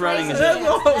 No, Otis Redding is That's it.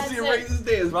 all I see Raisins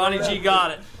dance. Ronnie G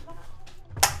got it.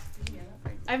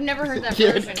 I've never heard that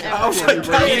version ever. I was like, Me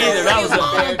neither. That was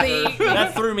Wallaby.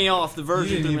 that threw me off. The You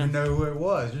version didn't threw me. even know who it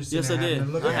was. You're Yes, I sitting there did.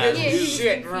 having a look I at had it. it.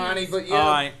 Shit, Ronnie, but yeah. All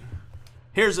right.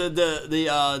 Here's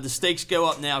the stakes go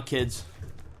up now, kids.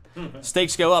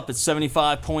 Stakes go up. It's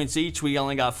 75 points each. We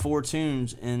only got 4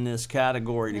 tunes in this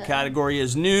category. The category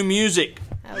is new music.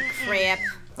 Oh, crap.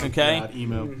 Okay. God,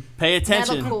 emo. Pay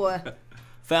attention. Metalcore.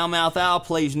 Foulmouth Al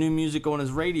plays new music on his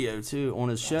radio too, on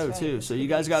his show too. So you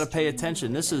guys got to pay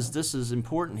attention. This is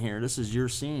important here. This is your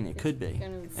scene. It could be.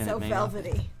 And So it may not be.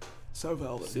 velvety. So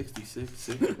velvet. 66,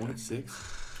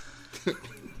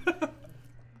 6.6.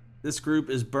 This group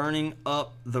is burning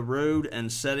up the road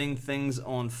and setting things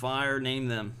on fire. Name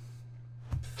them.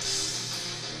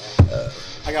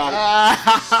 I got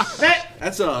it.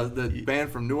 That's the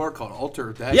band from Newark called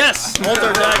Alter Dagon. Yes,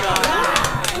 Alter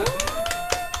Dagon.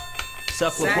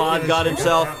 Cephalopod got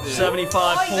himself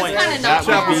 75 points. That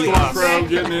Chapel would be Stormfro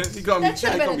getting it. He called me That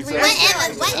should've been a me three-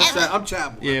 I'm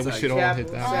Chapel. Yeah, we should all hit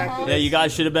that. Yeah, you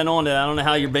guys should have been on that. I don't know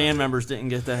how your band members didn't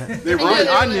get that. They wrote it.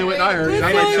 I knew it. I heard it.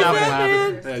 I let Chapel have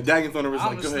it. Yeah, Dagon Thunder was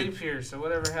I'm like, go asleep ahead. here, so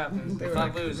whatever happens, if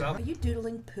I lose, I'll. Are you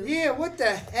doodling poop? Yeah, what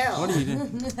the hell? What are you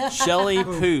doing? Shelly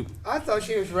Poop. I thought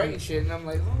she was writing shit, and I'm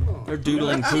like, hold on. They're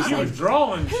doodling poop. She was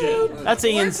drawing shit. That's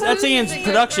Ian's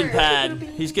production pad.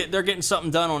 They're getting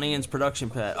something done on Ian's production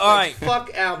pad. All right.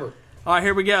 Fuck Albert. All right,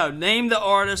 here we go. Name the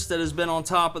artist that has been on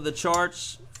top of the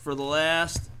charts for the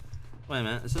last... Wait a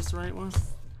minute. Is this the right one?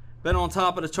 Been on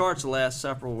top of the charts the last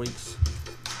several weeks.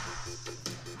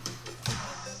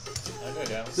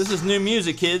 This is new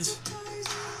music, kids.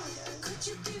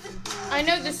 I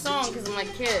know this song because of my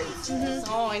kids. That's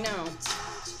all I know.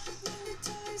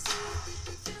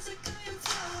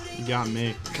 You got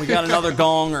me. We got another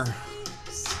gonger.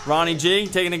 Ronnie G,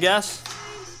 taking a guess?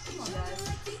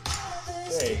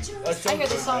 Hey, I hear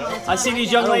the song. I see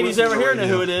these young ladies over here know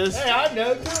who it is. Hey, I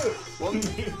know too. Well,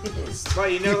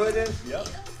 you know who it is? Yep.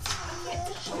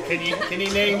 Can you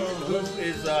name who is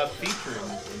featuring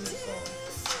in this song?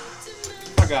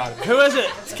 I got it. Who is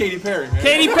it? It's Katy Perry, man.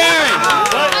 Katy Perry!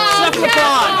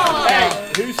 Cephalopod! Hey,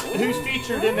 who's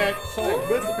featured in that song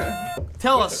with her?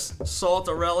 Tell us,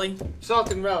 Saltarelli.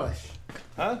 Salt and relish.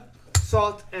 Huh?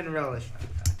 Salt and relish.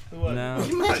 No.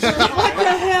 What the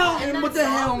hell? What the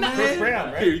hell, man? Chris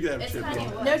Brown, right? Here, you can have It's Chip.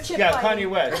 Kanye West. No Chip. Yeah, Buddy. Kanye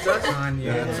West.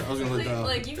 Yeah, I was gonna let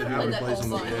Like, you can David play that play whole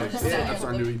some of song. it. That's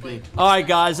our new EP. All right,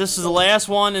 guys, this is the last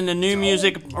one in the new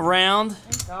music round.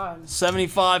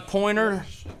 75 pointer.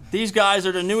 These guys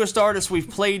are the newest artists we've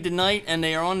played tonight, and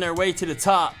they are on their way to the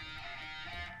top.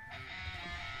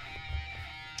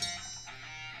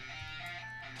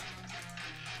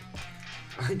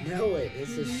 I know it.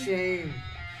 It's a shame.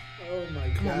 Oh my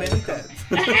god. Come on, man, eat that.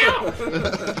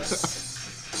 It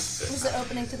was the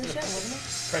opening to the show, wasn't it?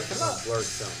 Press them up. Blurred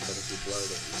some, but if you blurred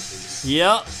it, you see.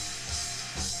 Yep.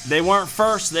 They weren't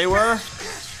first, they were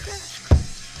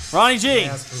Ronnie G.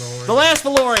 The Last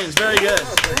Valorians. Very good.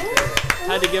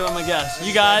 Had to give him a guess.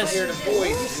 You guys. Hear the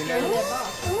voice, you know?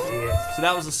 So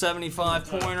that was a 75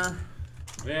 pointer.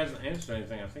 He hasn't answered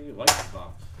anything. I think he likes the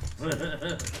box.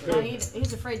 No,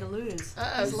 he's afraid to lose.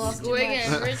 He's lost too Squig much.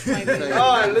 and Rich might be.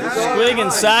 Squig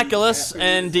and Saculus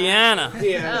and Deanna.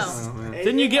 Yes. Oh.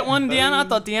 Didn't you get one, Deanna? I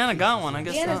thought Deanna got one. I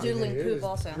guess Deanna's not. doodling poop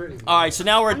also. All right, so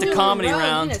now we're at the comedy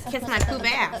round. Kiss my poop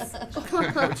ass.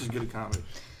 Which is good at comedy.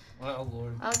 Oh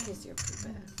Lord. I'll kiss your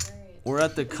poop ass. We're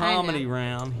at the comedy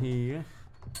round here.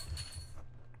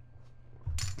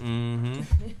 Mm-hmm.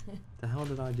 The hell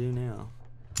did I do now?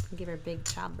 Give her a big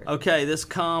childbirth. Okay, this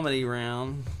comedy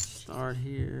round. Start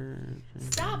here.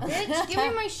 Stop, bitch. Give me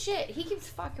my shit. He keeps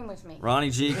fucking with me. Ronnie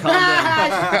G, calm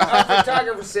down. Our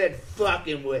photographer said,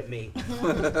 "Fucking with me."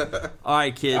 All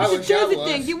right, kids. It's a Jovi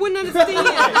thing. You wouldn't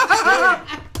understand.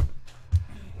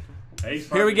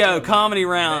 Here we go, comedy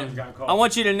round. I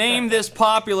want you to name this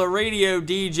popular radio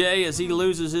DJ as he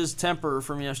loses his temper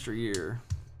from yesteryear.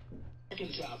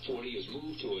 Top 40 has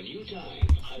moved to a new time.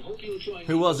 I hope you'll join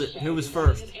Who was it? Who was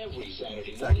first?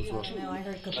 No, I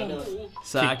heard Capone.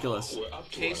 Saculus.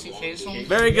 Casey Kasem.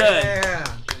 Very good. Yeah.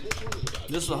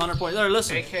 This is 100 points. There,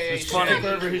 listen. AKA It's funny. Shaq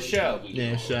over his show.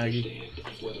 Yeah, Shaggy.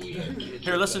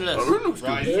 Here, listen to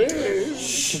this.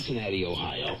 Cincinnati,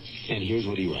 Ohio. And here's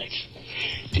what he writes.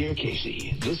 Dear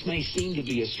Casey, this may seem to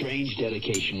be a strange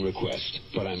dedication request,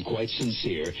 but I'm quite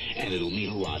sincere, and it'll mean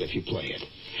a lot if you play it.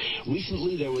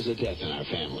 Recently, there was a death in our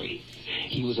family.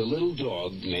 He was a little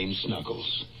dog named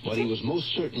Snuggles, but he was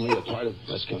most certainly a part of...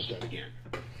 Let's go start again.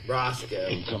 Roscoe.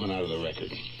 I'm coming out of the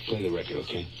record. Play the record,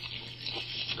 okay?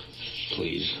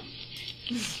 Please.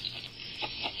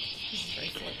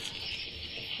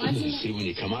 See, when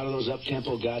you come out of those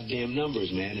up-tempo goddamn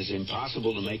numbers, man, it's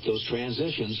impossible to make those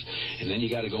transitions, and then you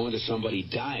got to go into somebody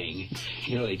dying.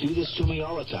 You know, they do this to me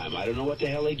all the time. I don't know what the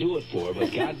hell they do it for,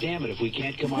 but goddamn it, if we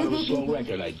can't come out of a slow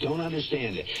record, I don't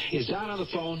understand it. Is Don on the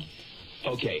phone?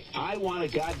 Okay, I want a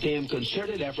goddamn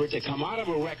concerted effort to come out of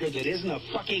a record that isn't a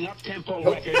fucking up-tempo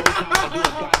record every time I do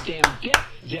a goddamn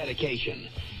dedication.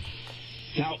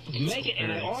 Now, make it,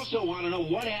 and I also want to know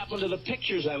what happened to the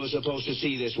pictures I was supposed to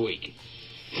see this week.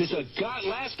 Since the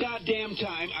last goddamn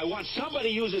time, I want somebody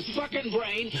to use his fucking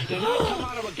brain to not come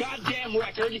out of a goddamn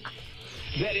record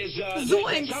that is that's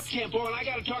up-tempo, and I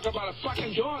got to talk about a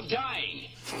fucking dog dying.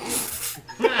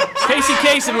 Casey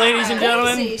Kasem, ladies and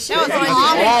gentlemen. That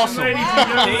was awesome.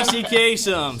 Casey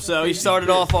Kasem. So he started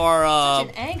off our Such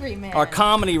an angry man. our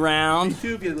comedy round.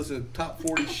 You get listen to top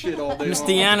 40 shit all day. Miss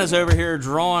Deanna's over here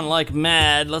drawing like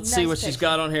mad. Let's see Nice what she's picture.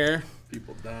 got on here.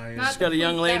 People dying. She's got a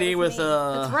young lady with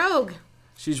It's Rogue.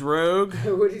 she's rogue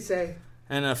What'd he say?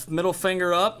 and a middle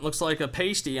finger up. Looks like a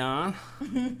pasty on.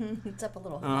 It's up a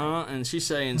little. And she's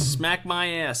saying "smack my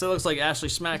ass." That looks like Ashley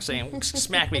Smack saying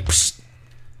 "smack me."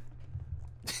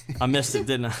 I missed it,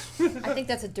 didn't I? I think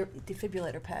that's a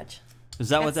defibrillator patch. Is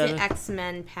that what that That's is? the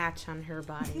X-Men patch on her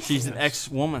body. She's an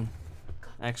ex-woman.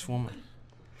 Ex-woman.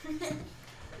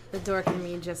 The dork in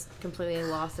me just completely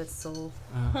lost its soul.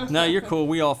 No, you're cool.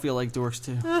 We all feel like dorks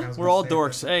too. We're all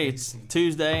dorks. Hey, it's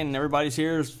Tuesday and everybody's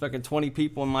here. There's fucking 20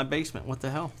 people in my basement. What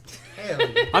the hell?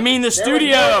 I mean, the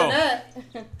studio.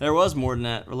 There was more than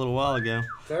that a little while ago.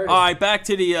 30. All right, back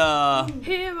to the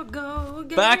Here we go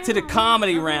again. back to the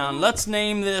comedy round. Let's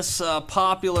name this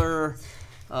popular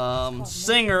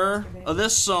singer of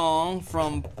this song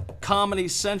from Comedy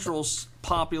Central's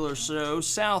popular show,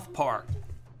 South Park.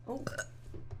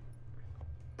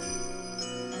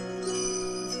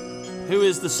 Who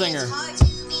is the singer?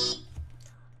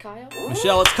 Kyle?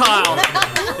 Michelle, it's Kyle.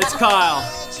 It's Kyle.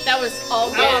 That was all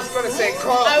good. I was going to say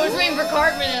Carl. I was waiting for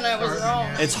Cartman and I was wrong.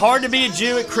 It's hard to be a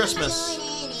Jew at Christmas.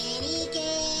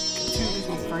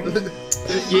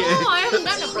 Oh, I haven't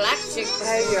gotten a black chick.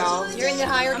 Hey, y'all. You're in the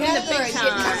higher I'm in the category. big Getting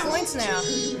time. more points now.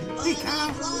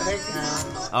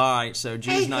 All right, so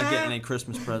Jew's not getting any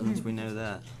Christmas presents. We know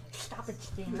that. Stop it,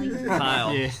 Stanley.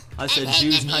 Kyle, I said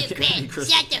Jew's not getting any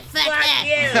Christmas. Shut the fuck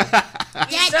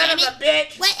up. You son of a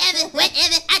bitch. Whatever,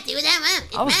 I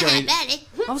I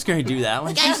was going to do that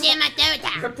one.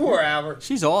 Poor Albert.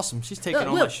 She's awesome. She's taking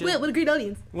all my shit. What a great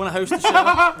audience. You want to host the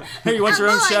show? Here, you want your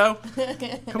own show?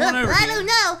 Come on over. I don't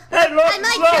know. Hey, look, I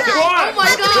might look, try.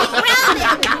 what? Oh my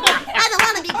God. I don't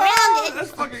want to be grounded.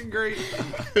 That's fucking great.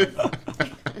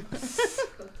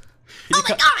 Oh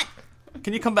my God.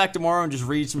 Can you come back tomorrow and just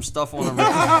read some stuff on the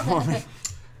record for me?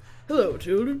 Hello,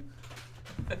 children.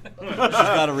 She's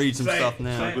got to read some stuff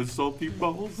now. With salty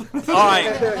balls. All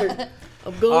right.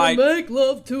 I'm gonna make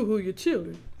love to your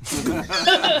children. You're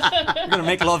gonna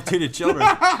make love to the children.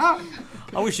 I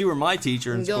wish you were my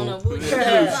teacher in school. All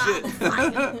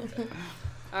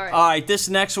right. All right, this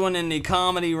next one in the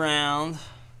comedy round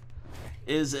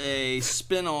is a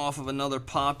spin-off of another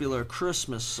popular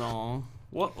Christmas song.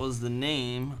 What was the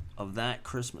name of that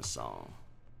Christmas song?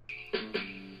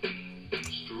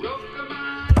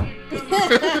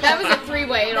 That was a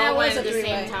three-way. It all went at the three-way.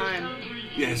 same time.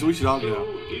 Yeah, so we should all get out.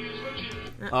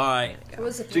 All right. It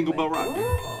was a Jingle Bell Rock.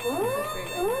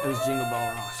 It was Jingle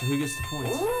Bell Rock. So who gets the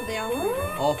points? They all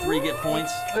three. All three get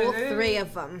points? All three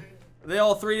of them. They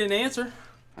all three didn't answer?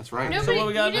 That's right. So what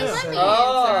we gotta do?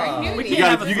 You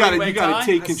gotta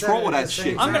take control of that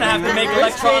shit. I'm gonna have to make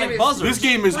electronic buzzers. This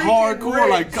game is hardcore.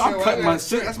 Like I'm cutting my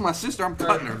sister. That's my sister. I'm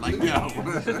cutting her. Like yo.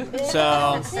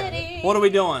 So, what are we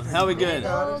doing? How are we good?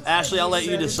 Ashley, I'll let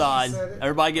you decide.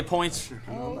 Everybody get points?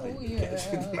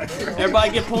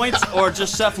 Everybody get points or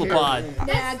just cephalopod?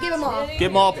 Yeah, give them all. Give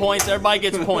them all points. Everybody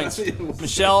gets points.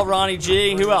 Michelle, Ronnie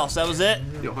G. Who else? That was it?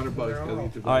 Yo, $100.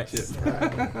 All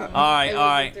right. All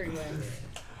right.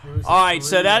 All right,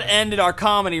 so that ended our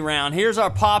comedy round. Here's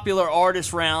our popular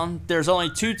artist round. There's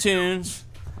only 2 tunes.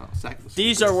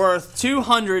 These are worth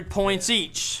 200 points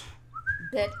each.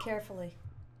 Bet carefully.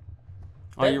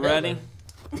 Are you ready?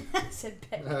 I said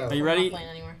bet. Are you ready?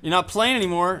 You're not playing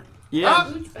anymore.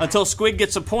 Yeah. Until Squid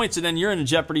gets some points, and then you're in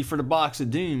jeopardy for the box of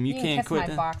doom. You can't kiss quit my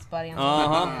that. box, buddy.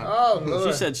 Oh, Lord.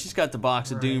 She said she's got the box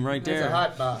of doom right there. It's a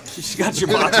hot box. She's got your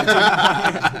box of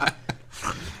doom.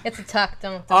 It's a tuck.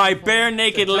 Don't. All right, bare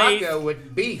naked lady. Taco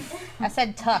with beef. I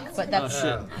said tuck, but that's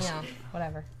shit. you know,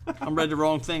 whatever. I read the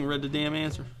wrong thing. Read the damn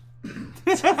answer.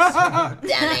 Dumbass.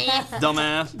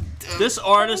 Dumbass. This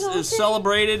artist is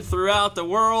celebrated throughout the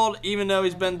world, even though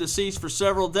he's been deceased for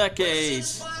several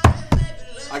decades.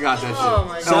 I got that shit. Oh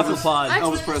my God. Cephalopod.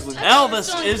 Elvis Presley.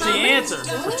 Elvis is the answer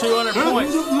for 200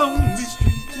 points.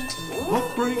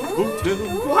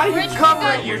 Why are you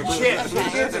covering your chips?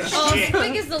 Oh,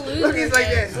 Squig is the loser. Look, he's like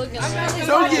again. this. Look at him.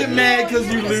 Don't get mad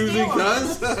because you losing,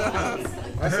 cuz.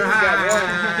 That's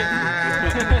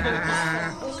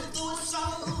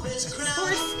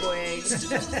Poor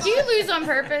Squig. Do you lose on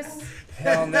purpose?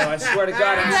 Hell no! I swear to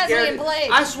God, I'm scared.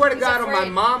 I swear to God, on my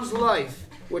mom's life,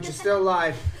 which is still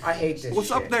alive, I hate this. What's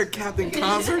shit. up there, Captain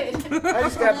Concert? I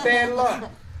just got bad luck.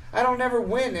 I don't ever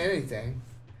win anything.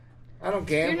 I don't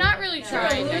gamble. You're not really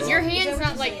trying. Your hand's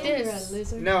not like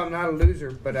this. No, I'm not a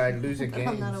loser, but I lose a game.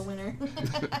 I'm not a winner.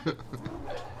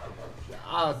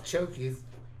 I'll choke you.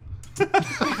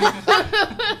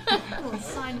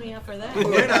 Sign me up for that.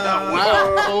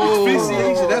 Wow.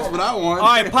 Asphyxiation, that's what I want. All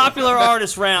right, popular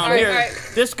artist round. All right, Here, all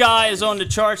right. this guy is on the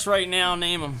charts right now.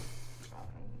 Name him.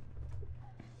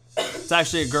 It's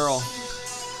actually a girl.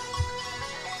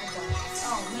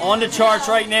 On the charts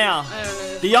right now.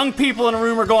 The young people in the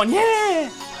room are going, yeah!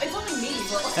 It's only me.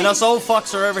 And us old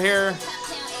fucks are over here.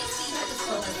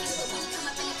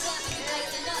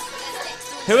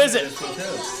 Who is it?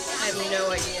 I have no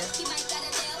idea.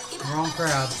 Wrong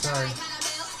crowd. Sorry.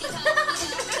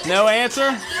 No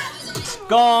answer?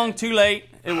 Gong, too late.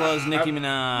 It was Nicki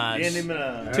Minaj. Nicki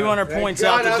Minaj. 200 points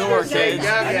out the door, kids.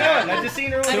 I just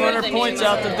seen her. 200 points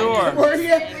out the door. Were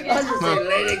you? I'm just saying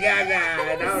Lady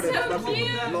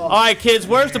Gaga. All right, kids,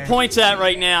 where's the points at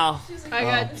right now? I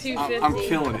got 250. I'm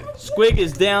killing it. Squig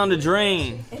is down the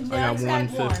drain. I got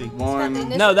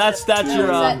 150. No, that's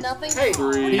your. Hey,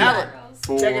 3, Albert,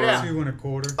 4, check it out. 2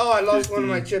 1/4. Oh, I lost one of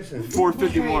my chips.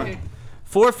 451.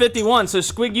 451. So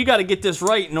Squig, you got to get this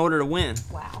right in order to win.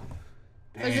 Wow.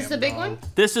 Is this the big one?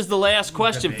 This is the last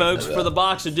question, folks, for the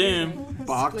box of doom,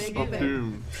 Box of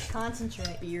doom.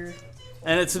 Concentrate.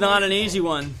 and it's not an easy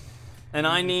one. And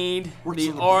I need What's the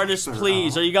in the box artist, there,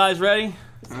 please. Al? Are you guys ready?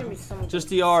 It's gonna be so much Just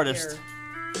the artist.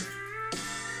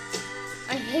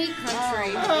 I hate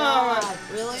country. Oh,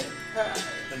 Really?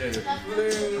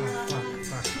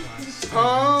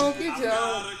 honky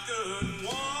tonk.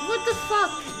 What the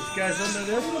fuck? This guy's under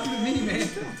this. Look at me, man.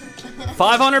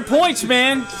 500 points,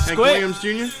 man. Hank Squig. Williams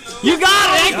Jr. You got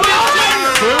it, Hank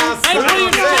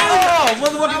Williams Jr. Hank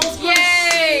Williams Jr.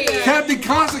 Yay! Captain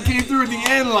Concert came came through at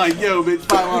the end like, yo, bitch,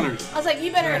 500. I was like,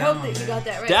 you better hope that you got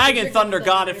that right. Dagon Thunder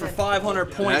got it for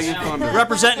 500 points. Dagon Thunder.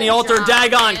 Representing the altar,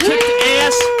 Dagon kicked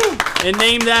ass and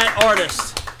named that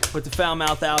artist with the Foul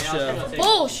Mouth Out show.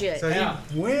 Bullshit. So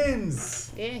he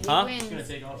wins. Yeah, he Huh? wins.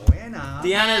 Winner.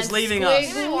 Deanna's leaving us.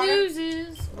 Squig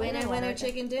loses. Winner, winner,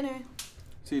 chicken dinner.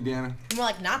 See you, Deanna. More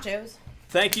like nachos.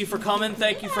 Thank you for coming.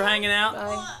 Thank you for hanging out.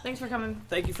 Thanks for coming.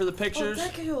 Thank you for the pictures. Oh,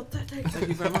 thank you. Thank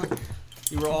you very much.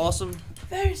 You were awesome.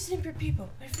 Very simple people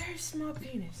with very small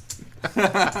penis.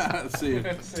 See you.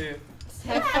 See you.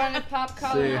 Have fun at Pop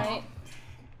Color See ya. Night.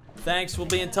 Thanks. We'll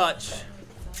be in touch.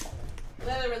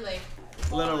 Literally.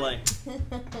 Literally.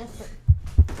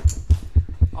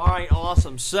 All right,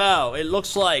 awesome. So it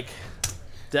looks like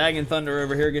Dagon Thunder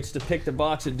over here gets to pick the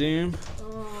box of doom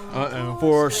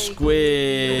for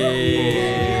Squid.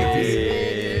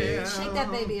 Shake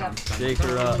that baby up. Shake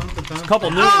her up. There's a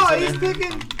couple new Oh, ones in he's there.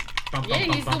 picking. Yeah,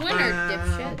 he's the winner,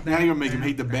 dipshit. Now you're gonna make him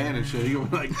hate the band and shit. You're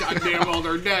gonna be like, goddamn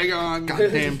Alder Dagon.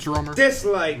 Goddamn drummer.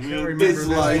 Dislike. I remember this.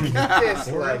 Dislike.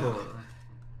 Dislike.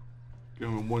 Give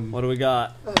him one. What do we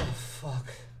got? Oh, fuck.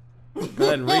 Go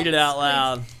ahead and read it out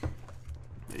loud.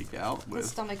 Make out His with.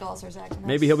 stomach ulcer's acting up.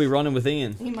 Maybe he'll be running with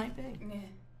Ian. He might be.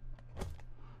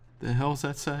 The hell's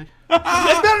that say? They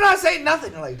better not say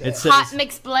nothing like that. It says, Hot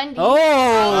mix blending. oh,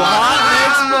 hot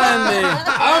mix blending.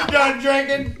 I'm done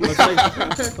drinking.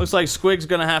 Looks like Squig's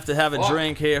gonna have to have a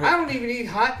drink here. I don't even eat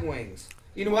hot wings.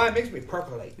 You know why? It makes me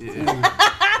percolate. Yeah.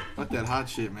 Fuck that hot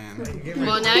shit, man.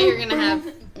 Well, now you're gonna have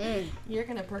You're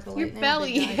gonna percolate. your now,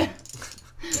 belly. big guy.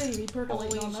 You're gonna be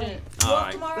percolating all Holy night. shit. All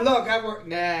right. Look, I work.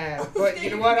 Nah, but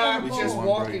you know what? I'm Least just one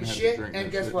walking brain had to shit, drink and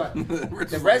that guess shit. what? Rich The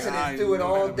was like, residents "I do it ain't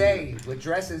all gonna day with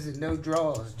dresses and no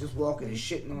drawers, just walking and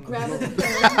shitting on the Grab floor. it.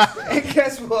 And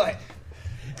guess what?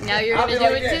 Now you're I'll gonna be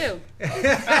do like it this.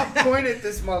 too. I'll point at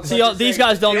this motherfucker. See, y'all, these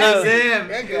guys don't know.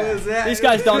 That guy. These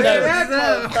guys don't know.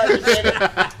 That motherfucker did it.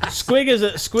 Squig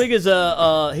is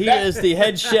he is the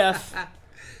head chef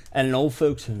at an old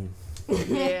folks home.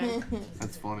 Yeah.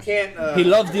 That's funny. Can't, He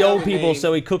loves the tell old the people, name.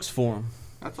 so he cooks for them.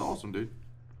 That's awesome, dude.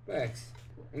 Thanks.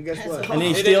 And guess what? And he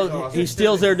It is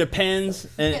steals awesome. their Depends,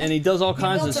 and he does all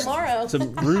kinds of tomorrow.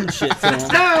 some rude shit to them.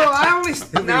 No, I only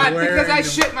not wearing because I them.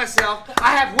 shit myself.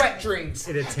 I have wet dreams.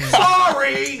 It attends.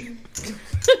 Sorry.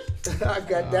 I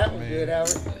got that one good,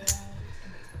 Howard.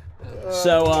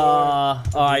 So, all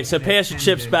right. So pass your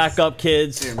chips back up,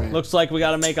 kids. Here, man. Looks like we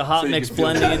got to make a hot So you mix can feel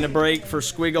blending good. in the break for You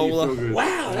feel Squigola. good.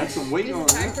 Wow, That's some weight on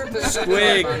that.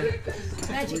 Squig,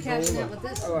 Magic cashing out with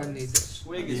this. Oh, I need this.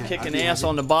 Squig is Yeah, kicking I do. ass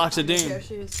on the box of doom. Pair of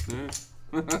shoes.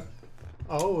 Yeah.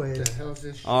 Always. What the hell's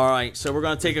this shit? All right, so we're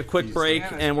gonna take a quick break,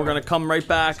 and we're gonna come right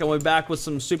back, and we'll be back with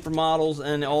some supermodels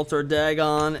and Alter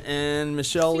Dagon and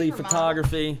Michelle Lee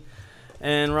Photography,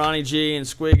 and Ronnie G and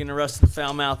Squig and the rest of the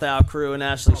Foul Mouth Out crew and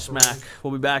Ashley Smack.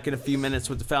 We'll be back in a few minutes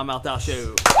with the Foul Mouth Out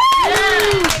show.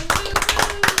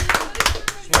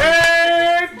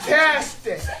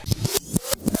 Fantastic.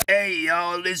 Hey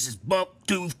y'all, this is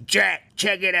Bucktooth Jack.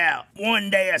 Check it out. One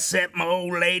day I sent my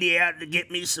old lady out to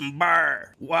get me some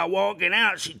burr. While walking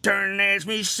out, she turned and asked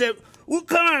me, she said, "What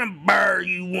kind of burr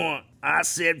you want?" I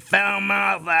said, "Foul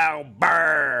Mouth Out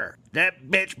burr." That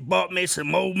bitch bought me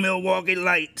some old Milwaukee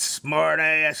Lights, smart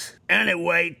ass.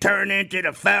 Anyway, turned into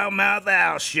the Foul Mouth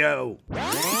Out show.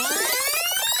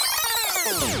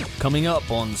 Coming up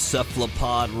on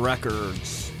Cephalopod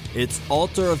Records, it's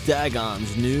Altar of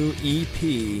Dagon's new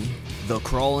EP, The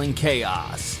Crawling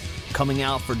Chaos, coming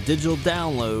out for digital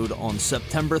download on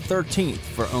September 13th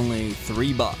for only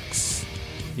 $3.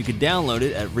 You can download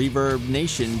it at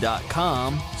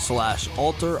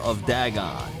reverbnation.com/Altar of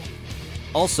Dagon.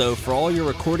 Also, for all your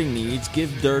recording needs,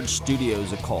 give Dirge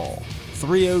Studios a call,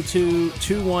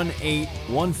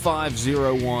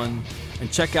 302-218-1501,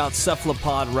 and check out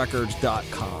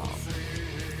cephalopodrecords.com.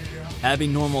 Abby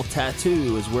Normal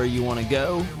Tattoo is where you want to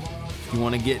go if you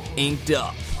want to get inked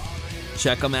up.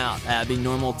 Check them out, Abby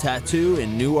Normal Tattoo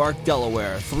in Newark,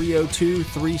 Delaware,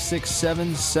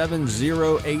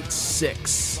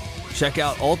 302-367-7086. Check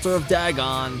out Altar of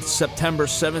Dagon September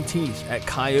 17th at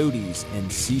Coyotes in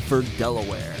Seaford,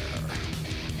 Delaware.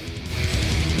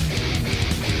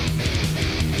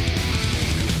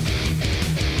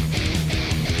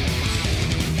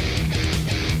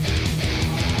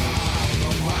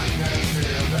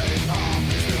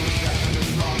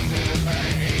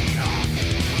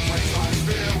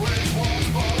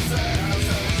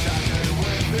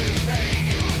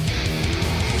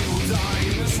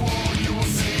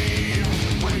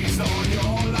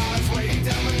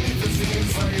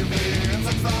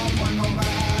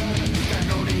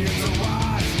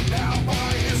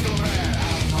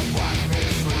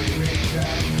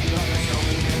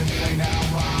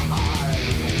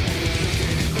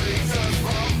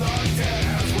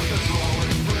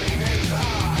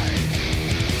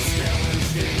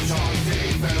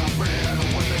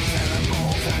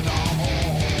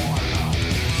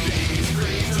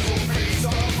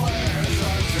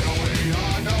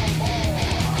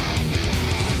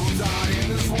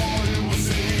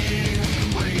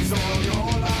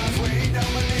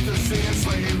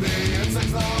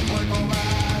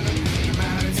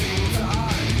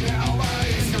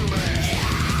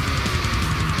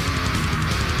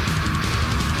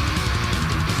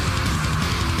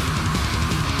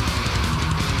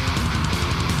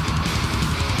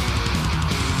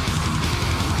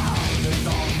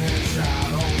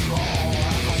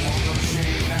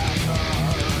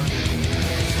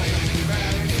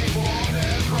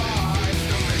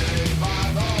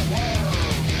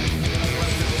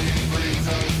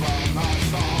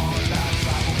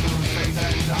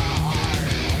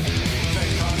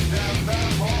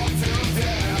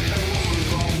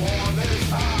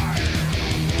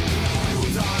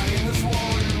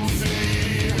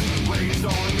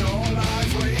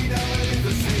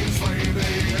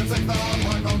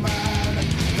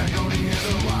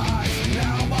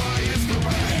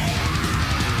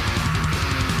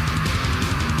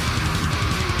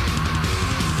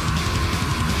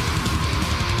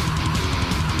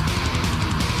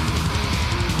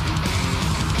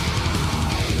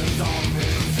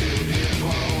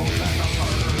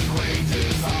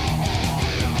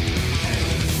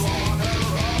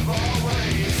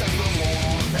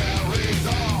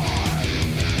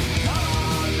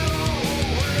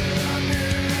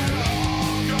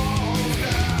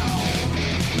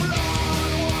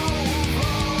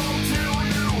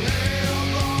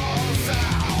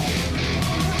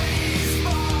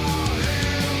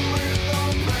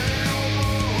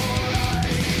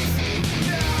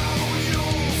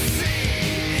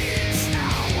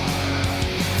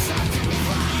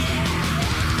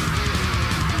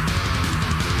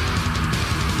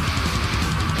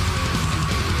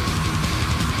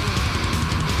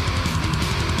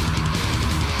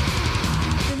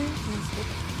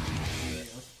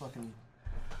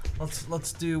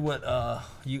 let's do what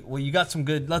you got some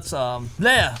good. Let's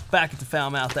back at the Foul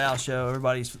Mouth Owl Show.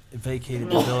 Everybody's vacated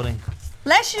the building.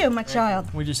 Bless you, my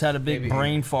child. We just had a big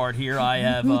brain fart here. I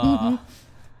have.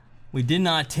 We did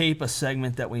not tape a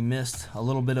segment that we missed. A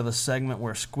little bit of a segment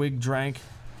where Squig drank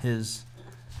his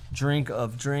drink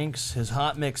of drinks, his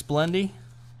hot mix blendy.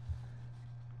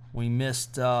 We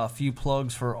missed a few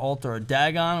plugs for Alter or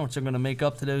Dagon, which I'm going to make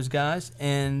up to those guys.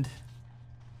 And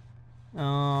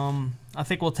I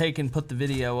think we'll take and put the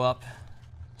video up.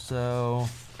 So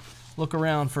look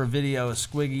around for a video of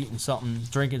Squig eating something,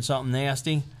 drinking something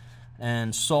nasty.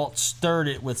 And Salt stirred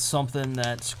it with something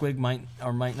that Squig might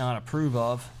or might not approve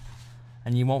of.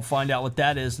 And you won't find out what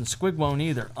that is, and Squig won't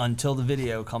either until the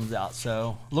video comes out.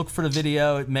 So look for the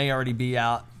video. It may already be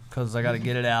out because I got to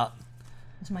get it out.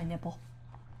 It's my nipple.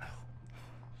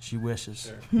 She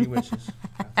wishes. He wishes.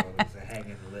 I thought it was a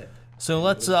hanging lip. So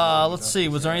let's see.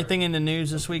 Was there anything in the news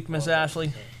this week, Miss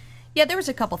Ashley? Yeah, there was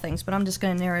a couple things, but I'm just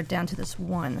going to narrow it down to this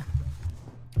one.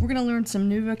 We're going to learn some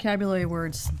new vocabulary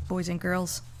words, boys and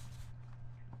girls.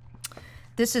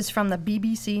 This is from the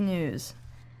BBC News.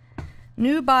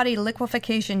 New body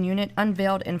liquefaction unit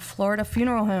unveiled in Florida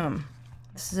funeral home.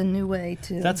 This is a new way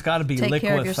to That's got to be take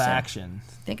care of yourself. liquefaction.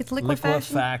 Think it's liquefaction?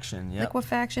 Liquefaction, yep.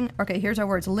 Liquefaction. Okay, here's our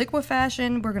words.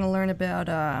 Liquefaction. We're going to learn about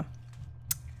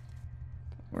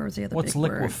where was the other What's big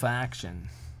word? liquefaction?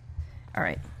 All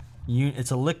right.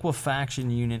 It's a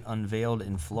liquefaction unit unveiled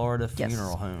in Florida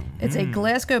funeral home. It's a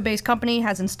Glasgow-based company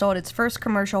has installed its first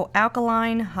commercial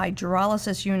alkaline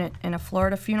hydrolysis unit in a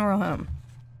Florida funeral home.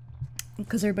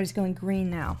 Because everybody's going green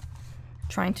now,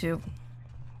 trying to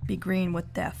be green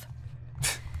with death.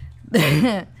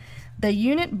 The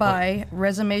unit by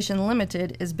Resumation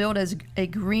Limited is built as a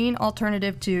green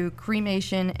alternative to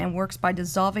cremation and works by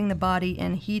dissolving the body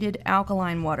in heated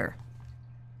alkaline water.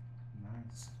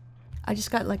 Nice. I just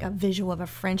got like a visual of a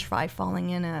French fry falling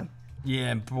in a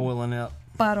Yeah, boiling up.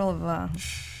 bottle of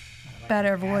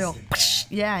batter of oil.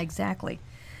 Yeah, exactly.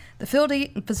 The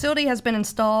facility has been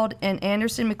installed in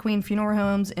Anderson McQueen Funeral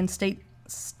Homes in St.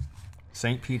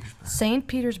 Petersburg. St.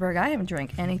 Petersburg. I haven't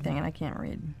drank anything and I can't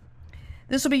read.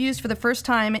 This will be used for the first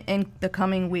time in the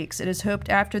coming weeks. It is hoped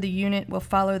after the unit will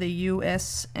follow the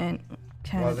U.S. and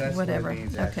Canada, Well, that's whatever. what it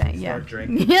means, Okay, actually. yeah. Start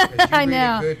drinking. Yeah, 'Cause you're I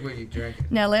know. really good when you drink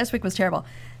it. No, last week was terrible.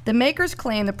 The makers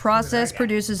claim the process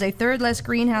produces a third less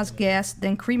greenhouse gas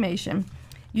than cremation,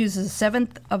 uses a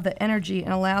seventh of the energy,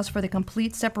 and allows for the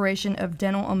complete separation of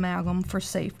dental amalgam for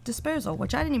safe disposal,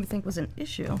 which I didn't even think was an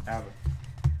issue.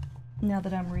 Now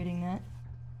that I'm reading that.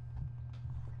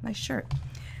 Nice shirt.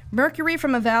 Mercury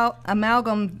from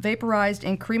amalgam vaporized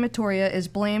in crematoria is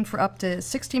blamed for up to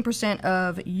 16%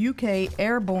 of UK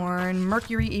airborne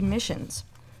mercury emissions.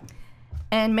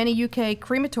 And many UK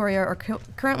crematoria are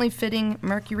currently fitting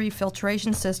mercury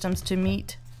filtration systems to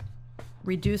meet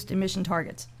reduced emission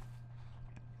targets.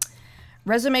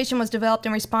 Resumation was developed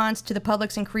in response to the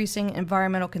public's increasing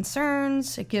environmental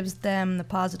concerns. It gives them the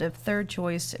positive third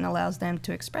choice and allows them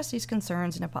to express these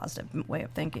concerns in a positive way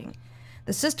of thinking.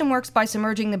 The system works by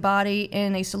submerging the body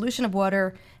in a solution of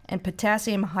water and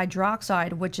potassium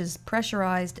hydroxide, which is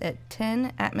pressurized at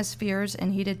 10 atmospheres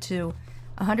and heated to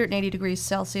 180 degrees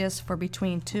Celsius for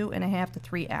between 2.5 to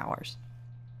 3 hours.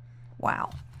 Wow.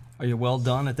 Are you well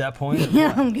done at that point?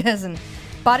 Yeah, I'm guessing.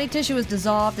 Body tissue is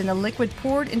dissolved and the liquid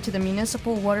poured into the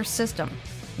municipal water system.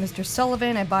 Mr.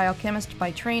 Sullivan, a biochemist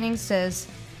by training, says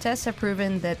tests have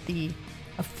proven that the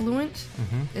effluent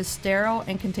is sterile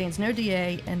and contains no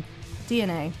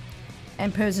DNA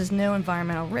and poses no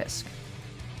environmental risk.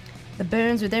 The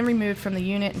bones are then removed from the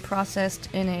unit and processed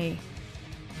in a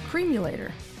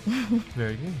cremulator.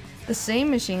 Very good. The same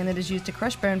machine that is used to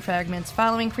crush bone fragments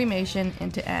following cremation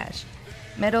into ash.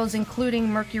 Metals, including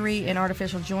mercury and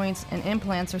artificial joints and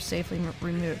implants, are safely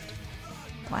removed.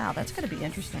 Wow, that's going to be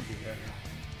interesting.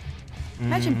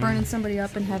 Imagine burning somebody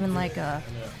up and having like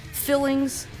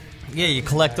fillings. Yeah, you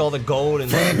collect all the gold and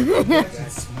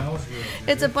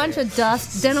It's a bunch of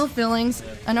dust, dental fillings,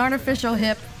 an artificial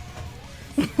hip,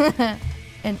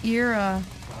 an ear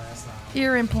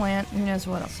implant, who knows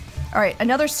what else. All right,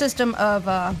 another system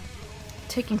of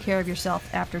taking care of yourself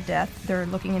after death. They're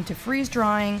looking into freeze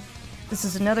drying. This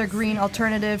is another green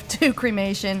alternative to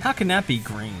cremation. How can that be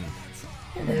green?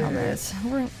 Who the hell knows?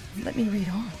 Let me read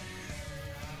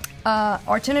on.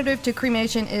 Alternative to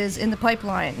cremation is in the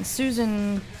pipeline.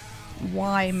 Susan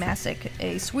Y. Masick,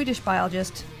 a Swedish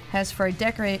biologist, has for a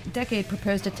decade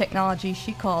proposed a technology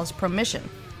she calls promission.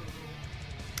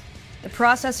 The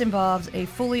process involves a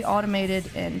fully automated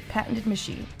and patented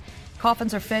machine.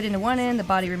 Coffins are fed into one end, the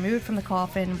body removed from the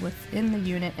coffin within the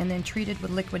unit, and then treated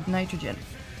with liquid nitrogen.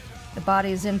 The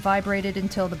body is then vibrated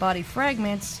until the body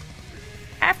fragments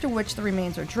after which the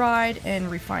remains are dried and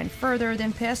refined further,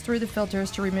 then passed through the filters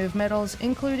to remove metals,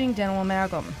 including dental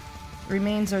amalgam. The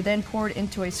remains are then poured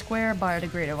into a square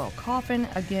biodegradable coffin,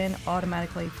 again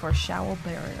automatically for shallow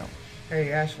burial.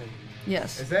 Hey, Ashley.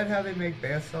 Yes. Is that how they make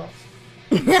bath salts?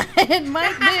 It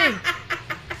might be.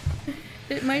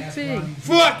 It might be.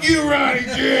 Fuck you, Ronnie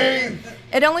G!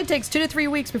 It only takes 2 to 3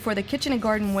 weeks before the kitchen and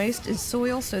garden waste is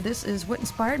soil, so this is what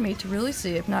inspired me to really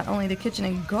see if not only the kitchen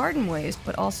and garden waste,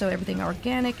 but also everything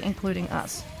organic, including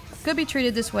us, could be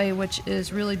treated this way, which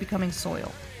is really becoming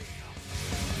soil.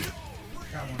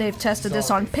 They've tested this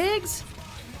on pigs.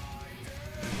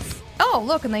 Oh,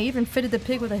 look, and they even fitted the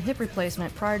pig with a hip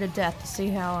replacement prior to death to see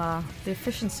how the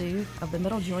efficiency of the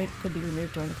middle joint could be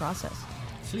removed during the process.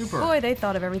 Super. Boy, they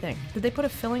thought of everything. Did they put a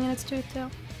filling in its tooth, too?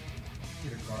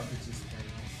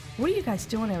 What are you guys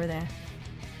doing over there?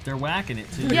 They're whacking it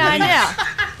to Yeah, I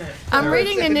know. I'm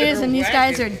reading the news, and these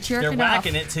guys are jerking They're off.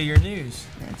 whacking it to your news.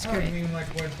 That's Oh, great. you mean like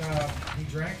what he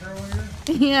drank earlier?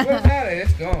 Yeah. What's that?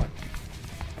 It's gone.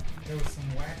 There was some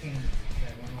whacking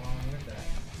that went along with that.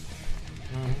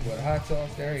 What, hot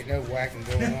sauce? There ain't no whacking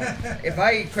going on. If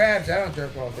I eat crabs, I don't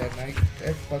jerk off that night.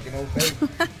 That's fucking old baby.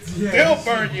 Still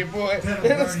burn you, boy.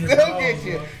 It'll still get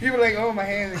you. You be like, oh, my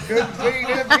hands are good. Clean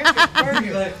up, get this burn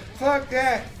you. Fuck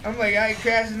that. I'm like, I eat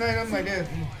crabs tonight. I'm like this.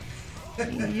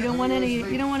 You don't want any.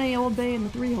 You don't want any Old Bay in the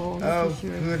 3-hole. Oh, That's for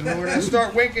sure. good lord. I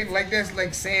start winking like this,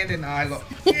 like sand in the eye. Look.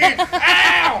 Yeah.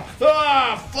 Ow!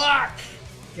 Oh, fuck!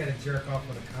 Gotta jerk off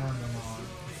with a condom on.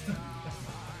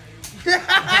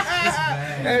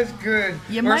 That's good.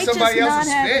 You or might somebody just else's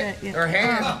not have spit it. or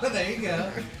hand. Oh, there you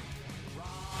go.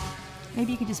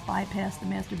 Maybe you could just bypass the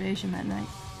masturbation that night.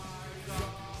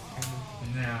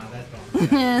 No, that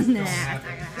don't. Nah.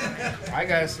 happen. I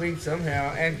gotta sleep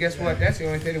somehow, and guess what? That's the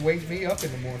only thing that wakes me up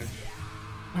in the morning.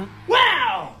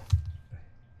 Wow!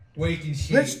 Waking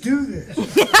shit. Let's do this. You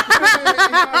know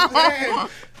what I'm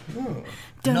saying?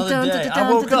 Another day.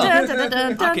 I woke up.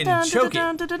 I can choke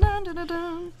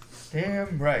it.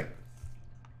 Damn right.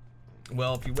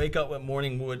 Well, if you wake up with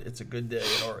morning wood, it's a good day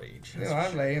at our age. You know, I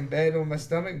lay in bed on my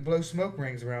stomach and blow smoke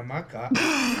rings around my cock.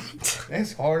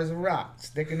 That's hard as a rock,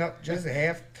 sticking up just a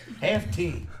half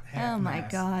T. Oh my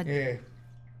God. Yeah.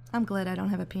 I'm glad I don't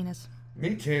have a penis.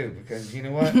 Me too, because you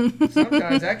know what?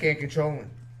 Sometimes I can't control him.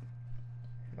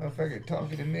 Motherfucker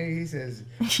talking to me, he says,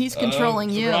 He's controlling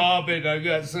you. Robin, I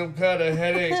got some kind of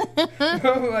headache.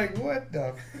 I'm like, what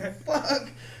the fuck?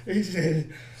 He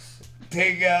said,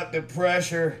 take out the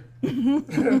pressure. So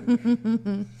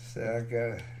I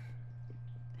gotta.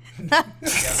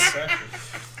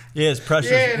 Yeah, his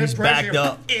pressure. Yeah, He's backed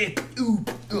up.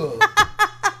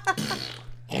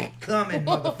 Coming,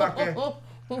 motherfucker.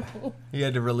 He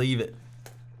had to relieve it.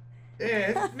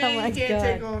 Yeah, man, you can't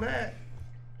take all that.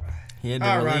 He had to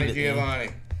All relieve right, it. Giovanni.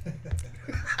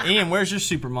 Ian, where's your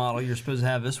supermodel you're supposed to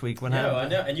have this week? What No, happened? I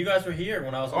know. And you guys were here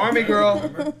when I was on Army the girl.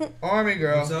 phone, remember? Army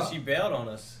girl. She bailed on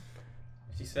us.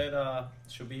 She said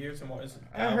she'll be here tomorrow.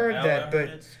 I heard that,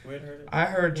 but Squid heard it. I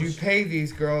heard you pay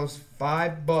these girls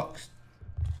 $5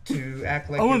 to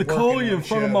act like I want to you're call working you on in the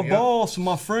front of show. my Yep. boss and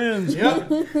my friends. Yep.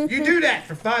 You do that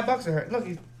for $5 a her. Look,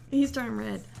 He's turned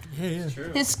red. Yeah, yeah.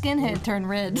 True. His skin had turned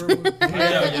red. Yo,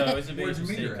 it's a big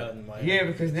mistake cutting my yeah,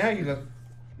 because now you look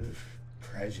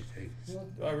prejudiced.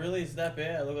 Oh, really? Is that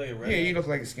bad? I look like a red. Yeah, you look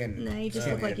like a skin. No, you just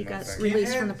look like you got motherfucker.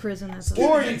 released from the prison. That's all.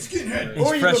 Or you, He's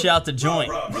or you fresh look, out the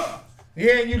joint.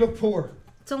 Yeah, and you look poor.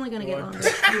 It's only gonna get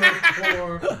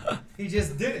longer. He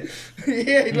just did it.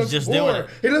 Yeah, he looks just poor. doing it.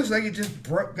 He looks like he just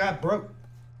got broke.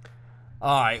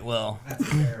 All right, well, That's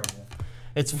terrible.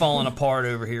 it's falling apart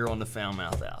over here on the Foul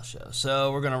Mouth Owl Show.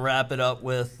 So we're going to wrap it up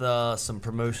with some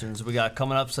promotions we got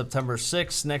coming up September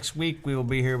 6th. Next week, we will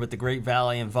be here with the Great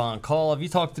Valley and Von Call. Have you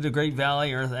talked to the Great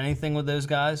Valley or anything with those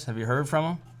guys? Have you heard from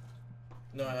them?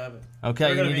 No, I haven't.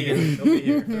 Okay, They're you need to gonna get. be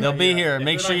here. They'll be here. They'll be here. If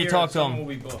Make they're sure not you here, talk to someone them.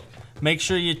 will be booked. Make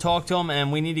sure you talk to them,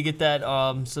 and we need to get that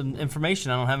some information.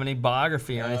 I don't have any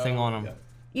biography or anything on them.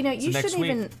 You know, you next shouldn't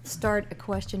week. even start a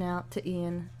question out to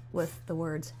Ian with the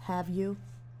words "Have you?"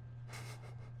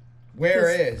 Where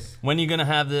is? When are you gonna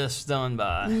have this done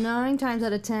by? 9 times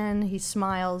out of 10, he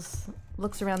smiles,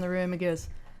 looks around the room, and goes,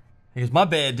 He goes, my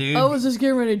bad, dude. "I was just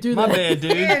getting ready to do My that." bad,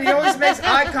 dude. Yeah, and he always makes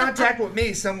eye contact with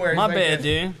me somewhere. He's My like bad, this.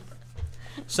 dude.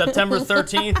 September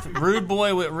 13th, Rude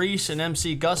Boy with Reese and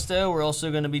MC Gusto. We're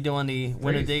also going to be doing the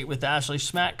Win a Date with Ashley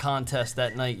Smack contest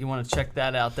that night. You want to check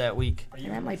that out that week.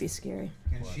 That might be scary.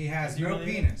 And she has no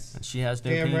penis. And she has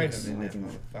no Damn right, penis. I'm in that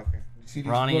motherfucker. See these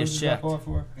Ronnie is clothes I checked. bought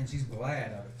for her? And she's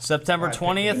glad of it. September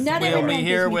 20th, Not we'll everyone be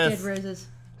here gives me with kid roses.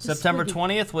 Just September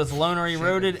Squiggy. 20th with Loner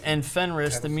Eroded and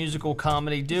Fenris, the musical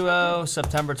comedy duo.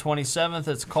 September 27th,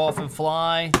 it's Cough and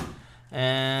Fly.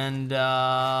 and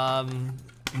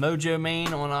Mojo,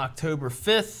 Maine on October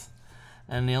 5th.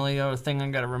 And the only other thing I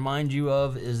got to remind you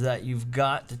of is that you've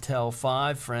got to tell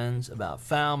 5 friends about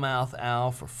Foul Mouth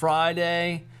Al for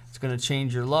Friday. It's going to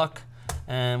change your luck.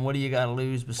 And what do you got to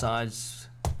lose besides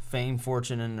fame,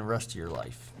 fortune, and the rest of your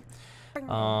life?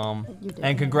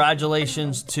 And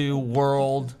congratulations to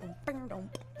World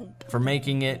for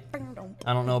making it.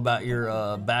 I don't know about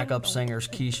your backup singers,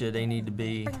 Keisha. They need to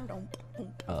be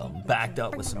backed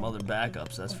up with some other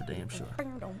backups, that's for damn sure.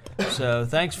 So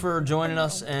thanks for joining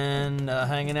us and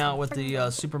hanging out with the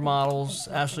supermodels,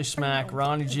 Ashley Smack,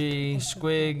 Ronnie G,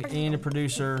 Squig, Ian the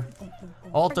producer,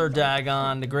 Alter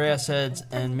Dagon, the Grassheads,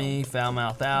 and me, Foul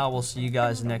Mouth Al. We'll see you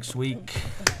guys next week.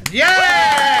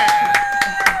 Yeah!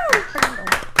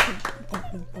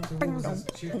 Bang,